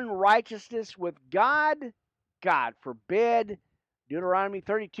there unrighteousness with God? God forbid. Deuteronomy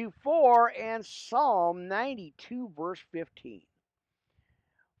 32:4 and Psalm 92, verse 15.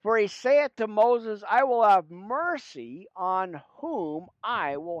 For he saith to Moses, I will have mercy on whom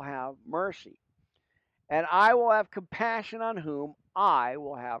I will have mercy, and I will have compassion on whom I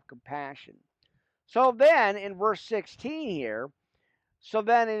will have compassion. So then, in verse 16 here, so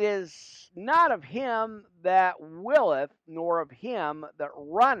then it is not of him that willeth, nor of him that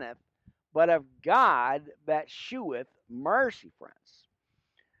runneth, but of God that sheweth mercy, friends.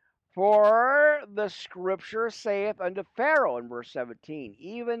 For the scripture saith unto Pharaoh in verse 17,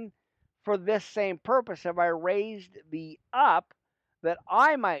 even for this same purpose have I raised thee up, that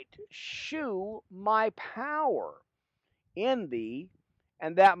I might shew my power in thee,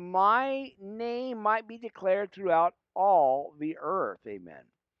 and that my name might be declared throughout all the earth. Amen.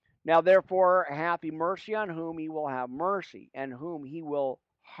 Now therefore hath he mercy on whom he will have mercy, and whom he will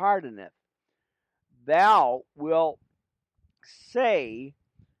hardeneth. Thou wilt say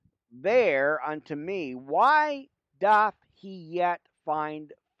there unto me, why doth he yet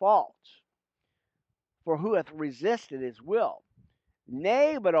find fault? For who hath resisted his will?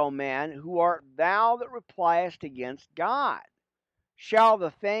 Nay, but, O man, who art thou that repliest against God? Shall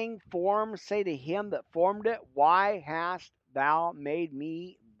the thing formed say to him that formed it, why hast thou made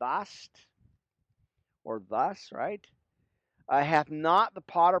me thus? Or thus, right? Hath not the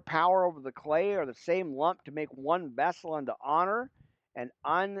potter power over the clay, or the same lump to make one vessel unto honor and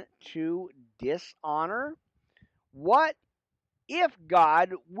unto dishonor? What if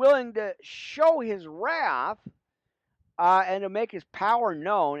God, willing to show his wrath and to make his power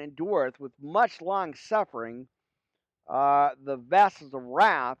known, endureth with much long suffering the vessels of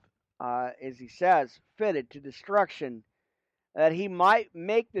wrath, as he says, fitted to destruction, that he might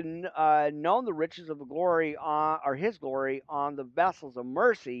make known the riches of the glory, or his glory, on the vessels of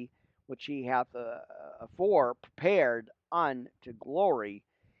mercy, which he hath afore prepared unto glory,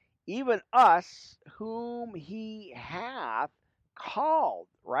 even us whom he hath called,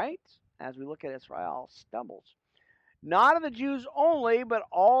 right? As we look at Israel stumbles. Not of the Jews only, but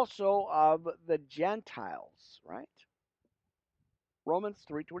also of the Gentiles, right? Romans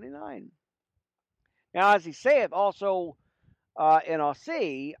 3:29. Now, as he saith also in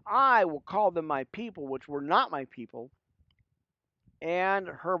Osee, I will call them my people, which were not my people, and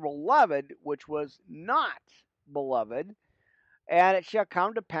her beloved, which was not beloved. And it shall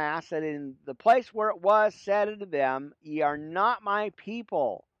come to pass that in the place where it was said unto them, ye are not my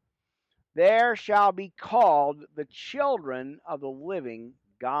people, there shall be called the children of the living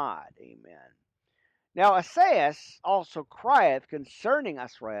God. Amen. Now Esaias also crieth concerning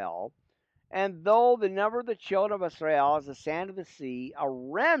Israel, and though the number of the children of Israel is the sand of the sea, a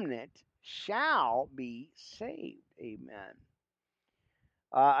remnant shall be saved. Amen.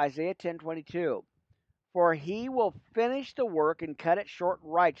 Isaiah 10:22. For he will finish the work and cut it short in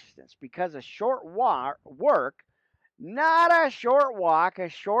righteousness, because a short work, not a short walk, a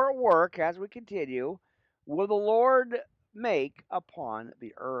short work, as we continue, will the Lord make upon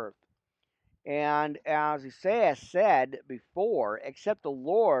the earth. And as Isaiah said before, except the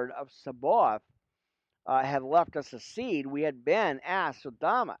Lord of Sabaoth had left us a seed, we had been as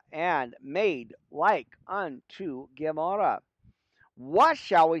Sodom, and made like unto Gomorrah. What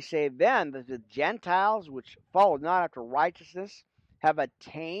shall we say then, that the Gentiles which follow not after righteousness have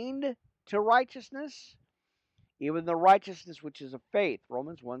attained to righteousness? Even the righteousness which is of faith,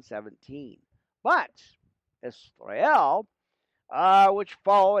 Romans 1:17. But Israel which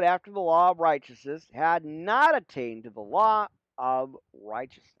followed after the law of righteousness, had not attained to the law of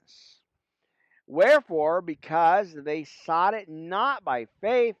righteousness. Wherefore, because they sought it not by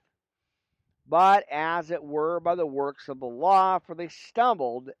faith, but as it were by the works of the law, for they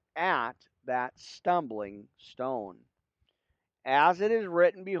stumbled at that stumbling stone. As it is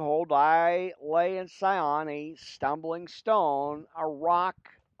written, behold, I lay in Sion a stumbling stone, a rock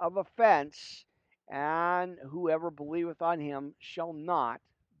of offense, and whoever believeth on him shall not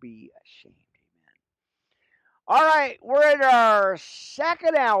be ashamed. Amen. All right, we're in our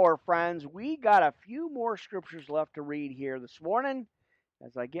second hour, friends. We got a few more scriptures left to read here this morning.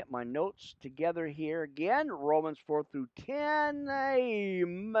 As I get my notes together here again, Romans 4 through 10.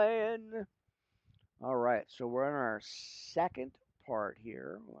 Amen. All right, so we're in our second part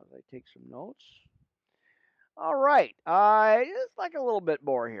here. As I take some notes. All right, it's like a little bit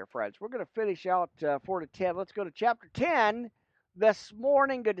more here, friends. We're going to finish out 4 to 10. Let's go to chapter 10 this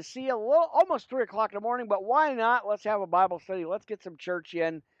morning. Good to see you. Almost 3 o'clock in the morning, but why not? Let's have a Bible study. Let's get some church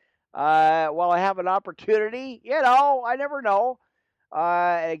in while I have an opportunity. You know, I never know.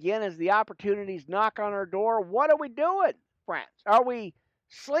 Again, as the opportunities knock on our door, what are we doing, friends? Are we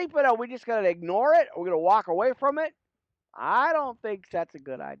sleeping? Are we just going to ignore it? Are we going to walk away from it? I don't think that's a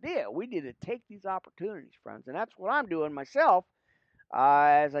good idea. We need to take these opportunities, friends, and that's what I'm doing myself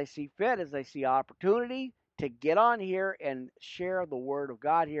as I see fit, as I see opportunity to get on here and share the Word of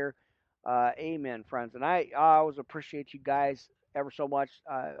God here. Amen, friends. And I always appreciate you guys ever so much.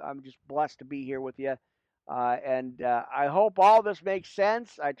 I'm just blessed to be here with you. And I hope all this makes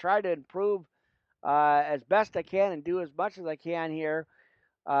sense. I try to improve as best I can and do as much as I can here.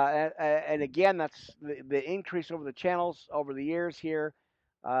 And again, that's the increase over the channels over the years here,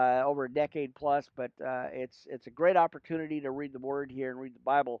 over a decade plus. But it's a great opportunity to read the Word here and read the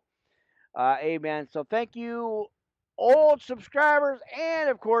Bible. Amen. So thank you, old subscribers, and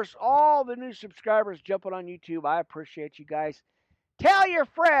of course all the new subscribers jumping on YouTube. I appreciate you guys. Tell your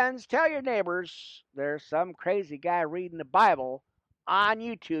friends, tell your neighbors, there's some crazy guy reading the Bible on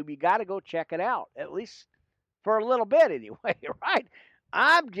YouTube. You got to go check it out, at least for a little bit anyway, right?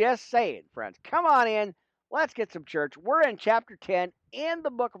 I'm just saying, friends. Come on in. Let's get some church. We're in chapter 10 in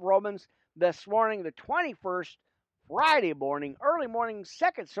the book of Romans this morning, the 21st, Friday morning, early morning,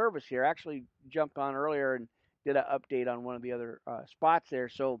 second service here. Actually jumped on earlier and did an update on one of the other spots there.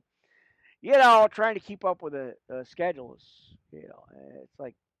 So, you know, trying to keep up with a schedule is, you know, it's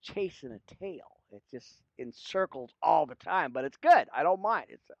like chasing a tail. It's just in circles all the time, but it's good. I don't mind.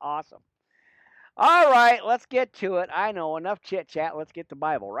 It's awesome. All right, let's get to it. I know, enough chit-chat. Let's get the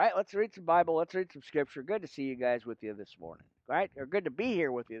Bible, right? Let's read some Bible. Let's read some Scripture. Good to see you guys with you this morning, right? Or good to be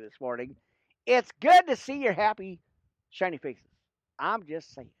here with you this morning. It's good to see your happy, shiny faces. I'm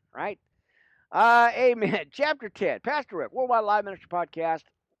just saying, right? Amen. Chapter 10, Pastor Rick, Worldwide Live Ministry Podcast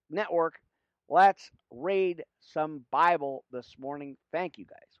Network. Let's read some Bible this morning. Thank you,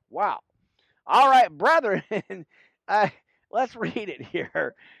 guys. Wow. All right, brethren, let's read it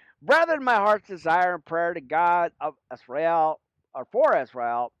here. Brethren, my heart's desire and prayer to God of Israel, or for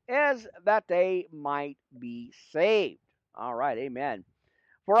Israel, is that they might be saved. All right, amen.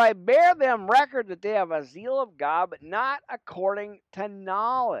 For I bear them record that they have a zeal of God, but not according to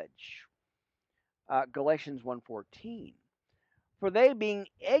knowledge. Galatians 1:14. For they, being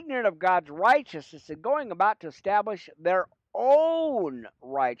ignorant of God's righteousness and going about to establish their own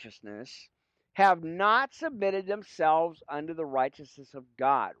righteousness, have not submitted themselves unto the righteousness of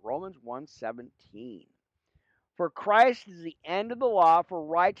God. Romans 1:17. For Christ is the end of the law for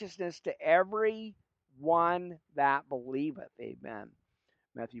righteousness to every one that believeth. Amen.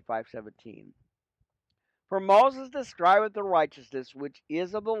 Matthew 5:17. For Moses describeth the righteousness which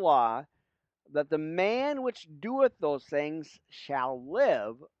is of the law, that the man which doeth those things shall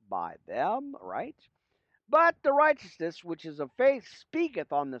live by them, right? But the righteousness which is of faith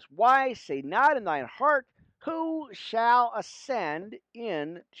speaketh on this wise, say not in thine heart, who shall ascend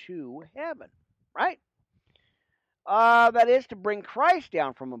into heaven, right? That is to bring Christ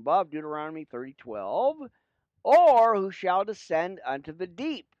down from above, Deuteronomy 30:12, or who shall descend unto the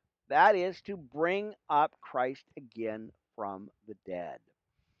deep, that is to bring up Christ again from the dead.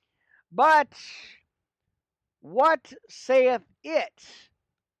 But what saith it,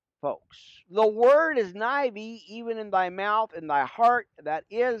 folks? The word is nigh thee, even in thy mouth, in thy heart. That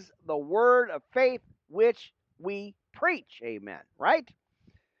is the word of faith which we preach. Amen. Right?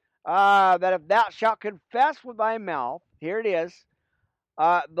 That if thou shalt confess with thy mouth, here it is,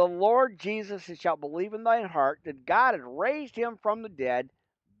 the Lord Jesus, and shalt believe in thine heart that God had raised him from the dead,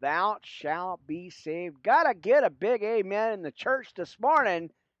 thou shalt be saved. Gotta get a big amen in the church this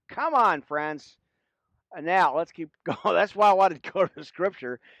morning. Come on, friends. Now, let's keep going. That's why I wanted to go to the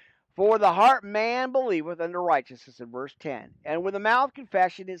scripture. For the heart man believeth unto righteousness in verse 10, and with the mouth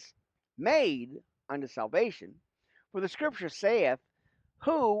confession is made unto salvation. For the scripture saith,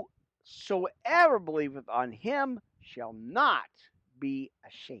 whosoever believeth on him shall not be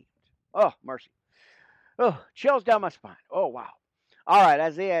ashamed. Oh, mercy. Oh, chills down my spine. Oh, wow. All right,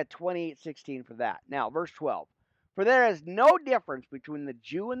 Isaiah 28:16 for that. Now, verse 12. For there is no difference between the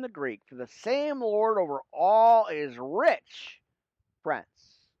Jew and the Greek, for the same Lord over all is rich, friends.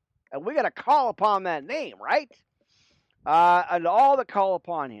 And we got to call upon that name, right? And all that call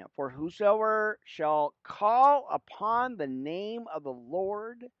upon him. For whosoever shall call upon the name of the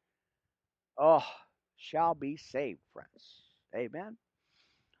Lord, shall be saved, friends. Amen.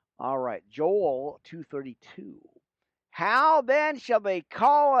 All right, Joel 2:32. How then shall they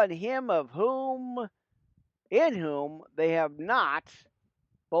call on him in whom they have not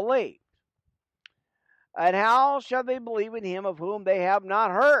believed? And how shall they believe in him of whom they have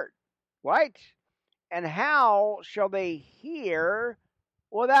not heard? Right? And how shall they hear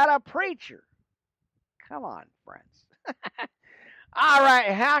without a preacher? Come on, friends. All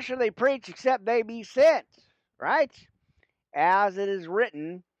right, how shall they preach except they be sent? Right? As it is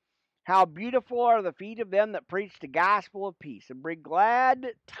written, how beautiful are the feet of them that preach the gospel of peace and bring glad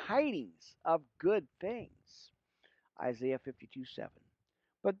tidings of good things. Isaiah 52:7.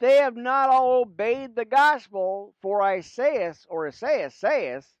 But they have not all obeyed the gospel, for Isaiah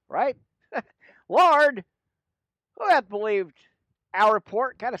saith, right? Lord, who hath believed our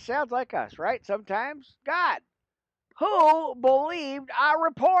report? Kind of sounds like us, right? Sometimes. God, who believed our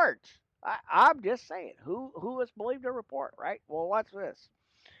report? I'm just saying, who has believed our report, right? Well, watch this.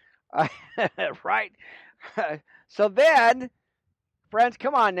 Right? So then, friends,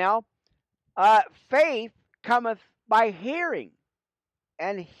 come on now. Faith cometh by hearing,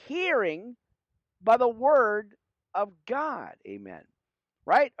 and hearing by the word of God. Amen.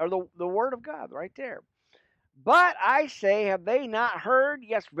 Right? Or the word of God, right there. But I say, have they not heard?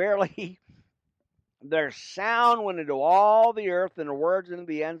 Yes, verily, their sound went into all the earth, and their words into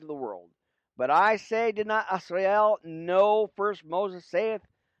the ends of the world. But I say, did not Israel know? First Moses saith,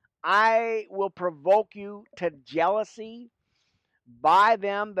 I will provoke you to jealousy by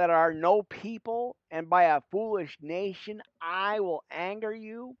them that are no people, and by a foolish nation I will anger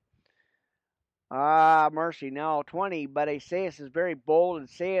you. Mercy. No, 20. But Esaias is very bold and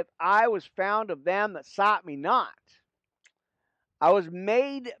saith, I was found of them that sought me not. I was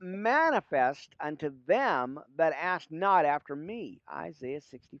made manifest unto them that asked not after me. Isaiah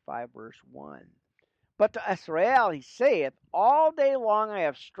 65, verse 1. But to Israel he saith, all day long I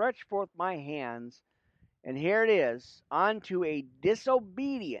have stretched forth my hands, and here it is, unto a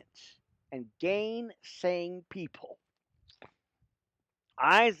disobedient and gainsaying people.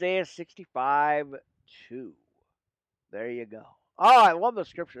 Isaiah 65, 2. There you go. Oh, I love the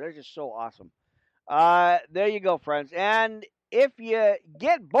scripture. They're just so awesome. There you go, friends. And if you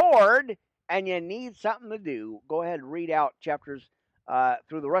get bored and you need something to do, go ahead and read out chapters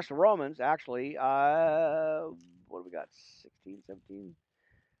through the rest of Romans, actually. What do we got? 16, 17,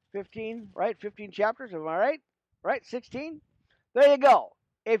 15, right? 15 chapters, am I right? Right? 16? There you go.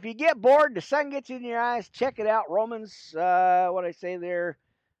 If you get bored, the sun gets in your eyes, check it out. Romans, what I say there,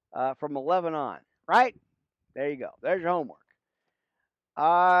 from 11 on, right? There you go. There's your homework.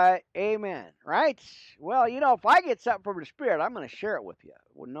 Amen. Right? Well, if I get something from the Spirit, I'm going to share it with you.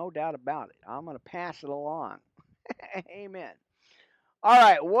 Well, no doubt about it. I'm going to pass it along. Amen. All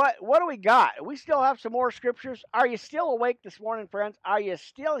right, what do we got? We still have some more scriptures. Are you still awake this morning, friends? Are you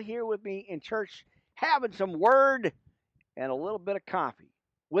still here with me in church having some word and a little bit of coffee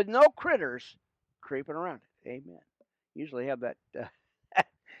with no critters creeping around it? Amen. Usually have that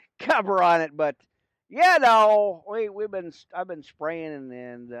cover on it, but I've been spraying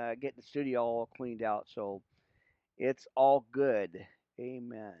and getting the studio all cleaned out, so it's all good.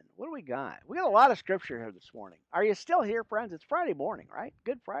 Amen. What do we got? We got a lot of scripture here this morning. Are you still here, friends? It's Friday morning, right?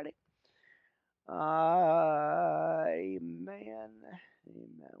 Good Friday. Amen.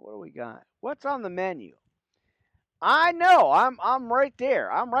 Amen. What do we got? What's on the menu? I know. I'm right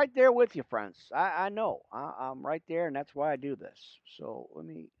there. I'm right there with you, friends. I know. I'm right there, and that's why I do this. So let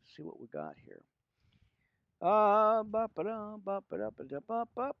me see what we got here. Boy,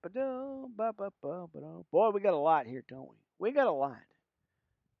 we got a lot here, don't we? We got a lot.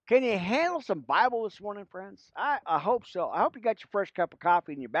 Can you handle some Bible this morning, friends? I hope so. I hope you got your first cup of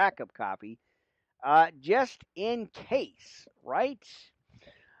coffee and your backup coffee, just in case, right?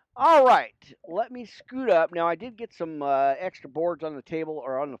 All right, let me scoot up. Now, I did get some extra boards on the table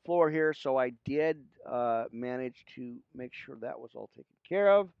or on the floor here, so I did manage to make sure that was all taken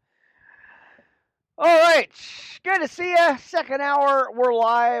care of. All right, good to see you. Second hour, we're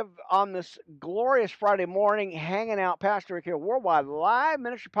live on this glorious Friday morning, hanging out. Pastor Rick here, Worldwide Live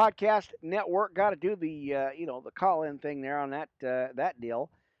Ministry Podcast Network. Got to do the the call in thing there on that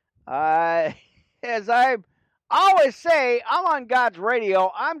deal. As I always say, I'm on God's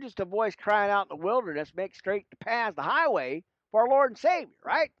radio. I'm just a voice crying out in the wilderness, make straight the paths, the highway for our Lord and Savior.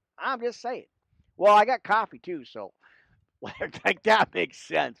 Right? I'm just saying. Well, I got coffee too, so like that makes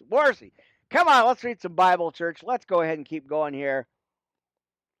sense. Morrissey. Come on, let's read some Bible, church. Let's go ahead and keep going here.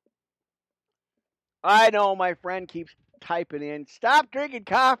 I know my friend keeps typing in, stop drinking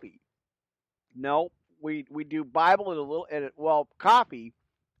coffee. No, we do Bible and coffee,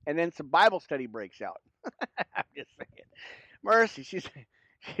 and then some Bible study breaks out. I'm just saying. Mercy, she's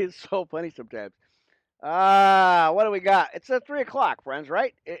so funny sometimes. What do we got? It's 3 o'clock, friends,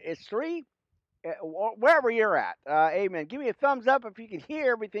 right? It's 3? Wherever you're at. Amen. Give me a thumbs up if you can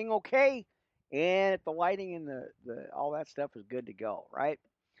hear everything okay. And if the lighting and the all that stuff is good to go, right?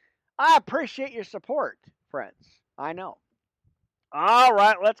 I appreciate your support, friends. I know. All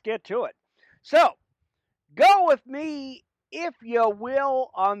right, let's get to it. So, go with me, if you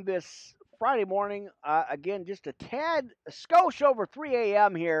will, on this Friday morning. Again, just a skosh over 3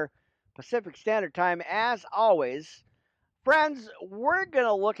 a.m. here, Pacific Standard Time, as always. Friends, we're going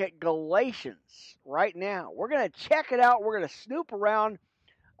to look at Galatians right now. We're going to check it out. We're going to snoop around.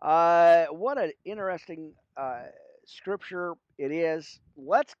 What an interesting scripture it is.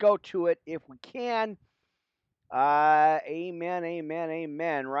 Let's go to it if we can. Amen, amen,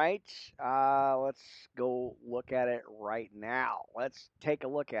 amen, right? Let's go look at it right now. Let's take a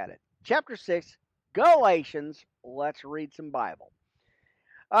look at it. Chapter 6, Galatians. Let's read some Bible.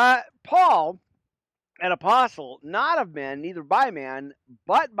 Paul, an apostle, not of men, neither by man,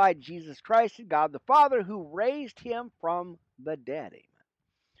 but by Jesus Christ and God the Father, who raised him from the dead. Amen.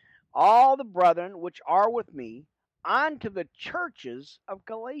 All the brethren which are with me unto the churches of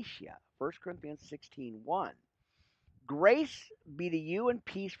Galatia. 1 Corinthians 16:1. Grace be to you and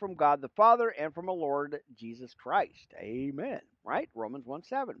peace from God the Father and from our Lord Jesus Christ. Amen. Right? Romans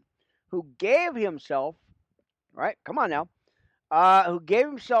 1:7. Who gave himself, right? Come on now. Who gave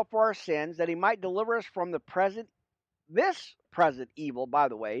himself for our sins, that he might deliver us from this present evil, by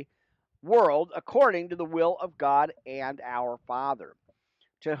the way, world, according to the will of God and our Father.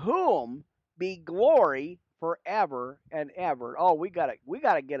 To whom be glory forever and ever. Oh, we gotta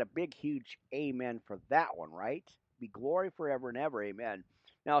get a big, huge amen for that one, right? Be glory forever and ever, amen.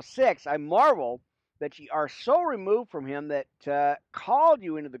 Now 6, I marvel that ye are so removed from him that called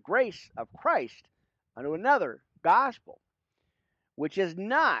you into the grace of Christ unto another gospel, which is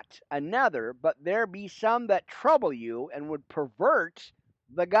not another, but there be some that trouble you and would pervert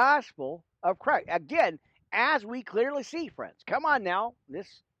the gospel of Christ. Again, as we clearly see, friends. Come on now.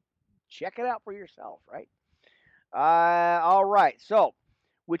 Check it out for yourself, right? All right. So,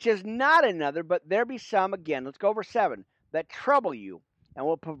 which is not another, but there be some, again, let's go over 7, that trouble you and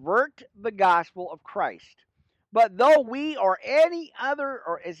will pervert the gospel of Christ. But though we or any other,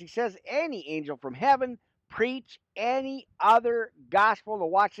 or as he says, any angel from heaven, preach any other gospel, to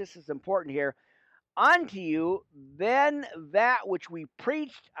watch this is important here, unto you, then that which we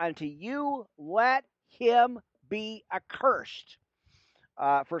preached unto you, let him be accursed.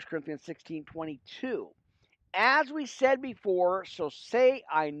 1 Corinthians 16:22. As we said before, so say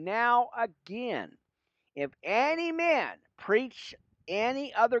I now again, if any man preach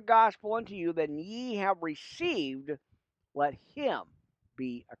any other gospel unto you than ye have received, let him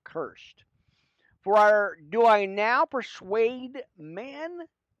be accursed. For do I now persuade men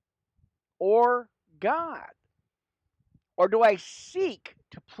or God? Or do I seek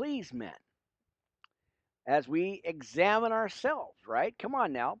to please men? As we examine ourselves, right? Come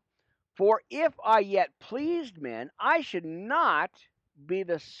on now. For if I yet pleased men, I should not be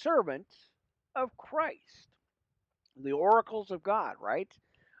the servant of Christ. The oracles of God, right?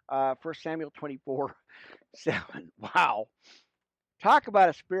 1 Samuel 24:7. Wow. Talk about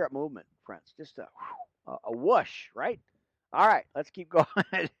a spirit movement, friends. Just a whoosh, right? All right, let's keep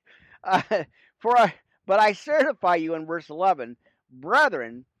going. But I certify you in verse 11,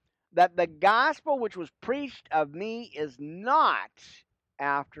 brethren, that the gospel which was preached of me is not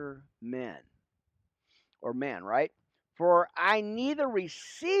after men. Or man, right? For I neither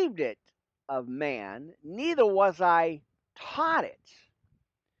received it of man, neither was I taught it,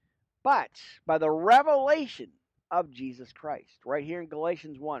 but by the revelation of Jesus Christ. Right here in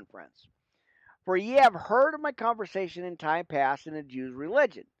Galatians 1, friends. For ye have heard of my conversation in time past in the Jews'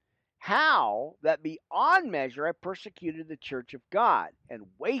 religion, how that beyond measure I persecuted the church of God and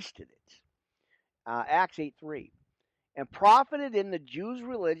wasted it. Acts 8:3. and profited in the Jews'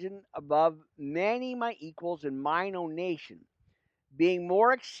 religion above many my equals in mine own nation, being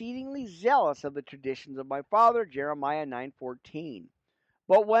more exceedingly zealous of the traditions of my father, Jeremiah 9:14.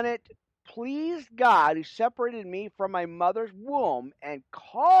 But when it pleased God, who separated me from my mother's womb and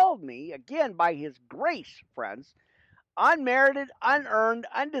called me, again by his grace, friends, unmerited, unearned,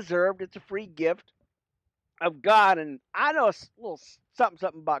 undeserved, it's a free gift of God. And I know a little something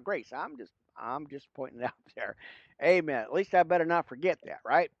about grace. I'm just pointing it out there. Amen. At least I better not forget that,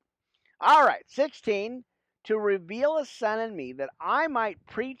 right? All right, 16, to reveal a son in me that I might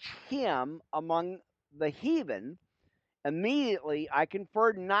preach him among the heathen. Immediately I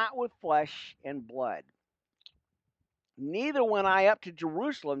conferred not with flesh and blood. Neither went I up to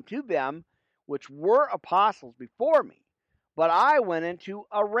Jerusalem to them which were apostles before me, but I went into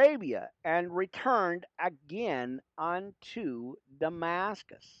Arabia and returned again unto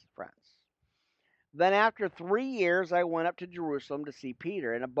Damascus, friends. Then after 3 years I went up to Jerusalem to see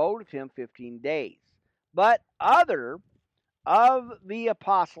Peter, and abode with him 15 days. But other of the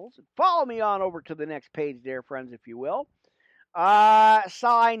apostles, follow me on over to the next page there, friends, if you will, saw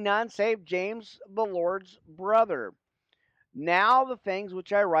I none save James, the Lord's brother. Now the things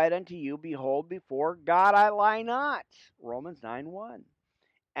which I write unto you, behold, before God I lie not. Romans 9:1.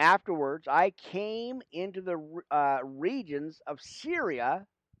 Afterwards I came into the regions of Syria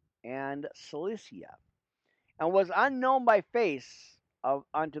and Cilicia, and was unknown by face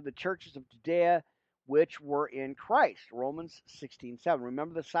unto the churches of Judea which were in Christ. Romans 16:7.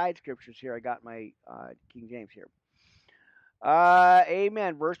 Remember the side scriptures here. I got my King James here.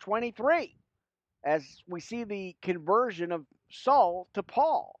 Amen. Verse 23. As we see the conversion of Saul to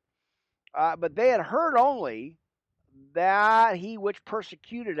Paul. But they had heard only that he which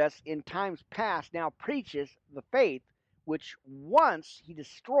persecuted us in times past now preacheth the faith which once he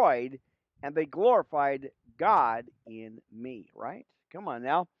destroyed, and they glorified God in me. Right? Come on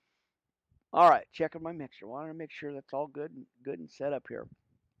now. All right, checking my mixer. Want to make sure that's all good and set up here.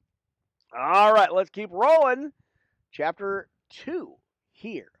 All right, let's keep rolling. Chapter 2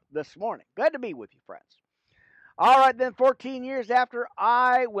 here this morning. Good to be with you, friends. All right, then 14 years after,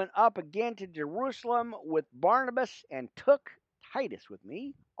 I went up again to Jerusalem with Barnabas and took Titus with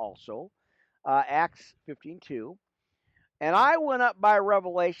me also. Acts 15:2. And I went up by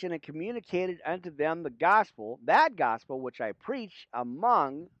revelation and communicated unto them the gospel, that gospel which I preach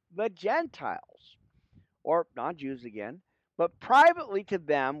among the Gentiles, or non-Jews again, but privately to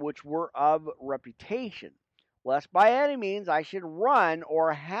them which were of reputation, lest by any means I should run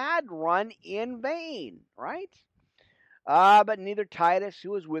or had run in vain, right? But neither Titus,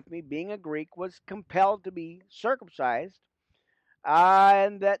 who was with me, being a Greek, was compelled to be circumcised,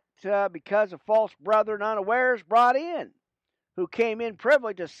 and that because a false brethren unawares brought in, who came in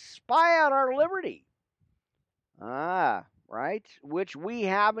privily to spy out our liberty. Right? Which we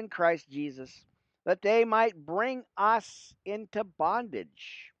have in Christ Jesus, that they might bring us into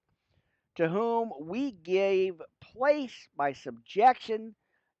bondage, to whom we gave place by subjection,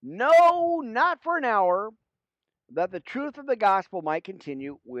 no, not for an hour, that the truth of the gospel might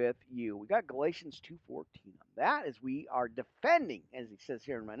continue with you. We got Galatians 2:14 on that, as we are defending, as he says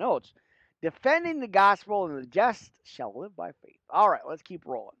here in my notes, defending the gospel, and the just shall live by faith. All right, let's keep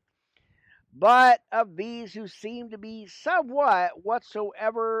rolling. But of these who seem to be somewhat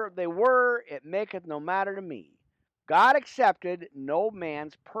whatsoever they were, it maketh no matter to me. God accepted no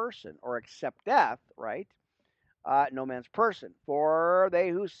man's person, or accepteth, right? No man's person. For they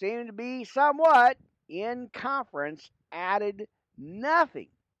who seem to be somewhat in conference added nothing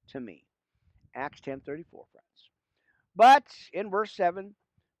to me. Acts 10:34, friends. But in verse 7,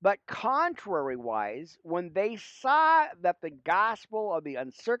 but contrariwise, when they saw that the gospel of the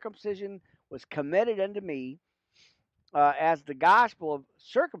uncircumcision was committed unto me, as the gospel of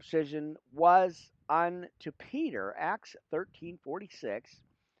circumcision was unto Peter, Acts 13:46,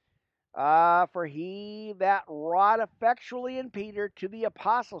 for he that wrought effectually in Peter to the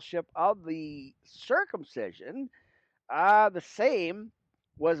apostleship of the circumcision, the same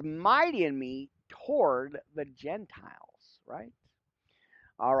was mighty in me toward the Gentiles, right?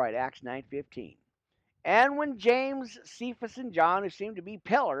 All right, Acts 9:15. And when James, Cephas, and John, who seemed to be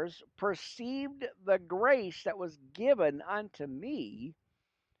pillars, perceived the grace that was given unto me,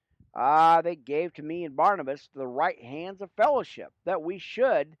 they gave to me and Barnabas the right hands of fellowship, that we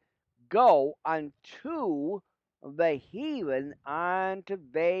should go unto the heathen, unto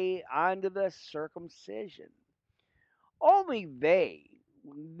the circumcision. Only they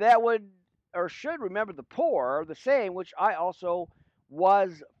that would or should remember the poor are the same which I also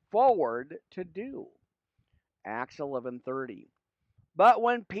was forward to do. Acts 11:30. But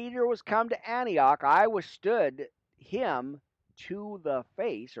when Peter was come to Antioch, I withstood him to the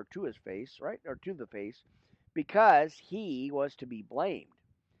face, or to his face, right? Or to the face, because he was to be blamed.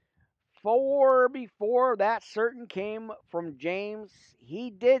 For before that certain came from James, he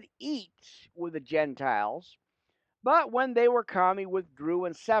did eat with the Gentiles. But when they were come, he withdrew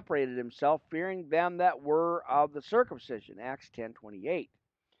and separated himself, fearing them that were of the circumcision. Acts 10:28.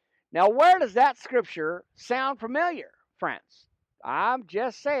 Now, where does that scripture sound familiar, friends? I'm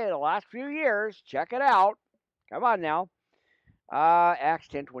just saying, the last few years, check it out. Come on now. Acts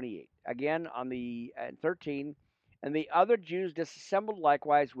 10:28. Again, on the 13. And the other Jews disassembled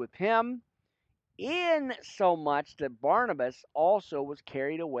likewise with him, in so much that Barnabas also was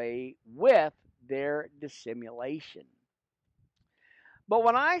carried away with their dissimulation. But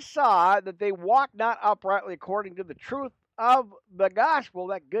when I saw that they walked not uprightly according to the truth of the gospel,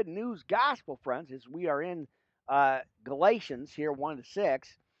 that good news gospel, friends, as we are in Galatians here,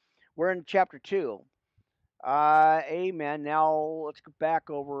 1-6, we're in chapter 2. Amen. Now let's go back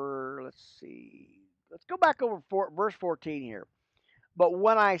over, let's go back over verse 14 here. But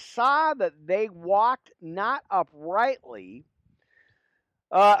when I saw that they walked not uprightly,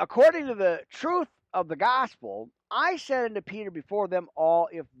 according to the truth of the gospel, I said unto Peter before them all,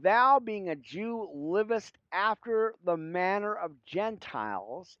 if thou, being a Jew, livest after the manner of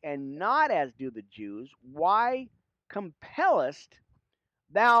Gentiles, and not as do the Jews, why compellest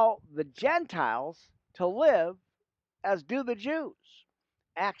thou the Gentiles to live as do the Jews?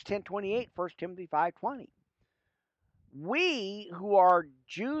 Acts 10:28, 1 Timothy 5:20. We who are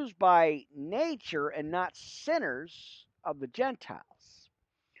Jews by nature and not sinners of the Gentiles,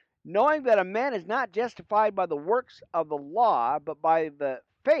 knowing that a man is not justified by the works of the law, but by the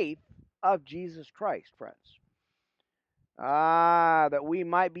faith of Jesus Christ, friends. That we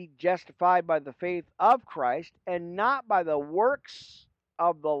might be justified by the faith of Christ and not by the works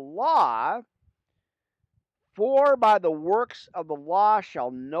of the law, for by the works of the law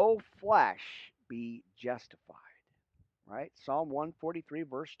shall no flesh be justified. Right? Psalm 143,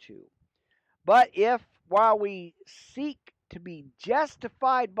 verse 2. But if, while we seek to be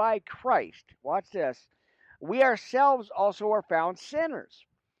justified by Christ, watch this, we ourselves also are found sinners,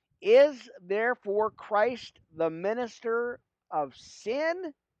 is therefore Christ the minister of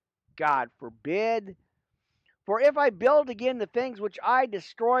sin? God forbid. For if I build again the things which I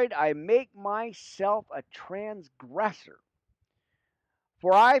destroyed, I make myself a transgressor.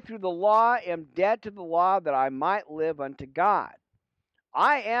 For I through the law am dead to the law, that I might live unto God.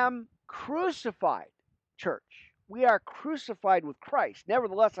 I am crucified, church. We are crucified with Christ.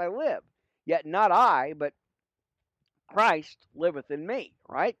 Nevertheless I live, yet not I, but Christ liveth in me.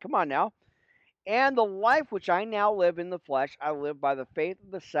 Right? Come on now. And the life which I now live in the flesh, I live by the faith of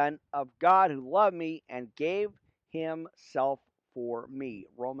the Son of God, who loved me and gave himself for me.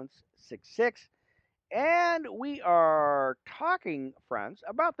 Romans 6:6. And we are talking, friends,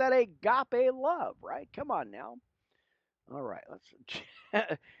 about that agape love, right? Come on now. All right,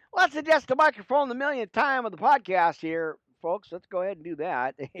 let's adjust the microphone the millionth time of the podcast here, folks. Let's go ahead and do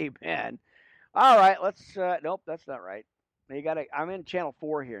that. Amen. All right, let's. Nope, that's not right. I'm in channel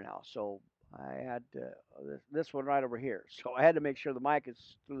 4 here now, so I had this one right over here. So I had to make sure the mic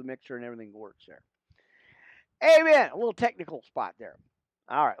is through the mixer and everything works there. Amen. A little technical spot there.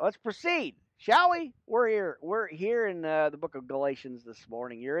 All right, let's proceed. Shall we? We're here in the book of Galatians this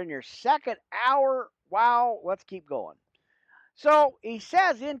morning. You're in your second hour. Wow, let's keep going. So he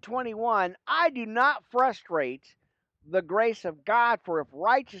says in 21, I do not frustrate the grace of God, for if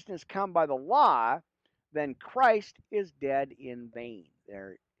righteousness come by the law, then Christ is dead in vain.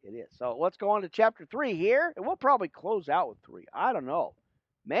 There it is. So let's go on to chapter 3 here, and we'll probably close out with 3. I don't know.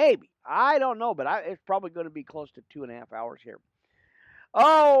 Maybe. I don't know, but it's probably going to be close to 2.5 hours here.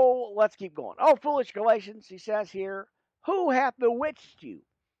 Oh, let's keep going. Oh, foolish Galatians, he says here, who hath bewitched you,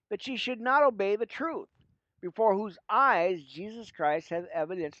 that ye should not obey the truth, before whose eyes Jesus Christ hath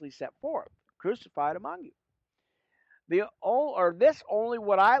evidently set forth, crucified among you? This only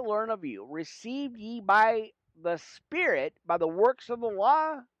what I learn of you, received ye by the Spirit, by the works of the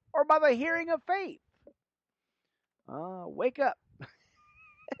law, or by the hearing of faith? Wake up.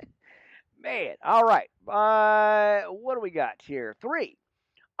 Man, all right. What do we got here? 3.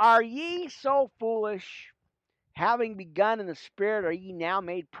 Are ye so foolish, having begun in the Spirit, are ye now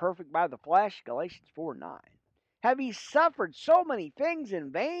made perfect by the flesh? Galatians 4:9. Have ye suffered so many things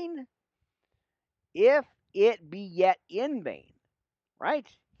in vain? If it be yet in vain, right?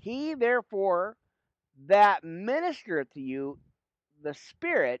 He therefore that ministereth to you the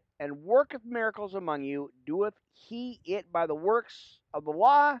Spirit, and worketh miracles among you, doeth he it by the works of the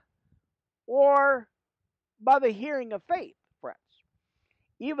law, or by the hearing of faith, friends?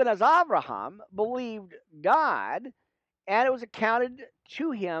 even as Abraham believed God, and it was accounted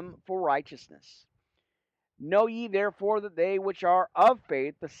to him for righteousness. Know ye therefore that they which are of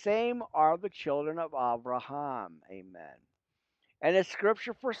faith, the same are the children of Abraham. Amen. And the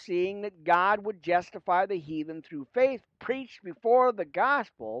scripture foreseeing that God would justify the heathen through faith, preached before the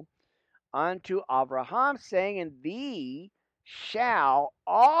gospel unto Abraham, saying, in thee shall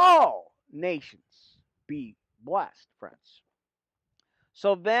all nations be blessed, friends.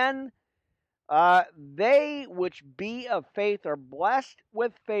 So then, they which be of faith are blessed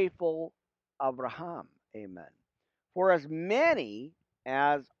with faithful Abraham. Amen. For as many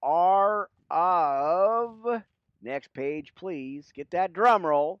as are of, next page, please, get that drum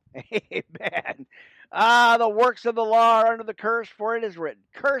roll. Amen. The works of the law are under the curse, for it is written,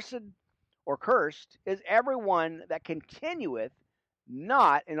 cursed is everyone that continueth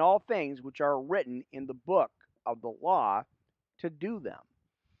not in all things which are written in the book of the law to do them.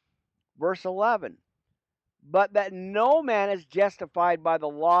 Verse 11, but that no man is justified by the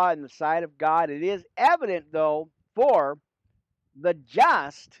law in the sight of God, it is evident, though, for the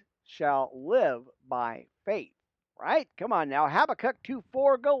just shall live by faith. Right? Come on now. Habakkuk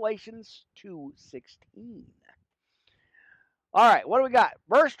 2:4, Galatians 2:16. All right, what do we got?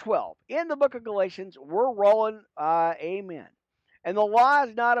 Verse 12. In the book of Galatians, we're rolling, amen. And the law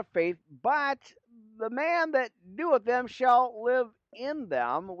is not of faith, but the man that doeth them shall live in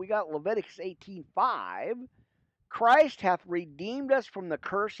them. We got Leviticus 18:5. Christ hath redeemed us from the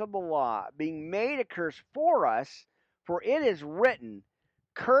curse of the law, being made a curse for us, for it is written,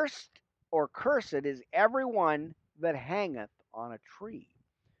 cursed or cursed is every one that hangeth on a tree.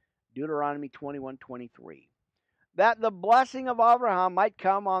 Deuteronomy 21:23. That the blessing of Abraham might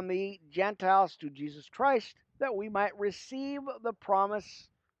come on the Gentiles through Jesus Christ, that we might receive the promise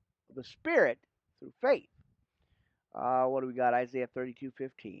of the Spirit through faith. What do we got? Isaiah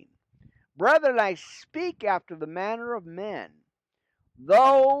 32:15. Brethren, I speak after the manner of men.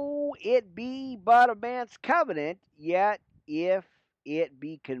 Though it be but a man's covenant, yet if it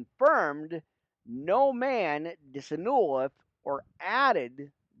be confirmed, no man disannulleth or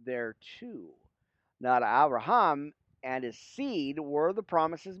added thereto. Now to Abraham and his seed were the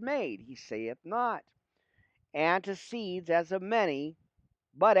promises made, he saith not, and to seeds as of many,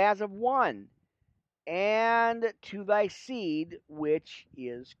 but as of one, and to thy seed, which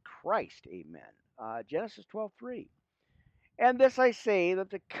is Christ. Amen. Genesis 12:3. And this I say, that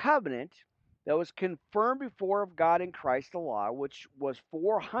the covenant that was confirmed before of God in Christ the law, which was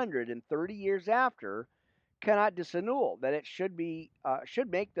 430 years after, cannot disannul, that it should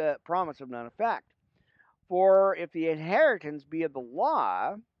make the promise of none effect. For if the inheritance be of the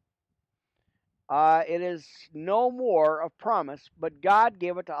law, it is no more of promise, but God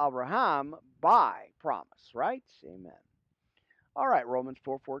gave it to Abraham by promise, right? Amen. All right, Romans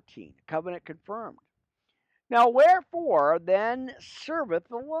 4:14, covenant confirmed. Now wherefore then serveth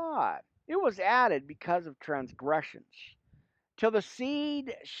the law? It was added because of transgressions, till the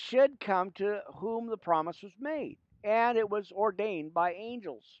seed should come to whom the promise was made, and it was ordained by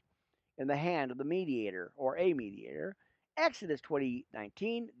angels in the hand of the mediator, or a mediator. Exodus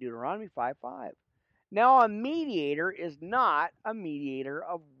 20:19, Deuteronomy 5:5. Now a mediator is not a mediator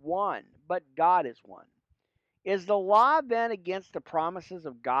of one, but God is one. Is the law then against the promises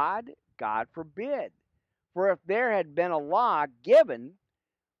of God? God forbid. For if there had been a law given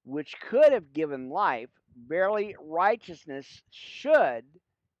which could have given life, verily righteousness should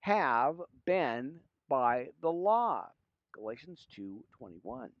have been by the law. Galatians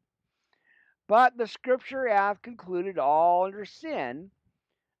 2:21. But the scripture hath concluded all under sin,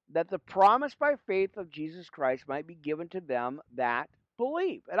 that the promise by faith of Jesus Christ might be given to them that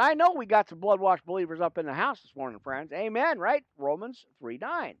believe. And I know we got some blood-washed believers up in the house this morning, friends. Amen, right? Romans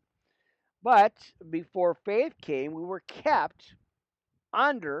 3:9. But before faith came, we were kept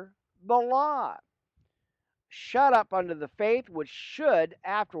under the law, shut up under the faith which should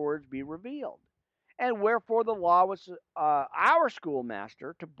afterwards be revealed. And wherefore the law was our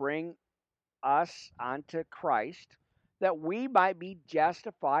schoolmaster to bring us unto Christ, that we might be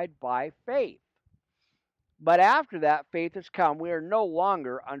justified by faith. But after that faith has come, we are no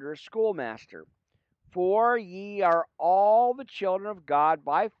longer under a schoolmaster. For ye are all the children of God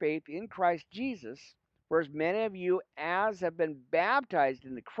by faith in Christ Jesus. For as many of you as have been baptized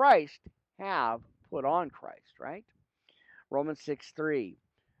into Christ have put on Christ, right? Romans 6:3.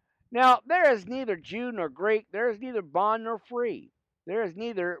 Now there is neither Jew nor Greek, there is neither bond nor free. There is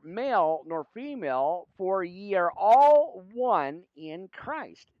neither male nor female, for ye are all one in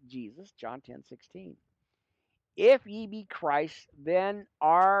Christ Jesus. John 10:16. If ye be Christ, then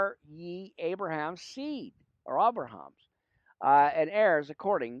are ye Abraham's seed, or Abraham's. and heirs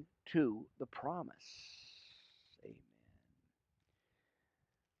according to the promise. Amen.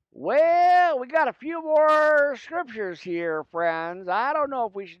 Well, we got a few more scriptures here, friends. I don't know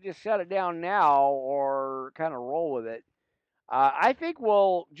if we should just set it down now or kind of roll with it. I think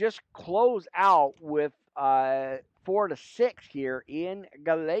we'll just close out with 4 to 6 here in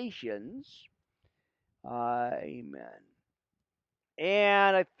Galatians. Amen.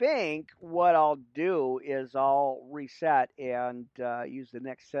 And I think what I'll do is I'll reset and use the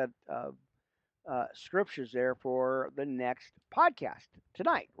next set of scriptures there for the next podcast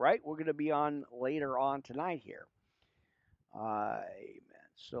tonight, right? We're going to be on later on tonight here. Amen.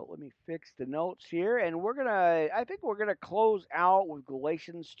 So let me fix the notes here, and I think we're gonna close out with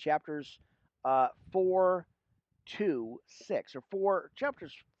Galatians chapters 4 to 6, or 4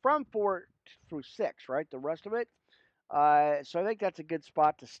 chapters from 4 through 6, right? The rest of it. So I think that's a good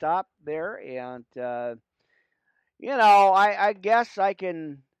spot to stop there, and I guess I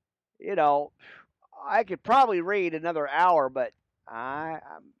can, I could probably read another hour, but I'm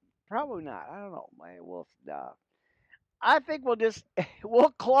probably not. I don't know. I think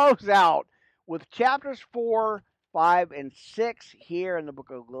we'll close out with chapters 4, 5, and 6 here in the book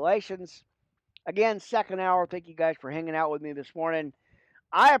of Galatians. Again, second hour. Thank you guys for hanging out with me this morning.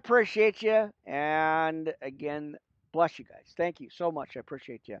 I appreciate you, and again, bless you guys. Thank you so much. I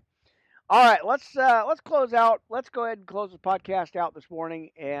appreciate you. All right, let's close out. Let's go ahead and close the podcast out this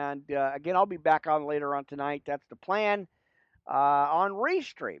morning. And again, I'll be back on later on tonight. That's the plan. On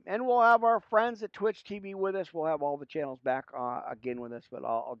Restream, and we'll have our friends at Twitch TV with us. We'll have all the channels back again with us, but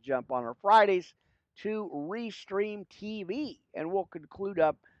I'll jump on our Fridays to Restream TV, and we'll conclude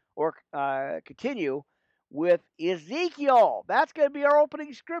up or continue with Ezekiel. That's going to be our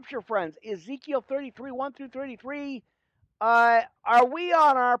opening scripture, friends. Ezekiel 33, 1 through 33. Are we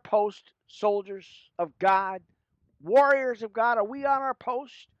on our post, soldiers of God, warriors of God? Are we on our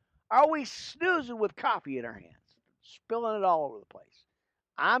post? Are we snoozing with coffee in our hands? Spilling it all over the place.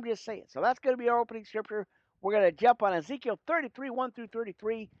 I'm just saying. So that's going to be our opening scripture. We're going to jump on Ezekiel 33, 1 through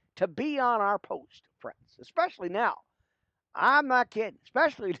 33 to be on our post, friends. Especially now. I'm not kidding.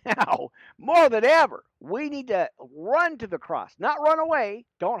 Especially now, more than ever, we need to run to the cross. Not run away.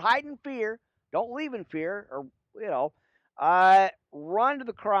 Don't hide in fear. Don't leave in fear. Or, run to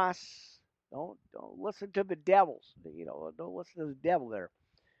the cross. Don't listen to the devils. Don't listen to the devil there.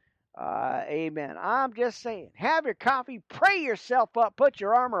 Amen. I'm just saying, have your coffee, pray yourself up, put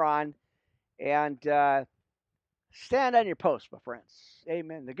your armor on, and stand on your post, my friends.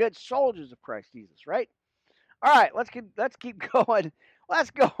 Amen. The good soldiers of Christ Jesus, right? All right, let's keep going.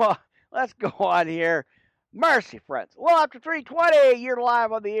 Let's go on here. Mercy, friends. Well, after 3:20, you're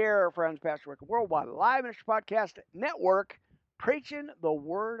live on the air, friends. Pastor Rick, Worldwide Live Ministry Podcast Network, preaching the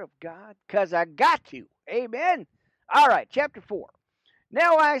Word of God, because I got to. Amen. All right, chapter 4.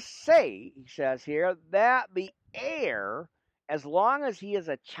 Now I say, he says here, that the heir, as long as he is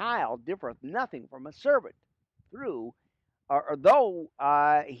a child, differeth nothing from a servant, though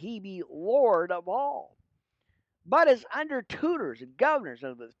he be Lord of all, but is under tutors and governors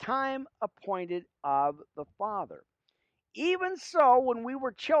until the time appointed of the Father. Even so, when we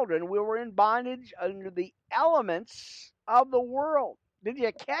were children, we were in bondage under the elements of the world. Did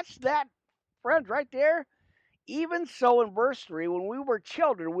you catch that, friends, right there? Even so, in verse 3, when we were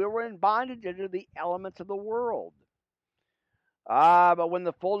children, we were in bondage under the elements of the world. But when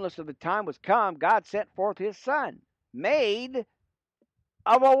the fullness of the time was come, God sent forth his Son, made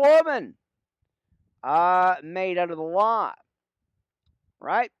of a woman, made under the law.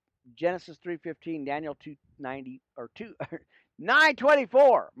 Right? Genesis 3:15, Daniel 2:90 or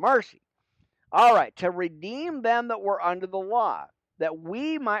 9:24. Mercy. All right, to redeem them that were under the law, that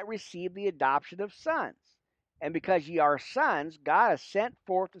we might receive the adoption of sons. And because ye are sons, God has sent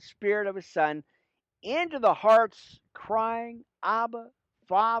forth the Spirit of his Son into the hearts, crying, Abba,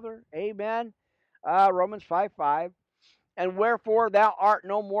 Father. Amen. Romans 5:5. And wherefore thou art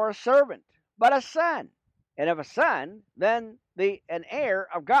no more a servant, but a son. And if a son, then an heir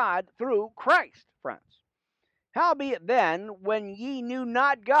of God through Christ, friends. Howbeit then, when ye knew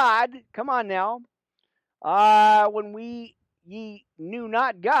not God, come on now, ye knew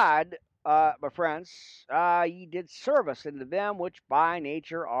not God, my friends, ye did service unto them which by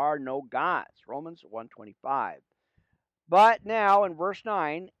nature are no gods. Romans 1:25. But now in verse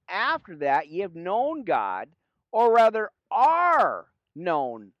 9, after that ye have known God, or rather are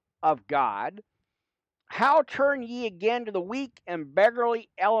known of God, how turn ye again to the weak and beggarly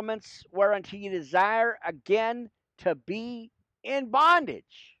elements whereunto ye desire again to be in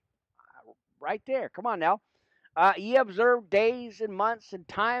bondage? Right there. Come on now. Ye observe days and months and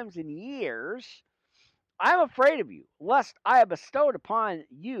times and years. I am afraid of you, lest I have bestowed upon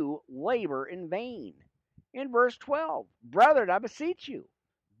you labor in vain. In verse 12, brethren, I beseech you,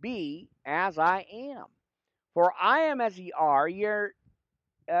 be as I am. For I am as ye are, ye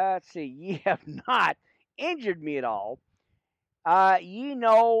have not injured me at all. Ye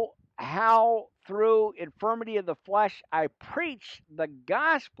know how through infirmity of the flesh I preached the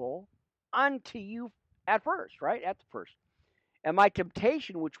gospel unto you at first, right? At the first. And my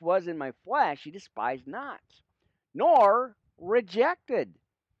temptation which was in my flesh ye despised not, nor rejected.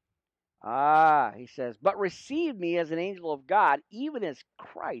 He says, but received me as an angel of God, even as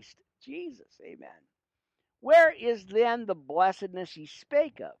Christ Jesus. Amen. Where is then the blessedness ye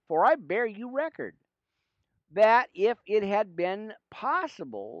spake of? For I bear you record, that if it had been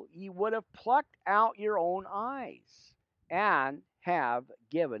possible, ye would have plucked out your own eyes, and have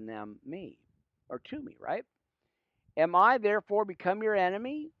given them me, or to me, right? Am I therefore become your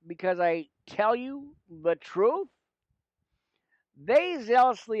enemy, because I tell you the truth? They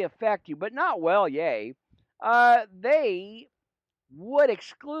zealously affect you, but not well, yea. They would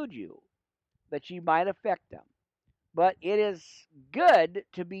exclude you, that ye might affect them. But it is good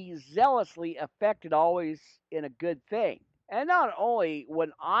to be zealously affected always in a good thing. And not only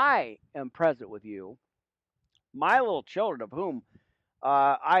when I am present with you, my little children, of whom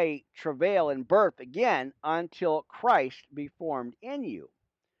I travail in birth again until Christ be formed in you.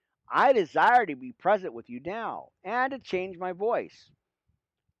 I desire to be present with you now, and to change my voice.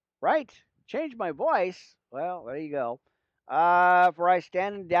 Right? Change my voice? Well, there you go. For I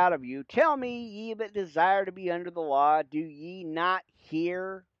stand in doubt of you. Tell me, ye that desire to be under the law, do ye not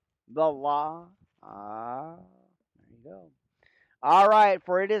hear the law? There you go. All right,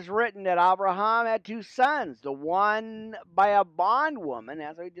 for it is written that Abraham had two sons, the one by a bondwoman,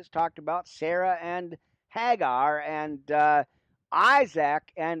 as we just talked about, Sarah and Hagar, and Isaac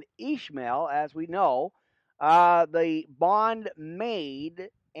and Ishmael, as we know, the bond maid,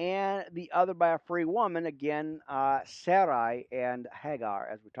 and the other by a free woman, again, Sarai and Hagar,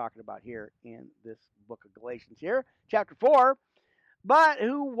 as we're talking about here in this book of Galatians here, chapter 4. But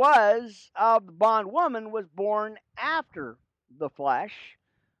who was of the bondwoman was born after the flesh,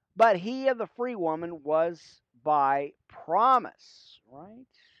 but he of the free woman was by promise. Right?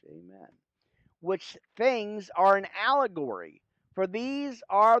 Amen. Which things are an allegory, for these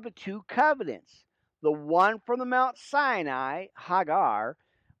are the two covenants. The one from the Mount Sinai, Hagar,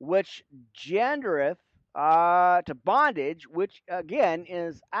 which gendereth to bondage, which again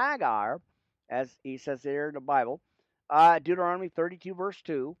is Agar, as he says there in the Bible, Deuteronomy 32, verse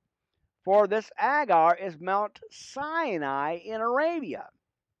 2. For this Agar is Mount Sinai in Arabia.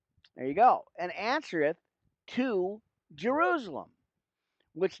 There you go. And answereth to Jerusalem,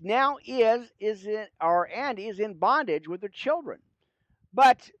 which now is in bondage with her children.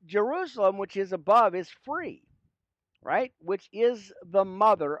 But Jerusalem, which is above, is free, right? Which is the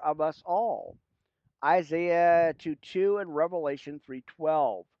mother of us all. Isaiah 2:2 and Revelation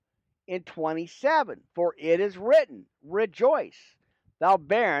 3:12. In 27, for it is written, rejoice, thou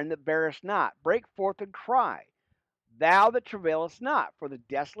barren that bearest not, break forth and cry, thou that travailest not, for the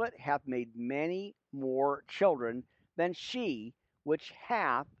desolate hath made many more children than she which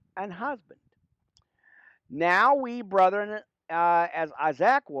hath an husband. Now we, brethren, as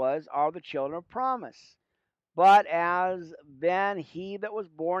Isaac was, are the children of promise. But as then he that was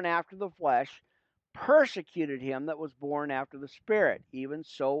born after the flesh persecuted him that was born after the Spirit, even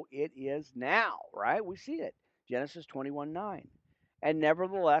so it is now, right? We see it. Genesis 21:9. And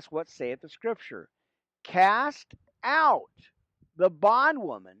nevertheless, what saith the Scripture? Cast out the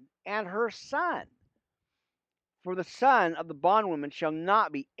bondwoman and her son. For the son of the bondwoman shall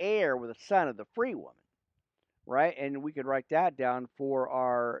not be heir with the son of the free woman. Right? And we could write that down for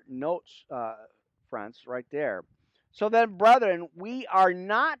our notes, friends, right there. So then, brethren, we are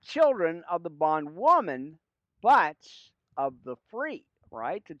not children of the bondwoman, but of the free.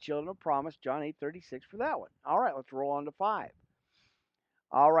 Right? The children of promise, John 8:36 for that one. All right, let's roll on to 5.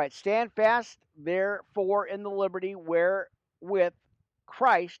 All right, stand fast, therefore, in the liberty wherewith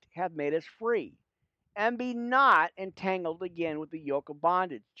Christ hath made us free, and be not entangled again with the yoke of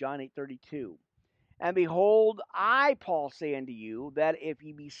bondage, John 8:32. And behold, I, Paul, say unto you, that if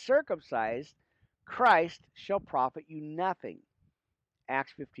ye be circumcised, Christ shall profit you nothing,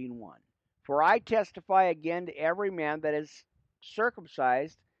 Acts 15:1. For I testify again to every man that is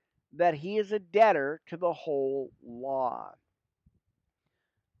circumcised, that he is a debtor to the whole law.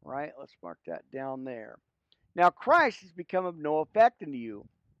 Right? Let's mark that down there. Now Christ has become of no effect unto you.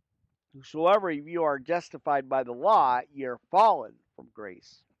 Whosoever of you are justified by the law, ye are fallen from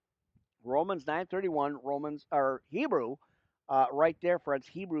grace. Romans 9:31, Hebrew, right there, friends,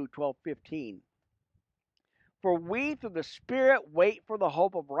 Hebrew 12:15. For we through the Spirit wait for the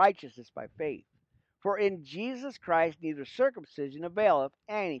hope of righteousness by faith. For in Jesus Christ neither circumcision availeth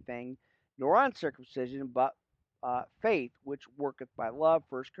anything, nor uncircumcision, but faith which worketh by love.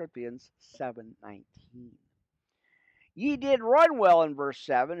 1 Corinthians 7:19. Ye did run well in verse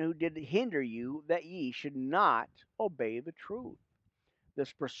 7, who did hinder you that ye should not obey the truth.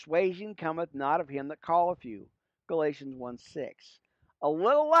 This persuasion cometh not of him that calleth you. Galatians 1:6. A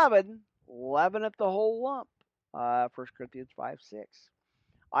little leaven leaveneth the whole lump. 1 Corinthians 5:6.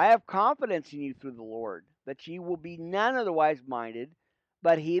 I have confidence in you through the Lord, that ye will be none otherwise minded,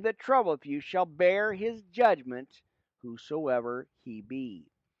 but he that troubleth you shall bear his judgment, whosoever he be.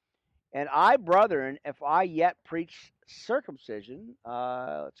 And I, brethren, if I yet preach circumcision,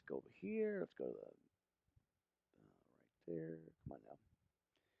 let's go over here. Let's go to right there. Come on now.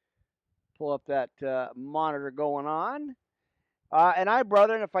 Pull up that monitor going on. And I,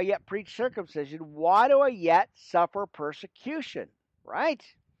 brethren, if I yet preach circumcision, why do I yet suffer persecution? Right?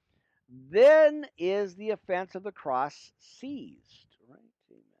 Then is the offense of the cross seized. Right?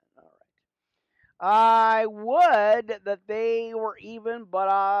 Amen. All right. I would that they were even but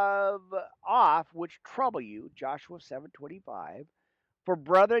off which trouble you. Joshua 7:25. For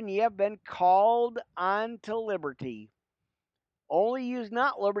brethren, ye have been called unto liberty. Only use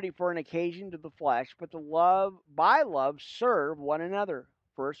not liberty for an occasion to the flesh, but to love, by love serve one another.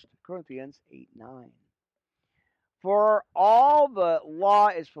 1 Corinthians 8:9. For all the law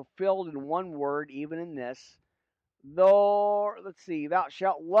is fulfilled in one word, even in this, though, let's see, thou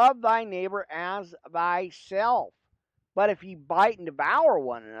shalt love thy neighbor as thyself. But if ye bite and devour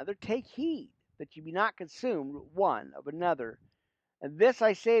one another, take heed that ye be not consumed one of another. And this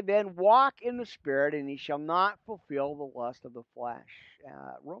I say then, walk in the Spirit, and ye shall not fulfill the lust of the flesh.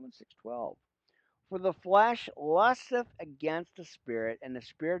 Romans 6:12. For the flesh lusteth against the Spirit, and the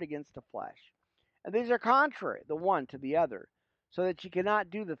Spirit against the flesh. And these are contrary, the one to the other, so that ye cannot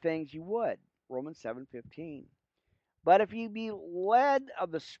do the things ye would. Romans 7:15. But if ye be led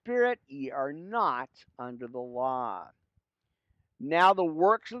of the Spirit, ye are not under the law. Now the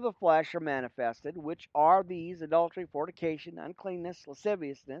works of the flesh are manifested, which are these: adultery, fornication, uncleanness,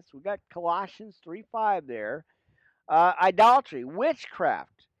 lasciviousness. We got Colossians 3:5 there. Idolatry,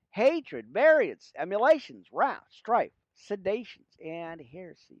 witchcraft, hatred, variance, emulations, wrath, strife, seditions, and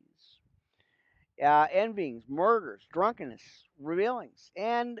heresies. Envyings, murders, drunkenness, revilings,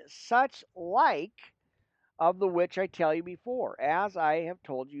 and such like, of the which I tell you before, as I have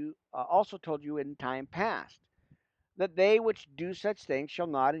told you, also told you in time past, that they which do such things shall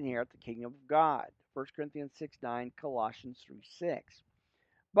not inherit the kingdom of God. 1 Corinthians 6:9, Colossians 3:6.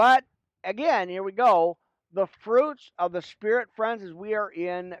 But again, here we go. The fruits of the Spirit, friends, as we are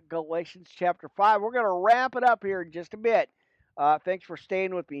in Galatians chapter 5. We're going to wrap it up here in just a bit. Thanks for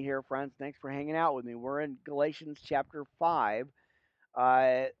staying with me here, friends. Thanks for hanging out with me. We're in Galatians chapter 5.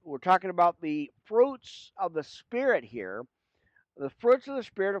 We're talking about the fruits of the Spirit here. The fruits of the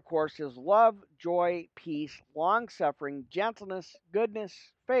Spirit, of course, is love, joy, peace, long-suffering, gentleness, goodness,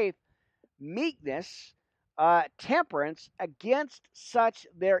 faith, meekness, temperance. Against such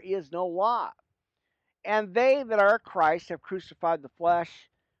there is no law. And they that are Christ have crucified the flesh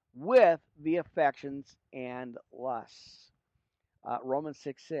with the affections and lusts. Romans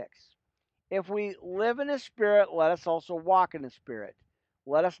 6:6. If we live in the Spirit, let us also walk in the Spirit.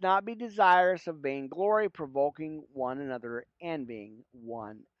 Let us not be desirous of vainglory, provoking one another, envying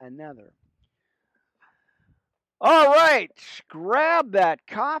one another. All right, grab that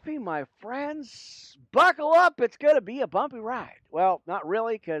coffee, my friends. Buckle up. It's going to be a bumpy ride. Well, not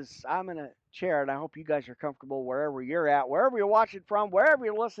really, because I'm in a chair, and I hope you guys are comfortable wherever you're at, wherever you're watching from, wherever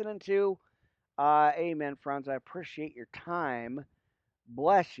you're listening to. Amen, friends. I appreciate your time.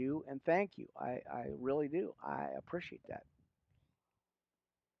 Bless you, and thank you. I really do. I appreciate that.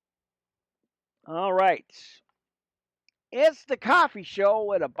 All right. It's the coffee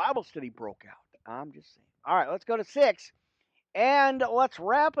show and a Bible study broke out. I'm just saying. All right, let's go to 6. And let's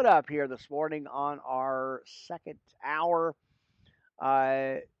wrap it up here this morning on our second hour.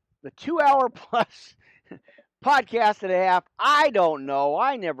 The 2 hour plus podcast and a half. I don't know.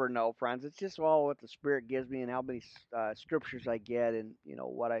 I never know, friends. It's just all what the Spirit gives me and how many scriptures I get and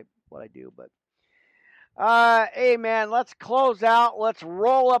what I do. But amen. Let's close out. Let's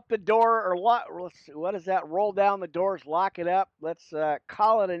roll up the door, or what is that? Roll down the doors, lock it up. Let's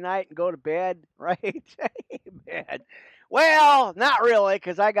call it a night and go to bed, right? Amen. Well, not really,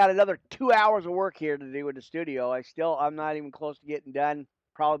 because I got another 2 hours of work here to do in the studio. I'm not even close to getting done.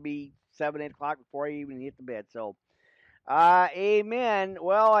 Probably be 7, 8 o'clock before I even hit the bed. So, amen.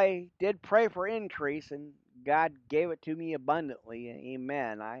 Well, I did pray for increase, and God gave it to me abundantly.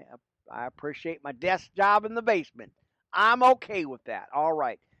 Amen. I I appreciate my desk job in the basement. I'm okay with that. All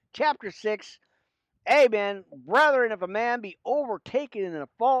right. Chapter 6. Amen. Brethren, if a man be overtaken in a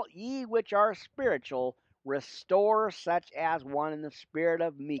fault, ye which are spiritual, restore such as one in the spirit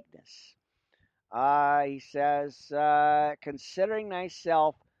of meekness. He says, considering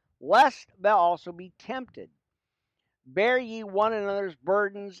thyself, lest thou also be tempted. Bear ye one another's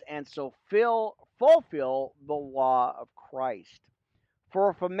burdens, and so fulfill the law of Christ.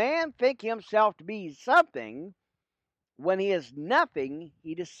 For if a man think himself to be something, when he is nothing,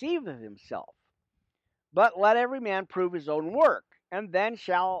 he deceiveth himself. But let every man prove his own work, and then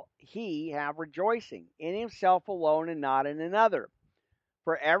shall he have rejoicing in himself alone and not in another.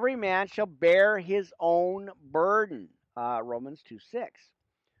 For every man shall bear his own burden. Romans 2:6.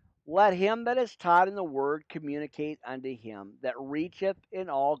 Let him that is taught in the word communicate unto him that reacheth in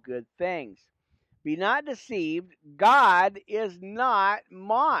all good things. Be not deceived, God is not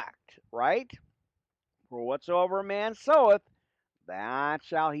mocked, right? For whatsoever a man soweth, that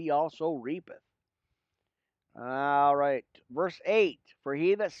shall he also reapeth. All right, verse 8. For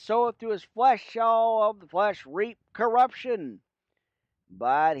he that soweth to his flesh shall of the flesh reap corruption,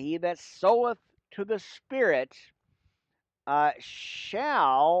 but he that soweth to the Spirit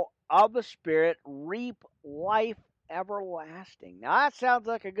shall of the Spirit reap life everlasting. Now that sounds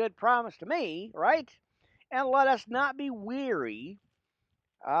like a good promise to me, right? And let us not be weary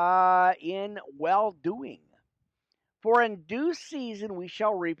in well-doing. For in due season we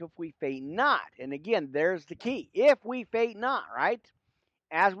shall reap if we faint not. And again, there's the key. If we faint not, right?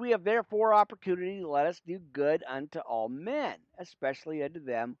 As we have therefore opportunity, let us do good unto all men, especially unto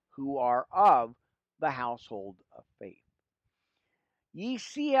them who are of the household of faith. Ye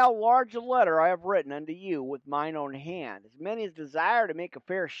see how large a letter I have written unto you with mine own hand. As many as desire to make a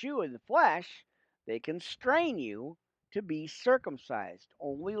fair shew in the flesh, they constrain you to be circumcised,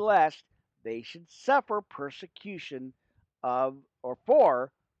 only lest they should suffer persecution of or for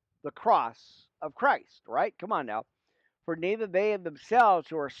the cross of Christ. Right? Come on now. For neither they of themselves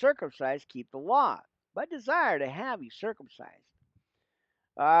who are circumcised keep the law, but desire to have you circumcised,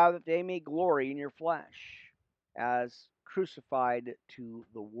 that they may glory in your flesh, as crucified to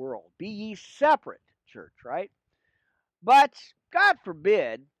the world. Be ye separate, church, right? But God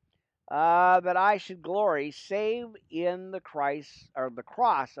forbid that I should glory save in the Christ or the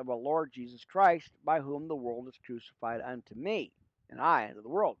cross of our Lord Jesus Christ, by whom the world is crucified unto me, and I unto the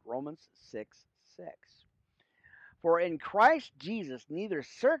world. Romans 6:6. For in Christ Jesus neither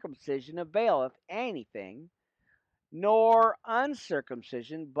circumcision availeth anything, nor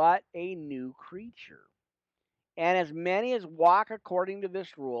uncircumcision, but a new creature. And as many as walk according to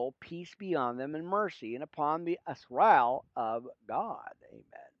this rule, peace be on them and mercy, and upon the Israel of God.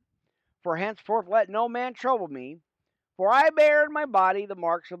 Amen. For henceforth let no man trouble me, for I bear in my body the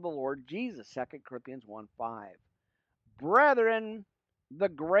marks of the Lord Jesus. 2 Corinthians 1:5. Brethren, the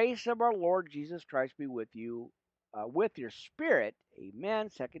grace of our Lord Jesus Christ be with you, with your spirit. Amen.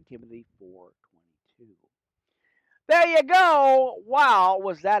 2 Timothy 4:22. There you go. Wow,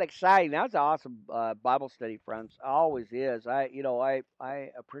 was that exciting? That was an awesome Bible study, friends. Always is. I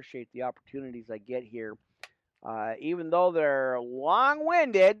appreciate the opportunities I get here. Even though they're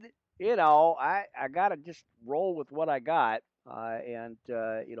long-winded, I got to just roll with what I got. And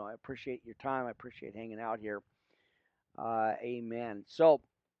I appreciate your time. I appreciate hanging out here. Amen. So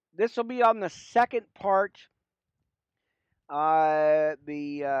this will be on the second part.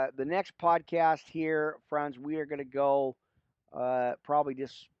 The next podcast here, friends, we are going to go probably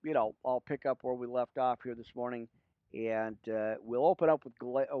just, I'll pick up where we left off here this morning, and we'll open up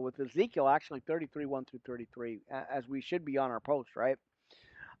with Ezekiel, actually 33, 1 through 33, as we should be on our post, right?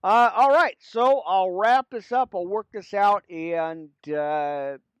 All right, so I'll wrap this up. I'll work this out, and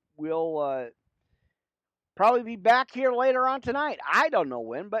we'll probably be back here later on tonight. I don't know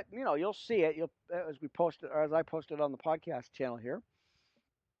when, but you'll see it. As we post it, or as I post it on the podcast channel here.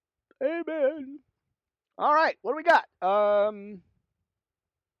 Amen. All right, what do we got?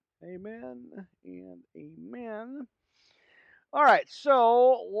 Amen and amen. All right,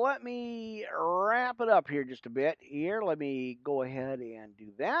 so let me wrap it up here just a bit. Here, let me go ahead and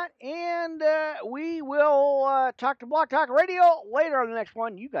do that, and we will talk to Block Talk Radio later on the next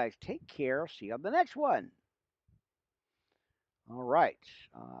one. You guys take care. See you on the next one. All right.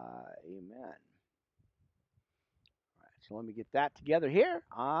 Amen. All right, so let me get that together here.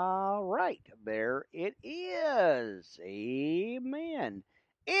 All right. There it is. Amen.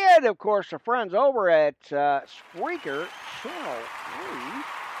 And, of course, our friends over at Spreaker Channel 3.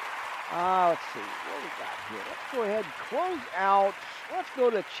 Let's see. What we got here? Let's go ahead and close out. Let's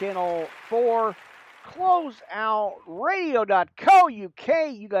go to Channel 4.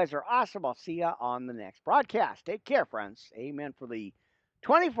 closeoutradio.co.uk. You guys are awesome. I'll see you on the next broadcast. Take care, friends. Amen for the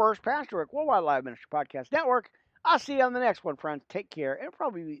 21st Pastor Rick Worldwide Live Ministry Podcast Network. I'll see you on the next one, friends. Take care. It'll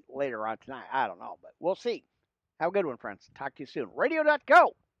probably be later on tonight. I don't know, but we'll see. Have a good one, friends. Talk to you soon.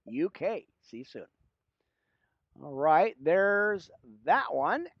 Radio.co.uk. See you soon. All right, there's that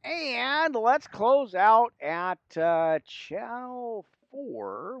one. And let's close out at Channel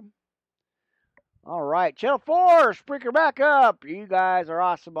 4. All right, Channel 4, Spreaker back up. You guys are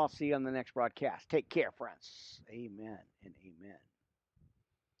awesome. I'll see you on the next broadcast. Take care, friends. Amen and amen.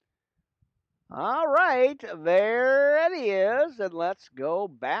 All right, there it is. And let's go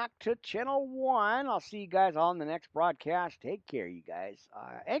back to Channel 1. I'll see you guys on the next broadcast. Take care, you guys.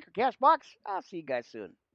 Anchor Cast Box, I'll see you guys soon.